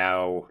point. We're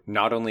now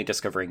not only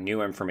discovering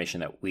new information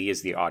that we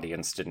as the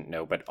audience didn't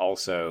know, but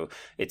also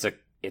it's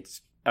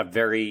a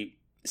very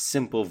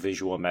simple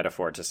visual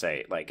metaphor to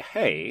say, like,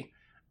 hey,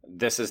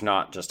 this is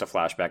not just a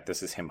flashback.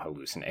 This is him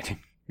hallucinating.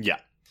 Yeah.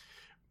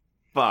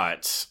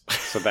 But...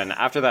 So then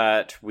after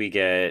that, we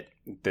get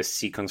this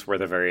sequence where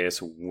the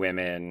various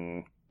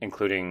women,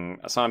 including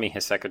Asami,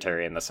 his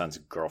secretary, and the son's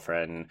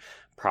girlfriend,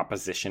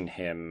 proposition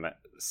him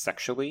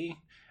sexually.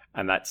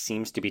 And that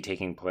seems to be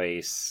taking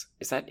place...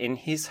 Is that in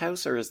his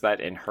house or is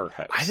that in her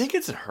house? I think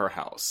it's in her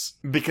house.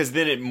 Because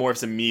then it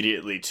morphs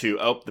immediately to,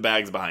 the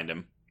bag's behind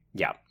him.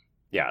 Yeah.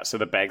 Yeah, so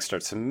the bag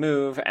starts to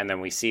move, and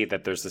then we see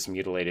that there's this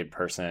mutilated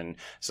person.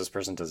 So this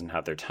person doesn't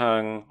have their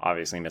tongue,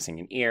 obviously missing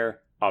an ear,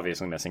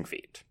 obviously missing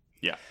feet.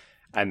 Yeah.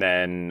 And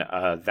then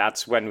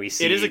that's when we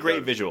see... It is a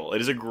great visual.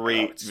 It is a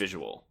great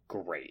visual.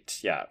 Great,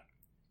 yeah.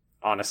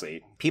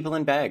 Honestly, people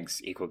in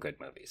bags equal good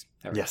movies.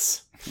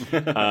 Yes.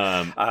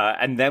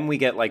 And then we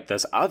get like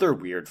this other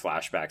weird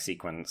flashback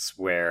sequence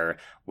where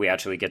we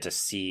actually get to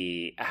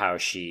see how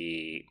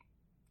she...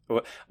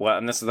 Well,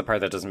 and this is the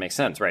part that doesn't make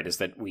sense, right? Is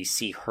that we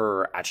see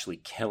her actually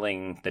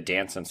killing the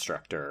dance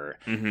instructor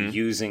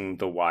using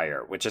the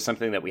wire, which is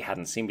something that we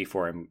hadn't seen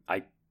before. And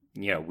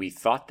we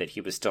thought that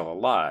he was still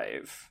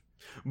alive.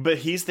 But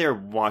he's there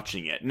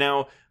watching it.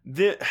 Now,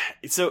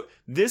 so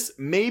this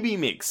maybe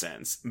makes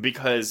sense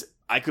because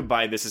I could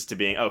buy this as to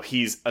being,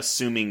 he's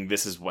assuming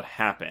this is what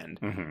happened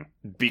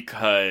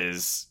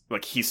because,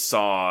 like, he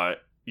saw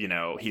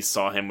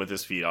him with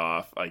his feet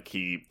off. Like,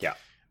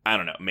 I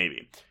don't know,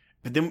 maybe.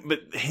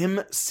 But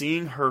him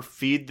seeing her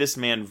feed this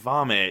man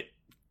vomit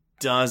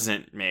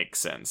doesn't make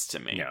sense to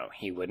me. No,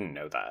 he wouldn't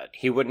know that.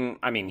 He wouldn't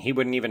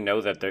even know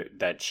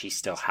that she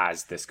still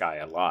has this guy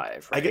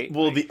alive, right?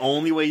 The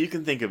only way you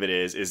can think of it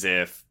is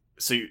if...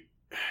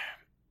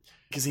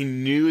 Because he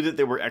knew that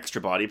there were extra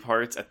body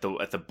parts at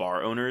the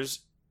bar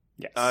owner's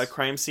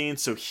crime scene,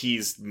 so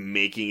he's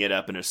making it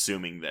up and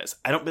assuming this.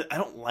 I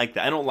don't like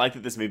that. I don't like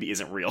that this movie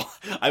isn't real.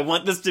 I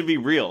want this to be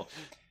real.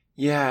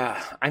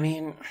 Yeah, I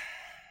mean...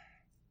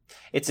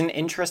 It's an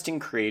interesting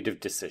creative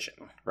decision,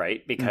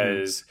 right?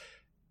 Because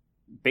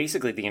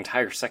basically the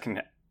entire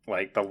second,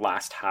 like the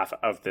last half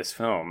of this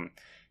film,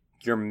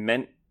 you're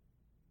meant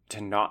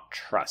to not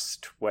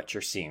trust what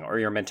you're seeing, or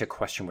you're meant to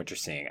question what you're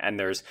seeing. And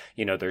there's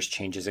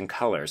changes in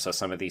color. So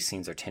some of these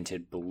scenes are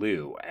tinted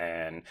blue,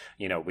 and,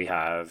 we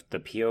have the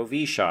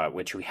POV shot,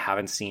 which we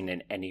haven't seen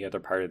in any other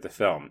part of the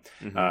film.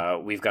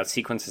 We've got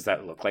sequences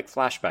that look like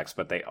flashbacks,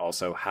 but they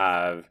also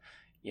have,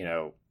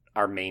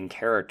 our main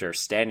character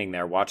standing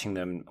there watching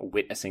them,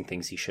 witnessing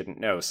things he shouldn't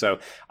know. So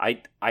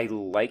I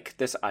like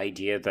this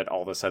idea that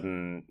all of a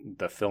sudden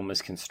the film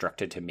is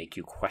constructed to make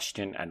you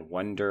question and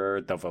wonder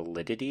the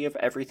validity of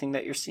everything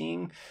that you're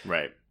seeing.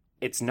 Right.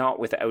 It's not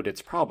without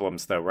its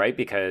problems though, right?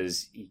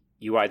 Because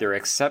you either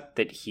accept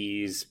that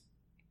he's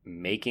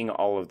making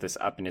all of this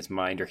up in his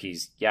mind, or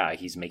he's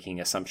making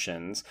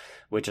assumptions,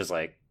 which is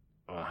like,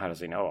 well, how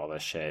does he know all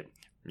this shit?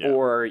 Yeah.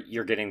 Or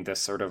you're getting this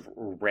sort of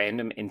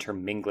random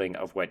intermingling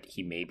of what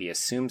he maybe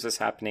assumes is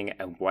happening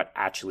and what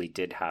actually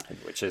did happen,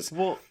 which is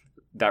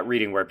that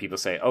reading where people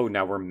say, oh,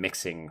 now we're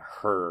mixing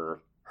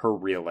her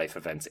real life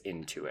events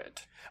into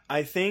it.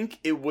 I think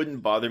it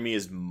wouldn't bother me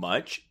as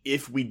much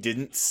if we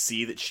didn't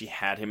see that she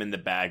had him in the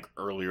bag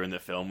earlier in the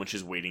film, which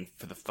is waiting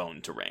for the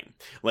phone to ring.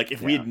 Like,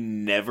 if we had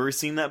never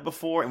seen that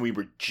before and we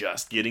were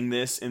just getting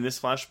this in this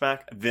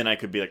flashback, then I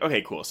could be like,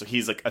 okay, cool. So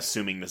he's, like,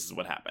 assuming this is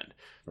what happened.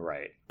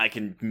 Right. I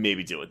can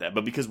maybe deal with that.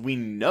 But because we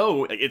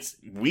know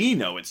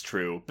it's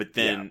true, but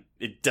then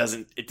it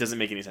doesn't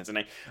make any sense.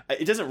 And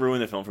it doesn't ruin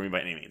the film for me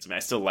by any means. I mean, I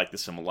still like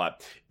this film a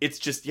lot. It's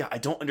just, I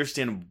don't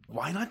understand,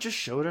 why not just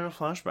show it in a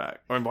flashback?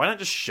 Or why not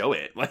just show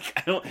it? Like,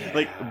 I don't,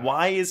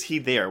 why is he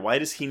there? Why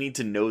does he need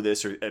to know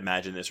this or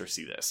imagine this or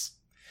see this?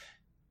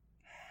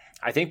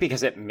 I think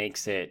because it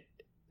makes it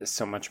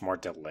so much more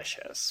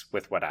delicious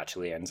with what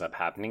actually ends up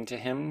happening to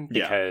him.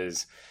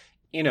 Because,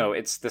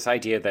 it's this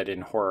idea that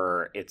in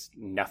horror,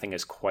 nothing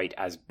is quite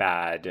as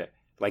bad.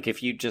 Like,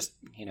 if you just,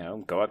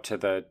 go up to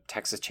the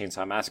Texas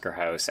Chainsaw Massacre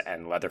house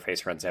and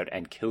Leatherface runs out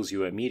and kills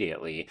you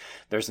immediately,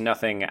 there's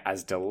nothing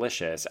as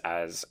delicious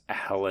as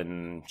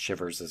Helen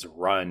Shivers'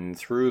 run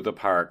through the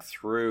park,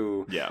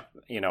 through,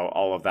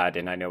 all of that.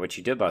 And I Know What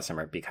You Did Last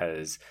Summer,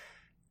 because,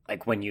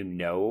 like, when you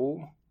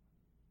know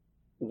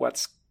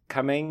what's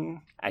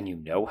coming and you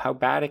know how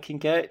bad it can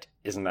get,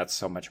 isn't that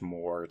so much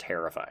more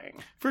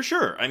terrifying? For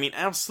sure. I mean,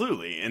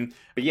 absolutely.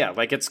 But yeah,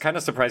 like, it's kind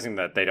of surprising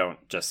that they don't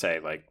just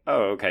say, like,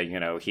 oh, okay,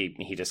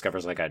 he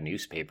discovers, like, a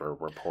newspaper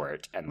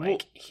report and,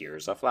 like,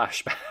 here's a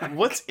flashback.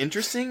 What's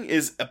interesting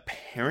is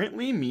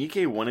apparently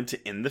Miike wanted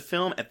to end the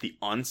film at the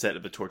onset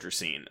of the torture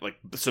scene. Like,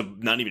 so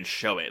not even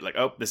show it. Like,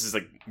 oh, this is,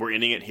 like, we're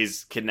ending it.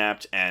 He's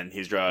kidnapped and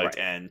he's drugged,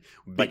 and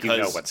because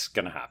like, what's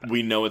going to happen.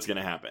 We know what's going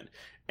to happen.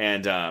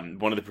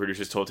 And one of the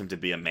producers told him to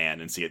be a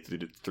man and see it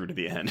through to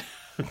the end.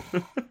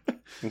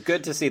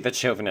 Good to see that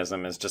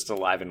chauvinism is just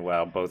alive and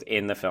well, both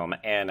in the film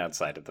and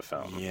outside of the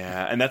film.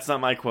 Yeah, and that's not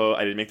my quote.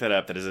 I didn't make that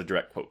up. That is a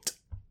direct quote.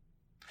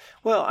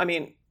 Well, I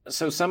mean,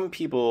 so some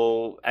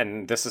people,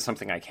 and this is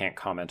something I can't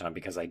comment on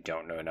because I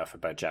don't know enough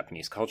about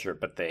Japanese culture,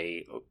 but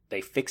they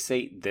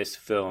fixate this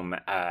film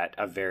at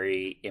a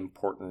very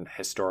important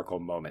historical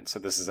moment. So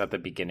this is at the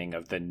beginning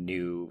of the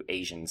new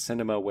Asian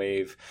cinema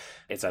wave.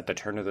 It's at the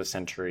turn of the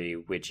century,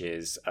 which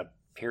is a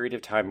period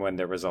of time when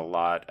there was a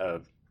lot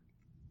of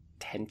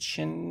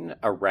tension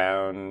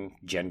around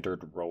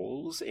gendered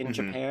roles in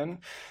Japan.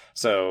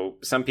 So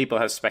some people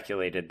have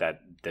speculated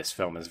that this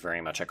film is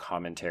very much a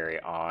commentary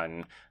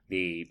on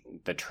the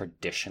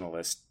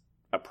traditionalist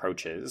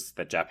approaches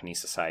that Japanese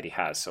society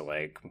has. So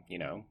like, you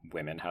know,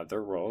 women have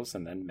their roles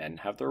and then men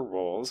have their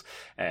roles.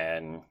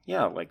 And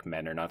yeah, like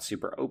men are not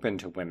super open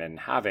to women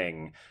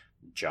having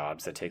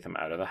jobs that take them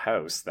out of the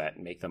house, that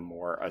make them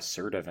more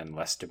assertive and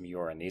less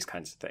demure and these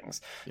kinds of things.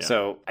 Yeah.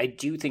 So I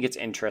do think it's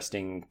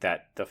interesting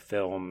that the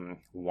film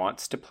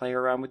wants to play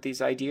around with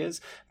these ideas,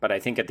 but I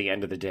think at the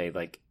end of the day,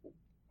 like,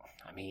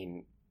 I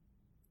mean,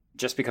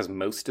 just because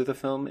most of the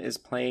film is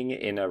playing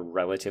in a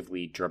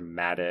relatively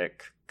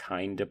dramatic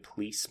kind of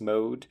police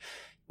mode,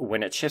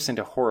 when it shifts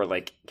into horror,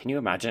 like, can you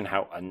imagine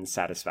how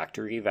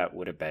unsatisfactory that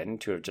would have been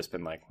to have just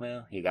been like,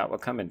 well, he got what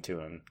coming to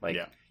him. Like,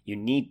 yeah. You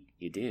need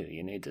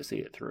to see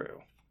it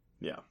through.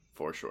 Yeah,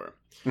 for sure.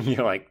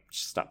 You're like,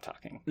 stop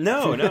talking.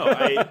 No,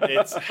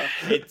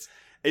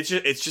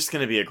 it's just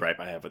going to be a gripe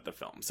I have with the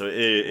film. So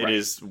it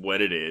is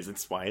what it is.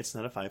 It's why it's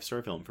not a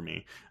 5-star film for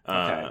me. Okay.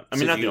 I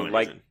mean, so not the only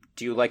reason.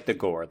 Do you like the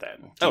gore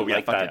then? Do you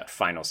like that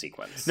final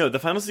sequence? No, the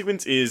final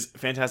sequence is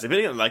fantastic. But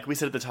again, like we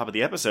said at the top of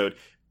the episode,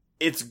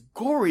 it's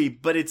gory,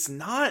 but it's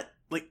not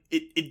like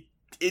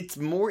it's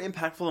more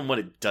impactful than what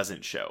it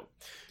doesn't show.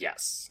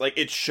 Yes. Like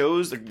it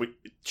shows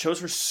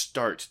her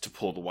start to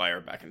pull the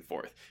wire back and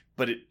forth,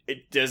 but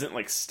it doesn't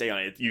like stay on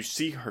it. You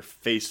see her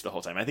face the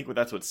whole time. I think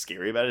that's what's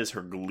scary about it is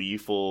her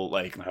gleeful,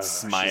 like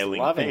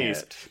smiling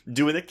face.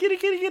 Doing the kitty.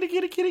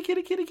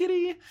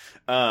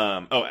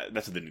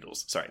 That's with the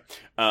noodles. Sorry.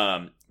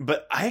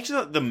 But I actually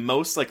thought the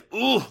most like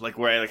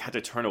where I like had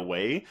to turn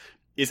away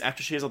is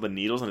after she has all the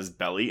needles on his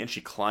belly and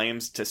she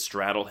climbs to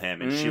straddle him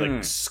and she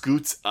like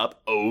scoots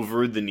up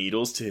over the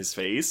needles to his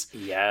face.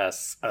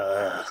 Yes.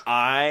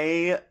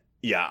 I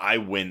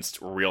winced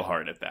real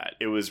hard at that.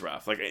 It was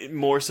rough. Like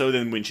more so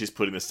than when she's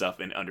putting the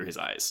stuff in under his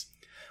eyes.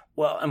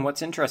 Well, and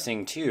what's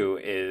interesting too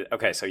is,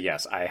 okay, so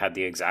yes, I had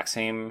the exact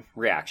same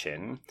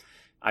reaction.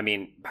 I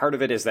mean, part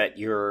of it is that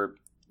you're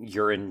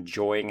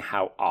enjoying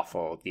how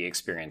awful the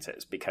experience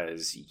is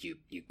because you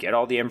get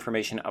all the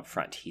information up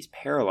front. He's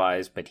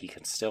paralyzed, but he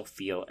can still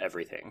feel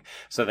everything.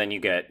 So then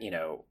you get,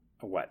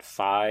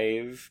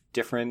 5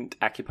 different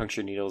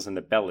acupuncture needles in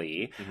the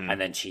belly, and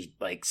then she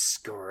like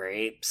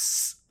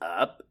scrapes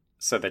up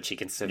so that she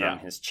can sit on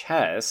his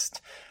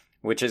chest,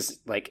 which is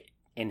like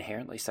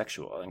inherently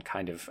sexual and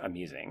kind of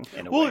amusing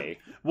in a way.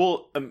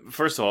 Well,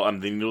 first of all,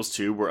 the needles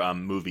too were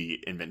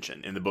movie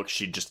invention. In the book,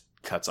 she just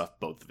cuts off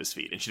both of his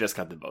feet, and she does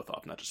cut them both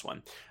off, not just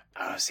one.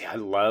 Oh, see, I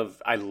love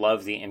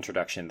the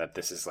introduction that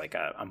this is like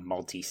a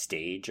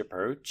multi-stage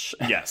approach.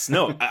 Yes,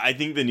 no, I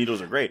think the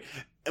needles are great,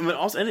 and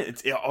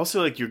it's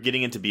also like you're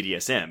getting into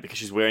BDSM because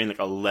she's wearing like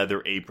a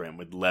leather apron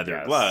with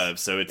leather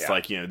gloves, so it's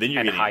like then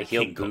you're getting high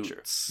heel boots.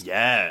 Culture.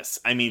 Yes,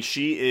 I mean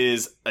she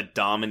is a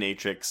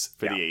dominatrix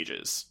for the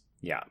ages.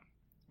 Yeah,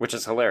 which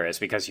is hilarious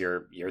because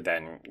you're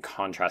then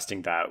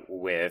contrasting that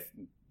with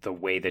the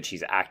way that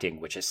she's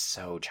acting, which is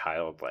so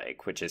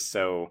childlike, which is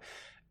so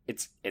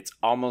it's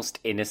almost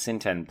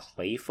innocent and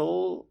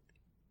playful,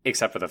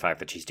 except for the fact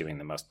that she's doing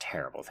the most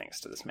terrible things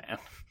to this man.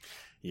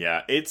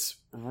 Yeah, it's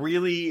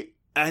really,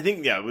 I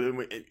think,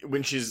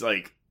 when she's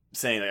like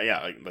saying,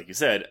 like you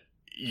said,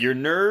 your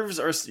nerves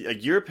are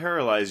like you're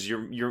paralyzed,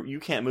 you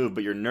can't move,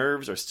 but your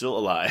nerves are still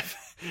alive.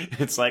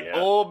 It's like,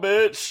 oh,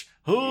 bitch,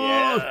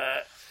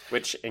 yeah.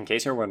 Which, in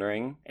case you're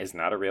wondering, is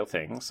not a real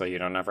thing, so you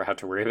don't ever have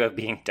to worry about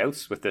being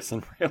doused with this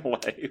in real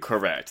life.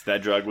 Correct.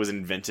 That drug was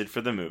invented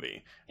for the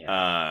movie.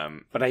 Yeah.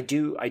 But I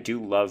do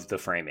love the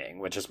framing,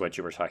 which is what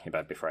you were talking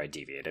about before I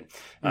deviated.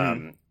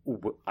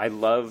 I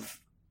love,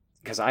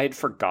 because I had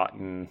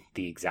forgotten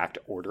the exact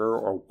order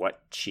or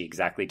what she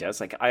exactly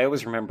does. Like, I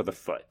always remember the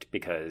foot,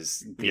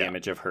 because the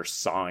image of her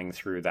sawing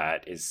through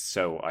that is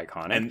so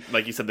iconic. And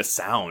like you said, the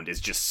sound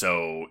is just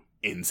so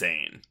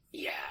insane.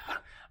 Yeah.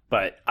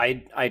 But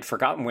I'd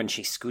forgotten when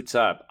she scoots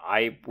up.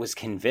 I was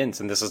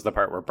convinced, and this is the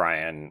part where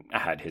Brian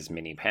had his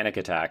mini panic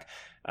attack.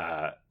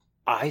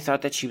 I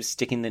thought that she was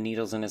sticking the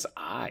needles in his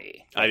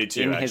eye. I did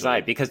too, his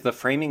eye, because the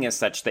framing is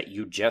such that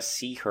you just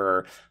see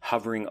her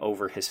hovering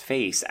over his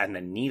face and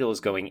the needles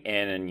going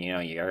in, and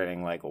you're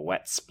getting like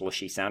wet,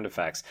 splishy sound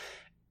effects.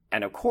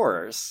 And of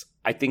course,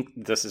 I think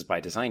this is by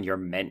design. You're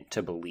meant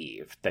to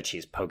believe that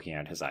she's poking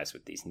out his eyes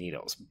with these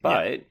needles,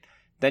 but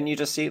then you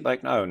just see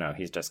like, oh no,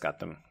 he's just got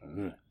them.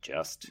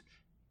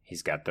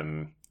 He's got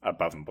them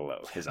above and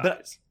below his but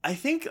eyes. I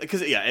think,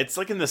 because, yeah, it's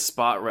like in the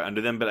spot right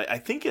under them, but I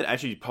think it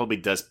actually probably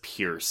does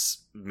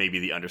pierce maybe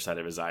the underside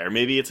of his eye. Or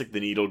maybe it's like the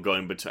needle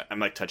going between. I'm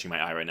like touching my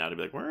eye right now to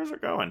be like, where is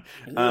it going?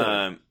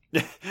 But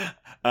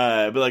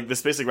like the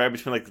space like right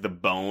between like the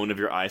bone of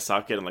your eye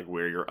socket and like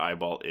where your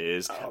eyeball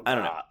is. I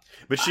don't know.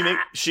 But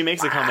she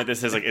makes a comment that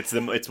says like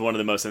it's one of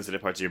the most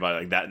sensitive parts of your body,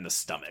 like that in the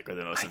stomach are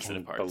the most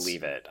sensitive parts. I can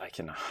believe it. I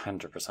can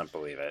 100%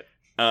 believe it.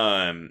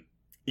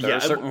 There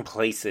are certain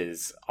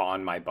places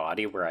on my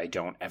body where I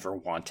don't ever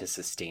want to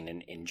sustain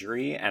an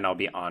injury, and I'll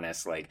be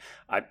honest, like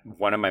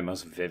one of my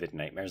most vivid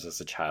nightmares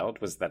as a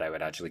child was that I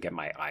would actually get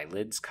my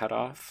eyelids cut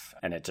off,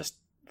 and it just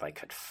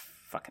like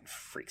fucking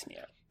freaks me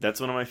out.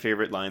 That's one of my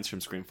favorite lines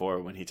from Scream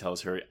 4 when he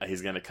tells her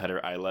he's going to cut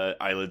her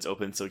eyelids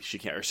open so she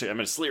can't, I'm going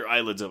to slit your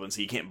eyelids open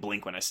so you can't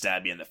blink when I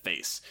stab you in the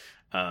face.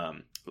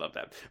 Love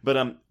that. But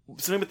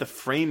something with the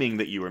framing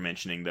that you were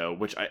mentioning, though,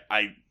 which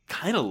I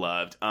kind of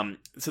loved.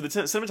 So the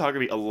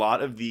cinematography, a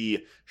lot of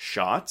the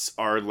shots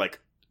are like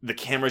the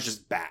camera's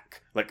just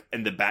back, like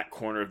in the back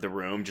corner of the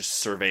room, just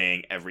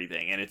surveying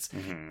everything. And it's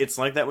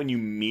like that when you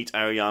meet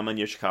Aoyama and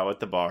Yoshikawa at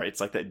the bar. It's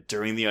like that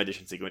during the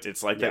audition sequence.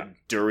 It's like that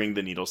during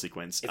the needle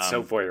sequence. It's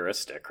so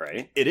voyeuristic,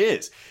 right? It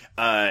is.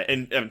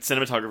 And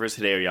cinematographers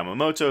Hideo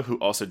Yamamoto, who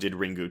also did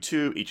Ringu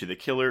 2, Ichi the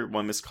Killer,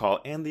 One Missed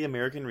Call, and the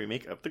American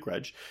remake of The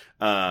Grudge.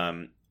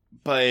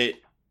 But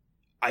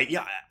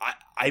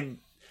I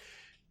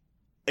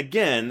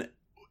again,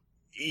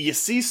 you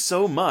see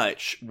so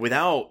much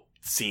without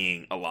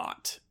seeing a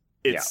lot.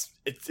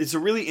 It's a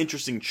really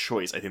interesting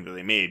choice, I think, that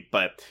they made,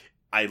 but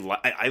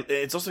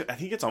it's also, I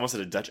think it's almost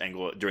at a Dutch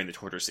angle during the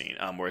torture scene,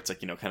 where it's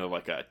like, kind of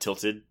like a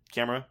tilted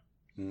camera.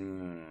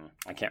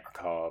 I can't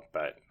recall,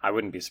 but I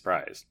wouldn't be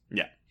surprised.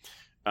 Yeah.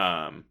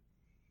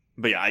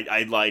 But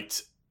yeah,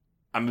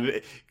 I'm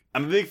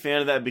a big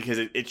fan of that because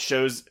it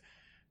shows.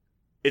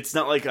 It's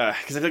not like,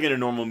 because I feel like in a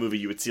normal movie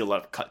you would see a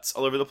lot of cuts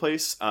all over the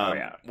place.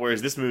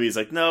 Whereas this movie is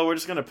like, no, we're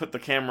just going to put the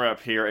camera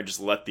up here and just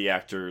let the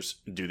actors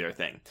do their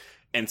thing.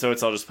 And so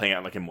it's all just playing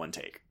out like in one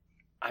take.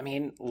 I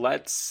mean,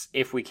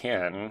 if we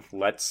can,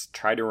 let's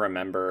try to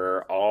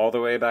remember all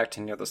the way back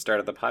to near the start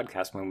of the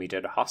podcast when we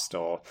did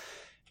Hostel,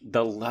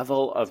 the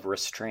level of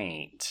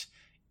restraint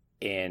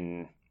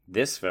in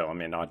this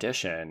film, in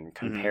Audition,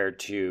 compared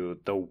to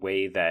the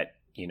way that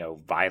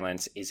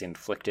violence is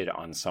inflicted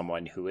on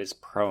someone who is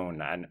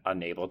prone and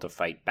unable to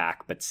fight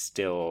back, but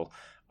still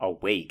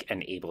awake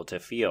and able to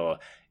feel.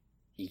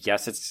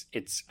 Yes,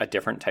 it's a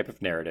different type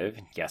of narrative.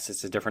 Yes,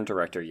 it's a different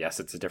director. Yes,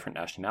 it's a different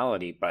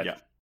nationality,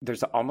 but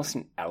there's almost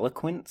an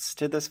eloquence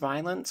to this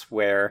violence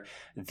where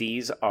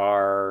these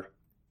are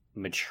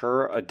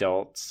mature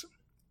adults.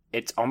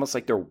 It's almost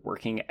like they're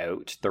working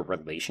out their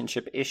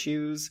relationship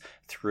issues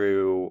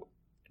through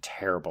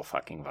terrible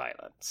fucking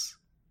violence.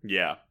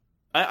 Yeah.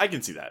 I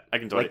can see that. I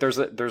can totally.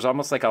 Like there's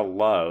almost like a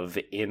love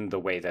in the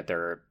way that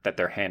the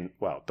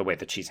way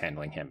that she's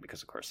handling him,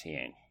 because of course he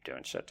ain't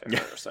doing shit to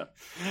her. So,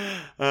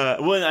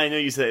 well, I know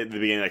you said at the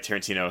beginning, like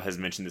Tarantino has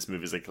mentioned this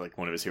movie as like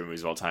one of his favorite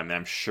movies of all time, and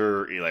I'm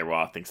sure Eli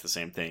Roth thinks the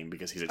same thing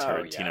because he's a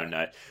Tarantino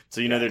nut. So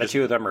they're the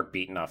two of them are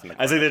beaten off in the.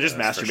 I was like, they're just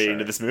masturbating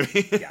to this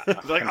movie. Yeah,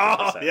 like,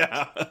 oh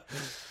yeah.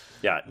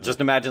 Yeah, just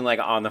imagine like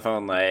on the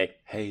phone, like,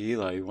 "Hey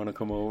Eli, you want to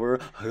come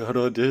over? I got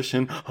an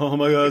audition. Oh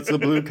my God, it's a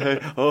Blu-ray.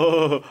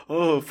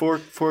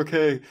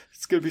 4K.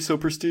 It's gonna be so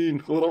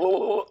pristine."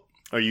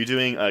 Are you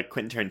doing a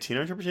Quentin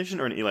Tarantino interpretation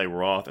or an Eli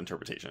Roth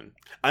interpretation?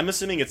 I'm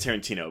assuming it's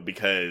Tarantino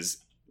because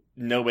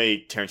no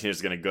way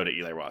Tarantino's gonna go to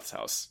Eli Roth's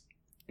house.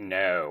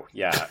 No,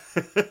 yeah.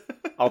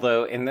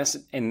 Although in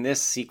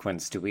this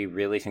sequence, do we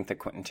really think that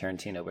Quentin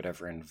Tarantino would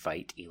ever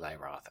invite Eli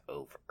Roth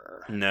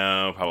over?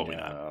 No, probably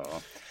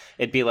not.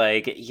 It'd be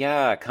like,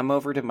 yeah, come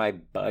over to my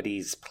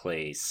buddy's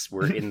place.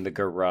 We're in the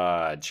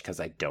garage because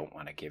I don't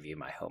want to give you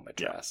my home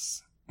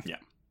address. Yeah.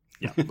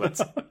 That's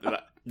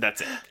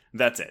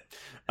it.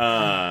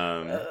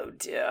 Oh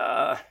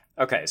dear.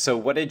 Okay, so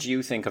what did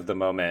you think of the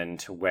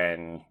moment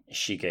when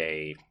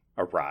Shige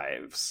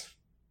arrives?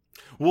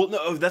 Well,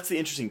 no, that's the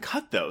interesting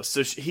cut though.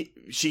 So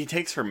she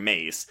takes her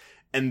mace.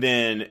 And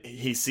then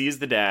he sees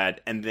the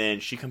dad, and then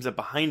she comes up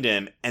behind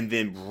him, and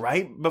then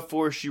right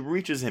before she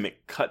reaches him,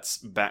 it cuts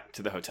back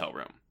to the hotel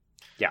room.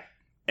 Yeah.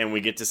 And we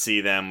get to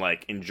see them,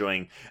 like,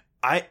 enjoying...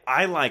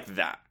 I like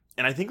that.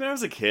 And I think when I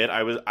was a kid,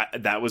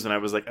 that was when I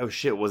was like, oh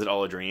shit, was it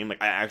all a dream?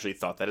 Like, I actually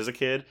thought that as a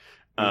kid.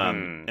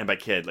 And by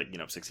kid, like,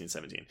 16,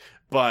 17.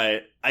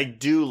 But I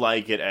do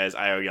like it as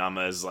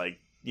Aoyama's, like,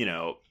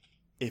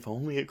 if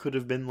only it could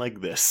have been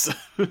like this.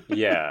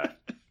 Yeah.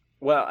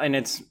 Well, and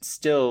it's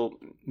still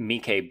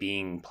Mike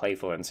being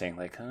playful and saying,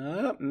 like,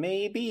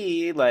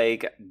 maybe,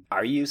 like,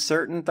 are you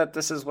certain that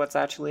this is what's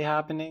actually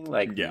happening?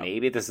 Like,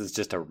 maybe this is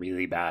just a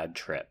really bad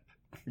trip.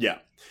 Yeah.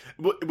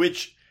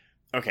 Which,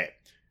 okay,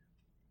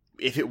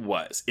 if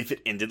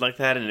it ended like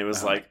that and it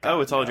was God,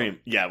 it's all a dream,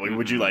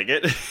 would you like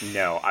it?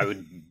 No, I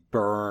would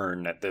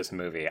burn this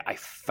movie. I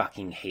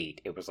fucking hate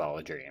It Was All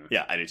a Dream.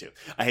 Yeah, I do too.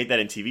 I hate that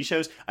in TV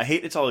shows. I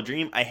hate It's All a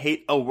Dream. I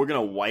hate, we're going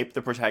to wipe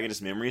the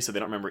protagonist's memory so they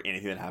don't remember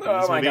anything that happened in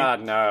this movie. Oh my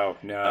god,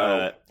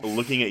 no.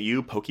 Looking at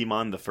You,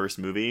 Pokemon, the first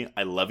movie.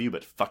 I love you,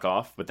 but fuck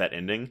off with that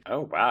ending.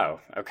 Oh, wow.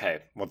 Okay.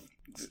 Well,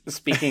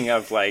 speaking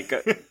of, like,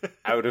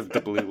 out of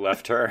the blue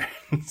left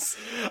turns.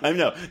 I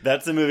know.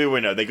 That's the movie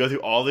where, they go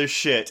through all this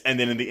shit, and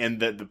then in the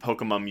end, the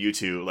Pokemon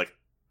Mewtwo, like,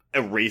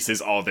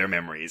 erases all their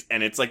memories.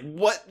 And it's like,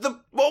 what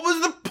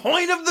was the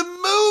point of the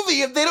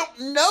movie if they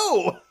don't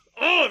know?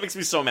 Oh, it makes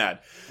me so mad.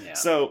 Yeah.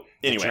 So,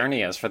 anyway. The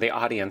journey is for the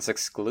audience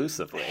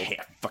exclusively. Hey,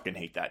 I fucking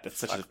hate that. That's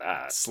such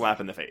slap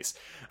in the face.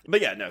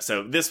 But yeah, no,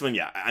 so this one,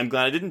 I'm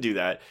glad I didn't do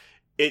that.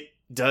 It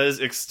does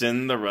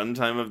extend the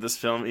runtime of this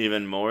film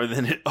even more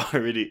than it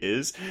already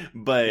is.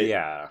 But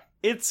yeah,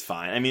 it's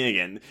fine. I mean,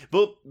 again,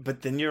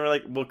 but then you're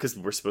like, because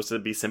we're supposed to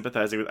be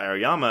sympathizing with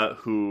Aoyama,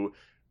 who,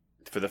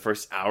 for the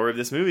first hour of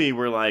this movie,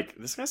 we're like,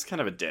 this guy's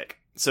kind of a dick.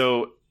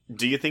 So,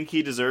 do you think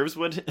he deserves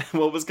what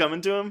was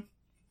coming to him?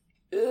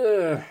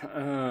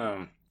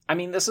 I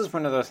mean, this is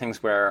one of those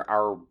things where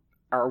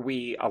are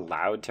we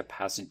allowed to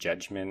pass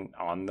judgment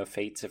on the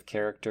fates of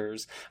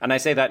characters? And I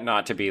say that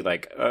not to be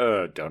like,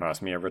 don't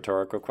ask me a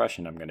rhetorical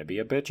question, I'm going to be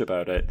a bitch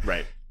about it.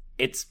 Right.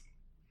 It's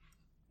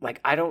like,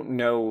 I don't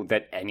know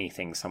that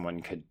anything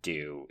someone could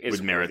do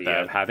is worthy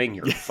of having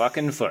your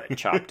fucking foot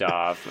chopped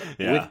off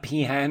with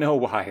piano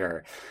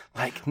wire.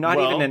 Like, not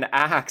even an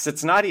axe.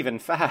 It's not even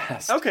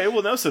fast. Okay,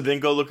 well, no. So then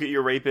go look at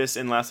your rapist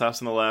in Last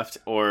House on the Left,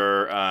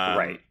 or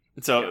right.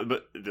 So,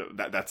 but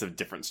that's a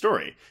different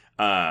story.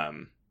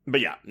 But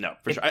yeah, no,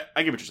 for sure.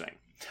 I get what you're saying.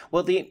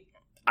 Well,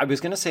 I was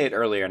going to say it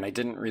earlier, and I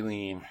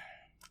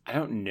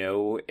don't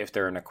know if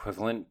they're an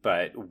equivalent,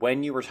 but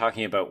when you were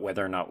talking about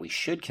whether or not we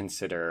should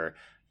consider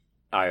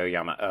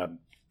Aoyama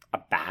a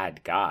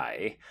bad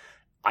guy,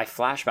 I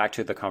flash back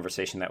to the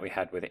conversation that we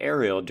had with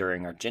Ariel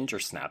during our Ginger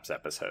Snaps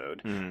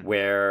episode,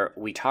 where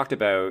we talked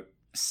about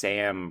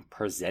Sam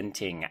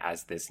presenting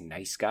as this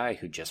nice guy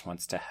who just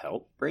wants to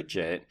help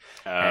Bridget,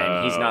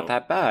 and he's not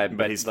that bad,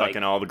 but he's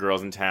fucking all the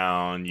girls in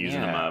town,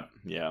 using them up.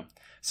 Yeah.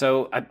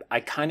 So I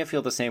kind of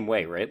feel the same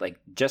way, right? Like,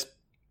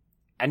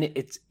 and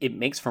it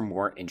makes for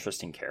more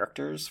interesting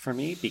characters for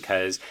me,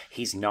 because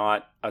he's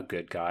not a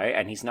good guy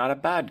and he's not a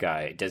bad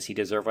guy. Does he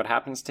deserve what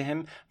happens to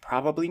him?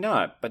 Probably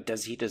not. But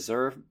does he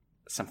deserve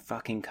some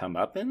fucking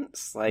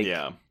comeuppance? Like,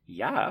 yeah,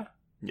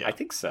 I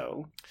think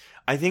so.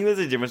 I think there's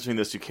a difference between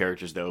those two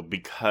characters, though,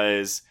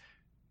 because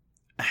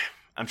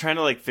I'm trying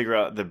to figure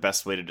out the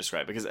best way to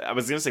describe it. Because I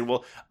was going to say,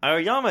 well,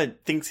 Aoyama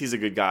thinks he's a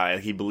good guy.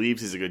 He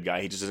believes he's a good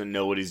guy. He just doesn't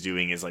know what he's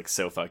doing is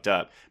so fucked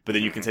up. But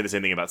then you can say the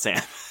same thing about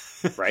Sam.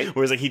 Right?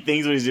 Whereas he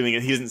thinks what he's doing,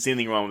 he doesn't see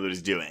anything wrong with what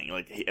he's doing.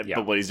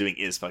 But what he's doing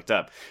is fucked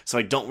up. So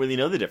I don't really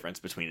know the difference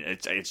between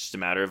it. It's just a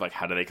matter of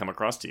how do they come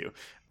across to you.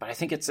 But I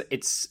think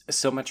it's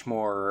so much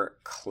more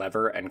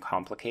clever and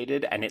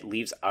complicated, and it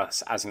leaves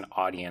us as an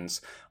audience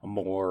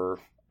more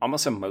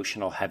almost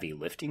emotional heavy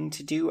lifting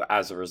to do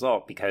as a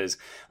result. Because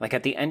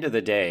at the end of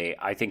the day,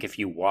 I think if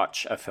you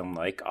watch a film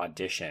like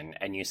Audition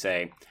and you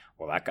say,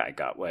 well, that guy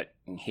got what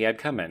he had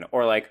coming,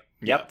 or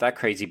yep, that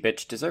crazy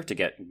bitch deserved to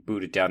get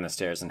booted down the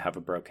stairs and have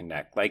a broken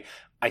neck.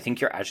 I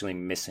think you're actually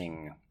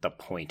missing the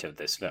point of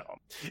this film.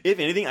 If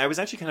anything, I was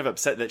actually kind of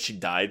upset that she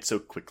died so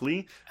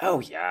quickly.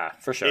 Oh, yeah,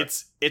 for sure.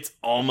 It's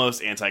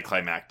almost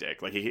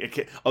anticlimactic.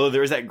 Although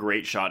there is that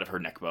great shot of her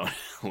neck bone,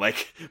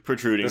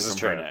 protruding from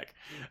her neck.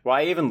 Well,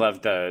 I even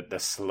love the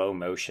slow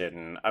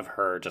motion of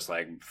her just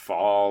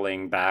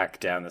falling back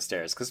down the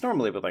stairs. Because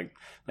normally, with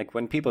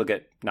when people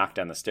get knocked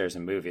down the stairs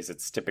in movies,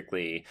 it's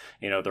typically,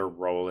 they're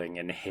rolling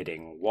and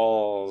hitting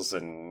walls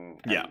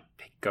and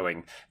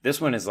going.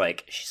 This one is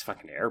she's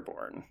fucking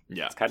airborne.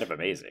 Yeah, it's kind of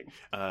amazing.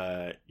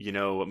 You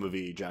know what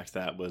movie jacked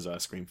that was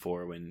Scream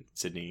 4 when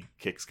Sydney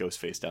kicks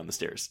Ghostface down the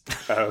stairs.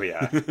 Oh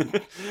yeah.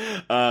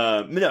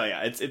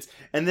 It's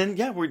and then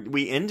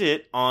we end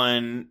it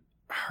on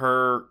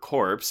her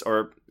corpse,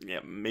 or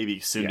maybe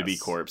soon to be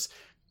corpse,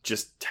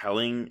 just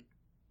telling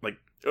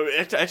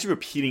actually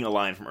repeating a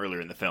line from earlier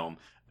in the film,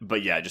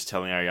 but just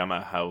telling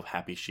Aoyama how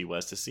happy she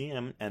was to see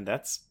him, and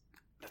that's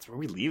where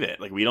we leave it.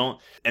 We don't,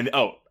 and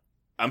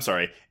I'm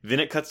sorry. Then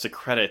it cuts to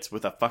credits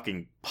with a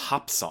fucking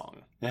pop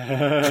song.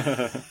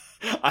 I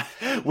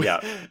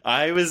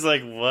was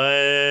like, what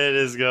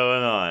is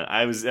going on?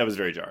 That was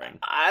very jarring.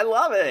 I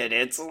love it.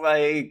 It's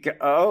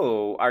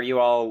are you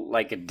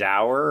all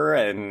dour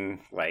and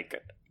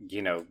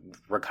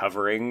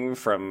recovering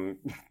from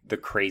the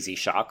crazy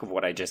shock of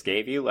what I just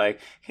gave you?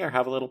 Here,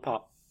 have a little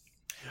pop.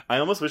 I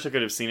almost wish I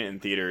could have seen it in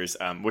theaters,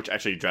 which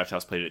actually Draft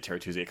House played it at Terror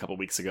Tuesday a couple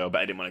weeks ago,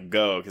 but I didn't want to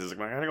go because I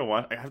gotta go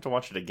watch. I have to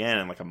watch it again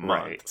in a month,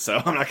 right. So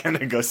I'm not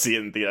gonna go see it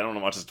in theater. I don't want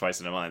to watch this twice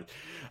in a month.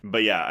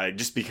 But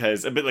just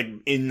because a bit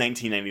in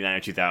 1999 or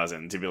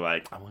 2000 to be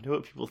I wonder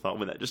what people thought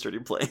when that just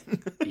started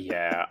playing.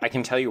 Yeah, I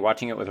can tell you,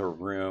 watching it with a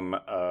room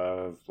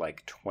of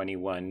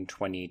 21,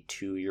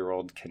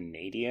 22-year-old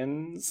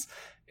Canadians,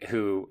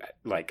 who,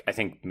 like, I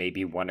think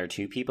maybe one or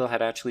two people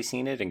had actually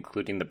seen it,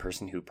 including the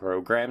person who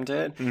programmed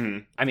it. Mm-hmm.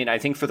 I mean, I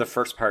think for the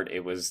first part,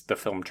 it was the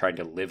film trying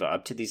to live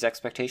up to these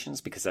expectations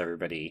because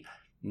everybody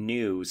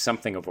knew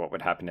something of what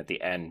would happen at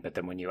the end. But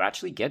then when you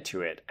actually get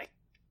to it,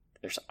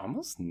 there's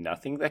almost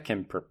nothing that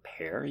can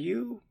prepare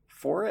you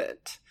for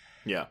it.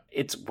 Yeah.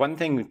 It's one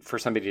thing for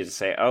somebody to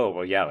say, oh,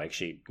 well, yeah, like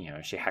she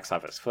hacks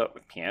off his foot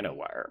with piano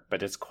wire.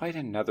 But it's quite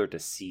another to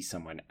see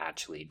someone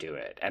actually do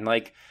it. And,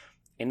 like,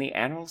 in the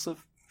annals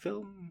of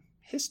film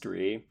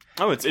history,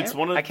 it's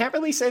one of... I can't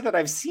really say that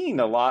I've seen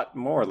a lot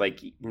more.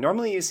 Like,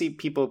 normally you see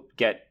people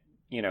get,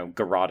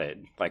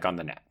 garroted, like, on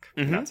the neck.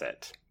 Mm-hmm. And that's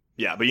it.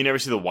 Yeah, but you never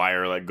see the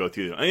wire, like, go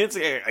through. I mean,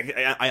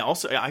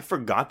 I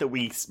forgot that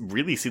we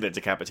really see that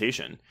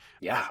decapitation.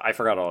 Yeah, I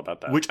forgot all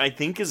about that. Which I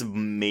think is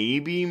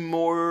maybe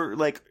more,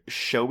 like,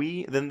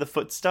 showy than the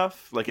foot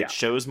stuff. Like, it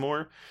shows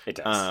more. It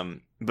does.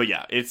 But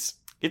yeah, it's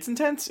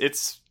intense.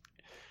 It's...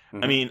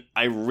 Mm-hmm. I mean,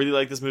 I really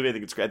like this movie. I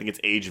think it's great. I think it's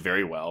aged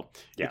very well.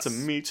 Yes. It's a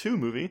Me Too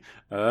movie.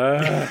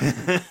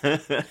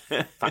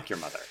 Fuck your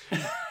mother.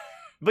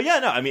 But yeah,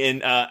 no, I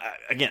mean,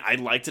 again, I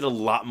liked it a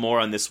lot more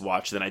on this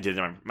watch than I did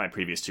in my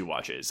previous two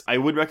watches. I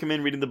would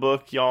recommend reading the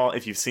book, y'all.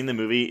 If you've seen the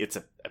movie, it's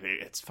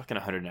fucking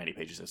 190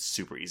 pages. It's a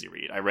super easy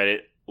read. I read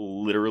it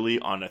literally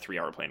on a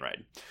 3-hour plane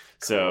ride. Cool.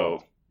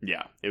 So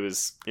yeah, it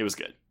was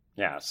good.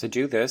 Yeah, so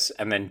do this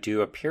and then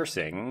do a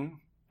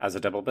piercing as a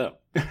double bill.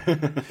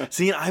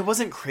 See, I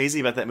wasn't crazy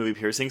about that movie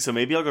Piercing, so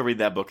maybe I'll go read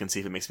that book and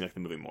see if it makes me like the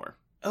movie more.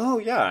 Oh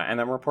yeah, and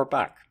then report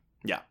back.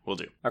 Yeah, we'll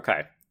do.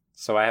 Okay.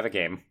 So I have a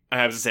game. I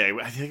have to say,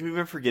 I think we've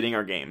been forgetting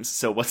our games.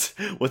 So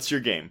what's your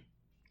game?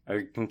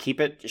 I can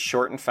keep it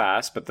short and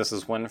fast, but this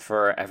is one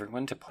for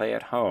everyone to play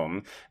at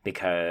home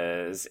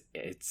because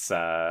it's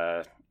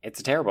a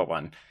terrible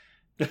one.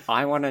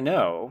 I want to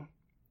know,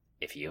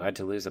 if you had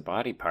to lose a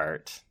body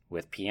part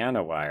with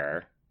piano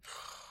wire,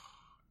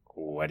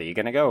 what are you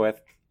going to go with?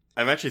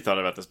 I've actually thought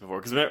about this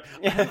before because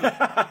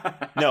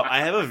no, I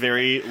have a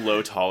very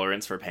low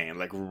tolerance for pain,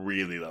 like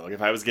really low. Like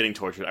if I was getting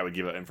tortured, I would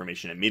give out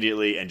information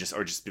immediately and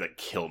just be like,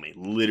 kill me,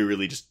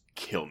 literally just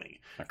kill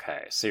me.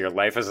 Okay, so your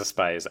life as a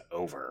spy is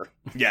over.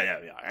 Yeah.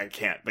 I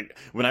can't. Like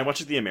when I watch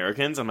The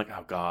Americans, I'm like,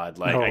 oh god,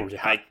 like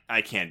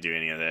I can't do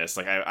any of this.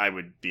 Like I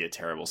would be a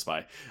terrible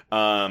spy.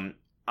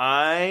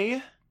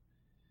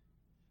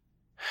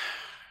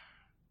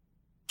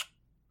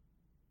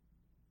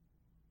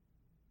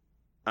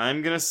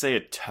 I'm gonna say a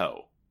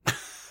toe.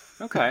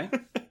 Okay.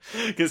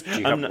 Because do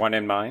you have one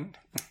in mind?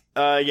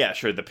 Yeah,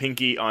 sure. The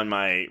pinky on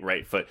my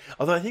right foot.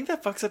 Although I think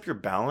that fucks up your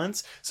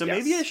balance. So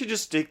maybe I should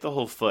just take the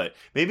whole foot.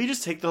 Maybe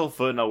just take the whole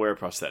foot and I'll wear a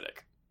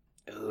prosthetic.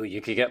 Ooh,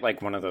 you could get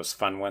like one of those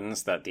fun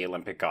ones that the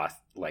Olympic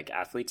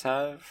athletes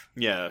have.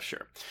 Yeah,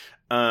 sure.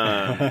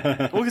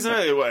 Well, because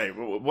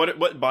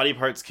what body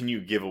parts can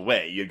you give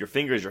away? You have your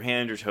fingers, your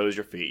hands, your toes,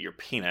 your feet, your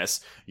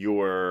penis,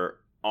 your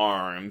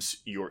arms,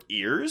 your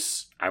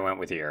ears. I went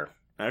with ear.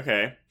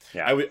 Okay.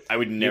 Yeah. I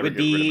would never get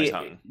rid of my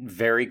tongue.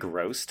 Very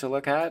gross to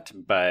look at,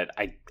 but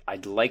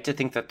I'd like to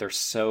think that they're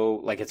so,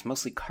 like, it's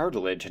mostly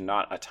cartilage and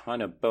not a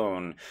ton of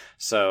bone.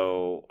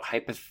 So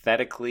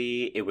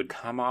hypothetically, it would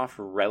come off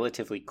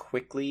relatively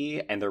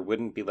quickly and there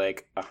wouldn't be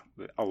like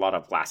a lot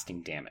of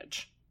lasting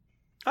damage.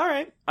 All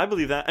right. I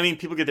believe that. I mean,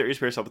 people get their ears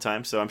pierced all the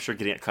time, so I'm sure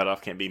getting it cut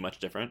off can't be much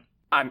different.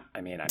 I'm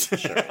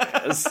sure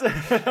it is.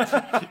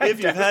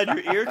 If you've had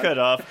your ear cut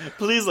off,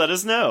 please let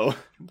us know.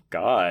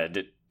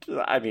 God.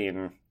 I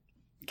mean,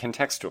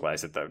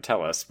 contextualize it though.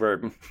 Tell us,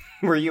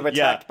 were you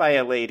attacked by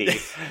a lady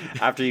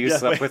after you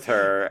slept with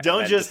her?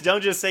 Don't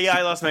just say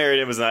I lost my ear.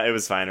 It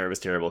was fine or it was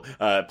terrible.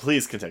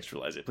 Please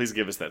contextualize it. Please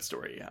give us that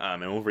story,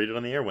 and we'll read it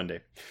on the air one day.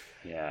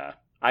 Yeah,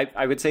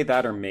 I would say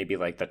that, or maybe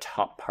like the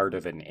top part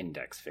of an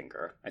index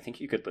finger. I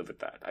think you could live with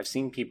that. I've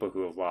seen people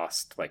who have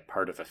lost like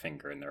part of a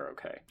finger and they're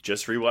okay.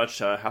 Just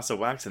rewatched House of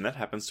Wax, and that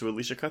happens to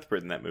Alicia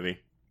Cuthbert in that movie.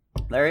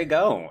 There you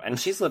go. And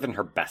she's living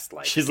her best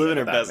life. She's living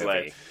her best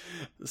life.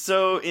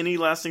 So, any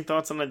lasting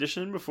thoughts on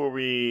Audition before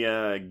we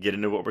get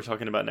into what we're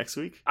talking about next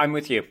week? I'm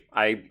with you.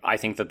 I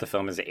think that the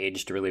film has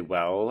aged really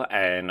well,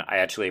 and I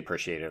actually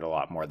appreciate it a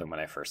lot more than when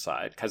I first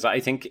saw it. Because I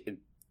think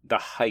the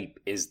hype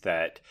is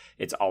that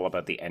it's all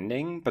about the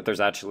ending, but there's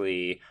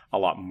actually a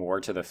lot more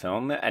to the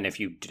film. And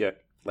if you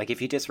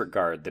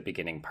disregard the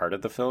beginning part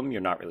of the film, you're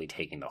not really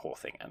taking the whole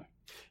thing in.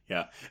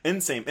 Yeah.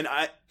 And same. And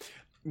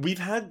we've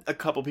had a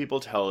couple people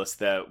tell us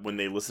that when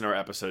they listen to our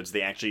episodes,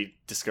 they actually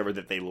discover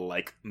that they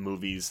like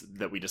movies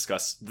that we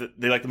discuss.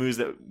 They like the movies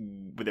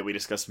that we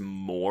discuss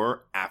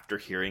more after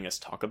hearing us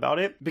talk about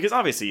it. Because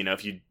obviously,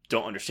 if you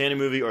don't understand a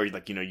movie or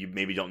you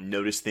maybe don't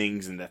notice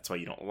things and that's why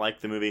you don't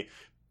like the movie.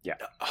 Yeah.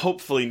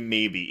 Hopefully,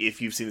 maybe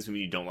if you've seen this movie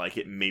and you don't like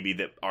it, maybe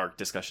that our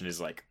discussion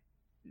is like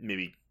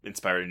maybe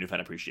inspired a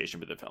newfound appreciation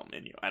for the film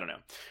in you. I don't know.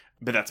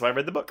 But that's why I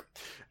read the book.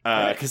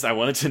 Because I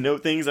wanted to know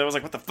things. I was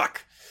like, what the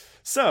fuck?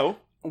 So...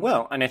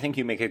 Well, and I think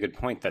you make a good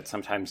point that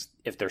sometimes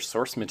if there's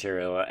source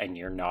material and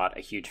you're not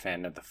a huge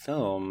fan of the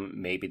film,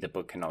 maybe the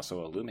book can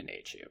also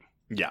illuminate you.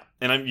 Yeah.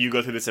 And you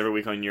go through this every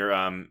week on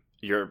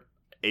your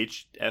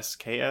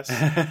HSKS?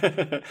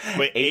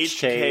 Wait,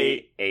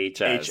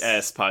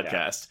 HKHS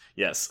podcast.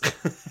 Yeah. Yes.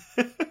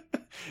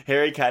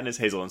 Harry, Katniss,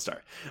 Hazel, and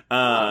Star.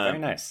 Very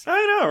nice.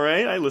 I know,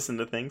 right? I listen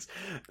to things.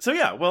 So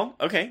yeah, well,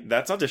 okay,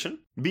 that's Audition.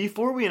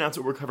 Before we announce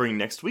what we're covering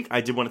next week,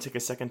 I did want to take a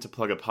second to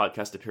plug a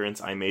podcast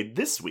appearance I made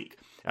this week.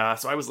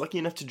 So I was lucky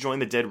enough to join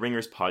the Dead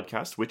Ringers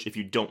podcast, which, if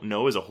you don't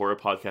know, is a horror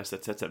podcast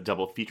that sets up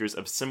double features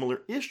of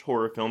similar-ish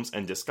horror films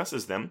and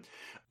discusses them.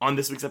 On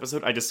this week's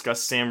episode, I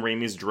discussed Sam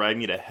Raimi's Drive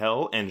Me to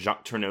Hell and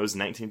Jacques Tourneau's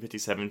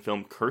 1957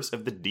 film Curse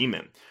of the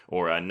Demon,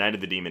 or Night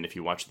of the Demon if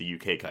you watch the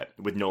UK cut,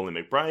 with Nolan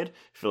McBride,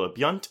 Philip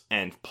Yunt,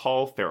 and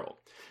Paul Farrell.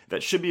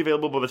 That should be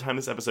available by the time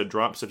this episode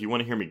drops, so if you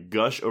want to hear me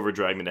gush over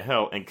Drive Me to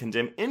Hell and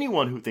condemn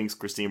anyone who thinks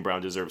Christine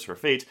Brown deserves her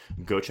fate,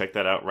 go check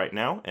that out right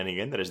now. And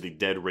again, that is the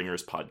Dead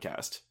Ringers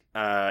podcast.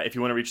 If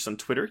you want to reach us on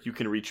Twitter, you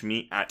can reach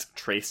me at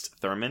Traced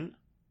Thurman.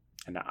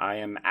 And I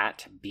am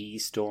at B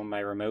Stole My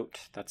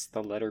Remote. That's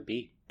the letter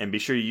B. And be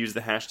sure you use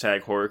the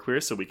hashtag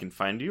HorrorQueers so we can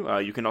find you.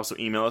 You can also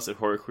email us at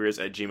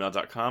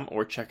horrorqueers@gmail.com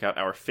or check out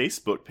our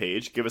Facebook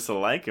page. Give us a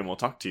like and we'll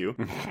talk to you.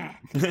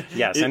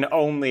 Yes, and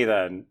only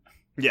then.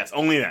 Yes,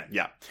 only then,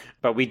 yeah.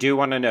 But we do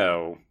want to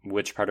know,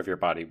 which part of your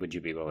body would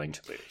you be willing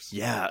to lose?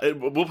 Yeah,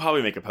 we'll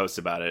probably make a post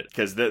about it,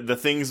 because the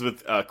things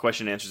with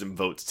question answers and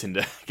votes tend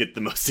to get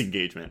the most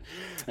engagement.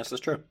 This is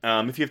true.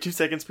 If you have 2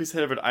 seconds, please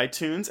head over to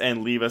iTunes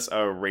and leave us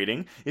a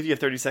rating. If you have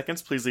 30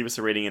 seconds, please leave us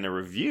a rating and a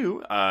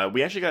review.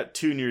 We actually got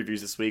 2 new reviews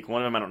this week.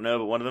 One of them I don't know,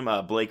 but one of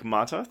them, Blake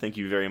Mata, thank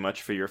you very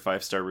much for your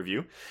 5-star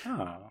review.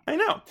 Oh. I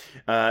know.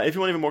 If you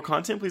want even more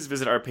content, please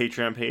visit our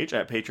Patreon page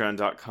at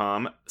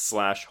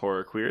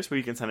patreon.com/horrorqueers, where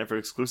you can sign up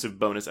for exclusive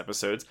bonus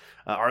episodes.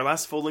 Our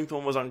last full-length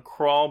one was on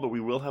Crawl, but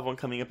we will have one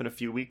coming up in a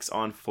few weeks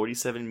on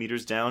 47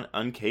 Meters Down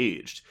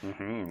Uncaged.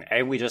 Mm-hmm.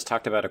 And we just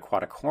talked about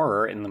aquatic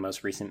horror in the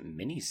most recent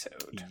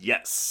mini-sode.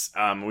 Yes.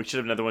 We should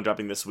have another one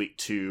dropping this week,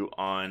 too,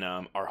 on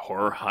our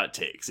horror hot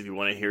takes. If you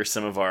want to hear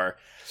some of our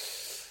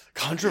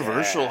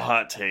controversial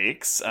hot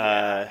takes,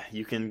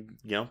 you can,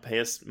 pay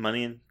us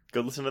money and go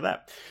listen to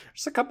that.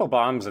 There's a couple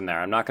bombs in there,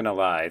 I'm not gonna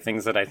lie.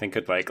 Things that I think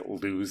could,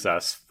 lose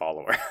us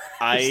followers.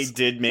 I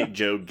did make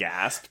Joe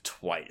gasp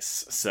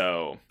twice,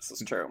 so... This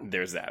is true.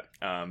 There's that.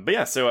 But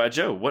yeah, so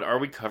Joe, what are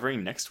we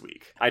covering next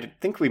week? I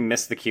think we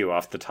missed the cue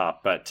off the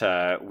top, but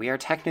we are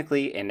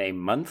technically in a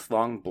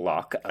month-long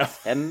block of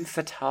femme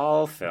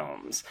fatale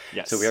films.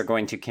 Yes. So we are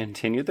going to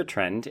continue the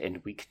trend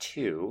in week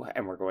 2,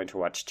 and we're going to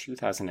watch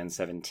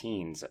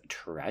 2017's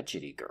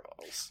Tragedy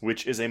Girls.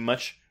 Which is a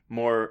much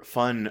more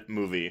fun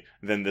movie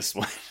than this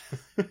one.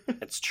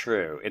 It's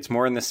true. It's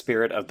more in the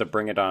spirit of the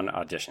Bring It On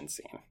audition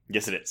scene.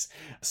 Yes, it is.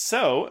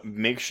 So,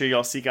 make sure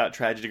y'all seek out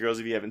Tragedy Girls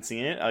if you haven't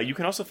seen it. You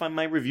can also find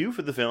my review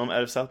for the film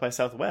out of South by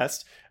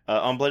Southwest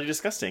on Bloody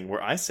Disgusting,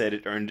 where I said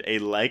it earned a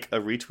like, a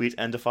retweet,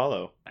 and a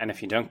follow. And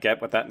if you don't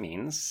get what that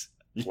means,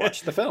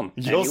 watch the film.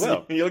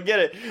 You'll get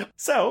it.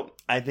 So,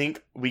 I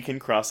think we can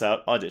cross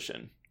out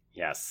Audition.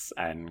 Yes,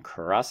 and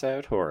cross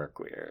out Horror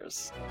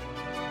Queers.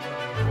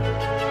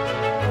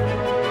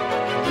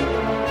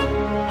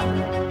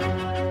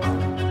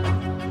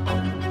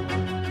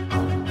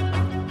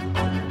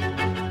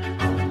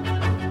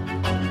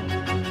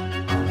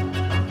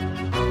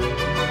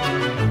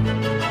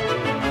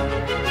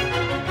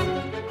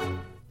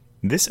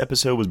 This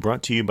episode was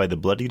brought to you by the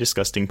Bloody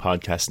Disgusting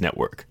Podcast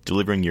Network,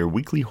 delivering your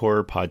weekly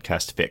horror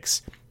podcast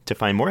fix. To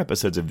find more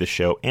episodes of this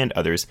show and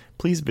others,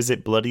 please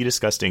visit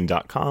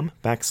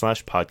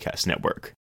bloodydisgusting.com/podcast network.